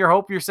safe and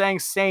hope you're staying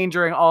sane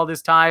during all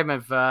this time.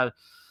 If I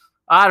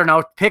don't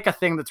know, pick a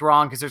thing that's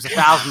wrong because there's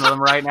 1,000 of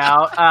them right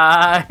now.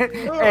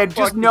 And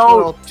just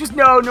know,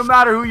 no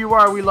matter who you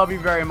are, we love you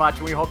very much,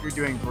 and we hope you're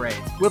doing great.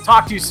 We'll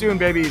talk to you soon,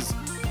 babies.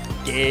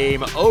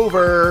 Game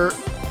over.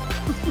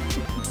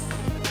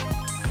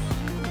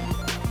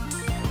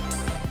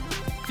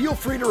 Feel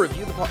free to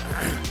review the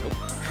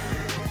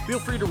Feel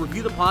free to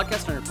review the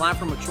podcast on your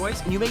platform of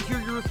choice, and you may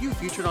hear your review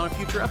featured on a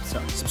future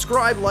episode.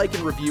 Subscribe, like,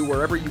 and review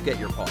wherever you get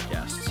your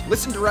podcasts.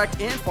 Listen direct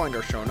and find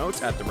our show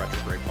notes at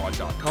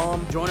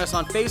theretrogradepod.com. Join us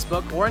on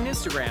Facebook or on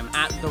Instagram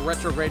at The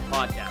Retrograde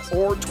Podcast.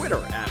 Or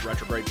Twitter at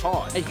Retrograde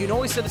Pod. And you can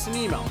always send us an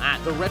email at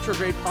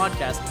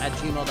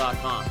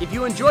theretrogradepodcast@gmail.com. If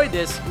you enjoyed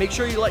this, make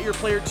sure you let your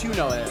player 2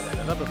 know.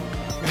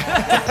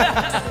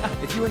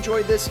 If you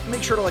enjoyed this,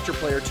 make sure to let your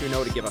player 2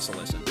 know to give us a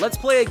listen. Let's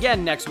play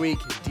again next week.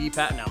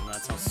 D-pad. No,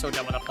 that sounds so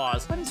dumb with a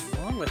pause. What is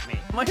wrong with me?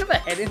 Am I have a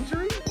head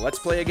injury? Let's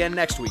play again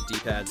next week,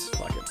 D-pads.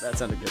 Fuck it. That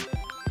sounded good.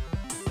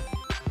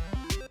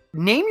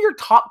 Name your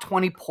top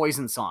 20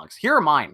 Poison songs. Here are mine.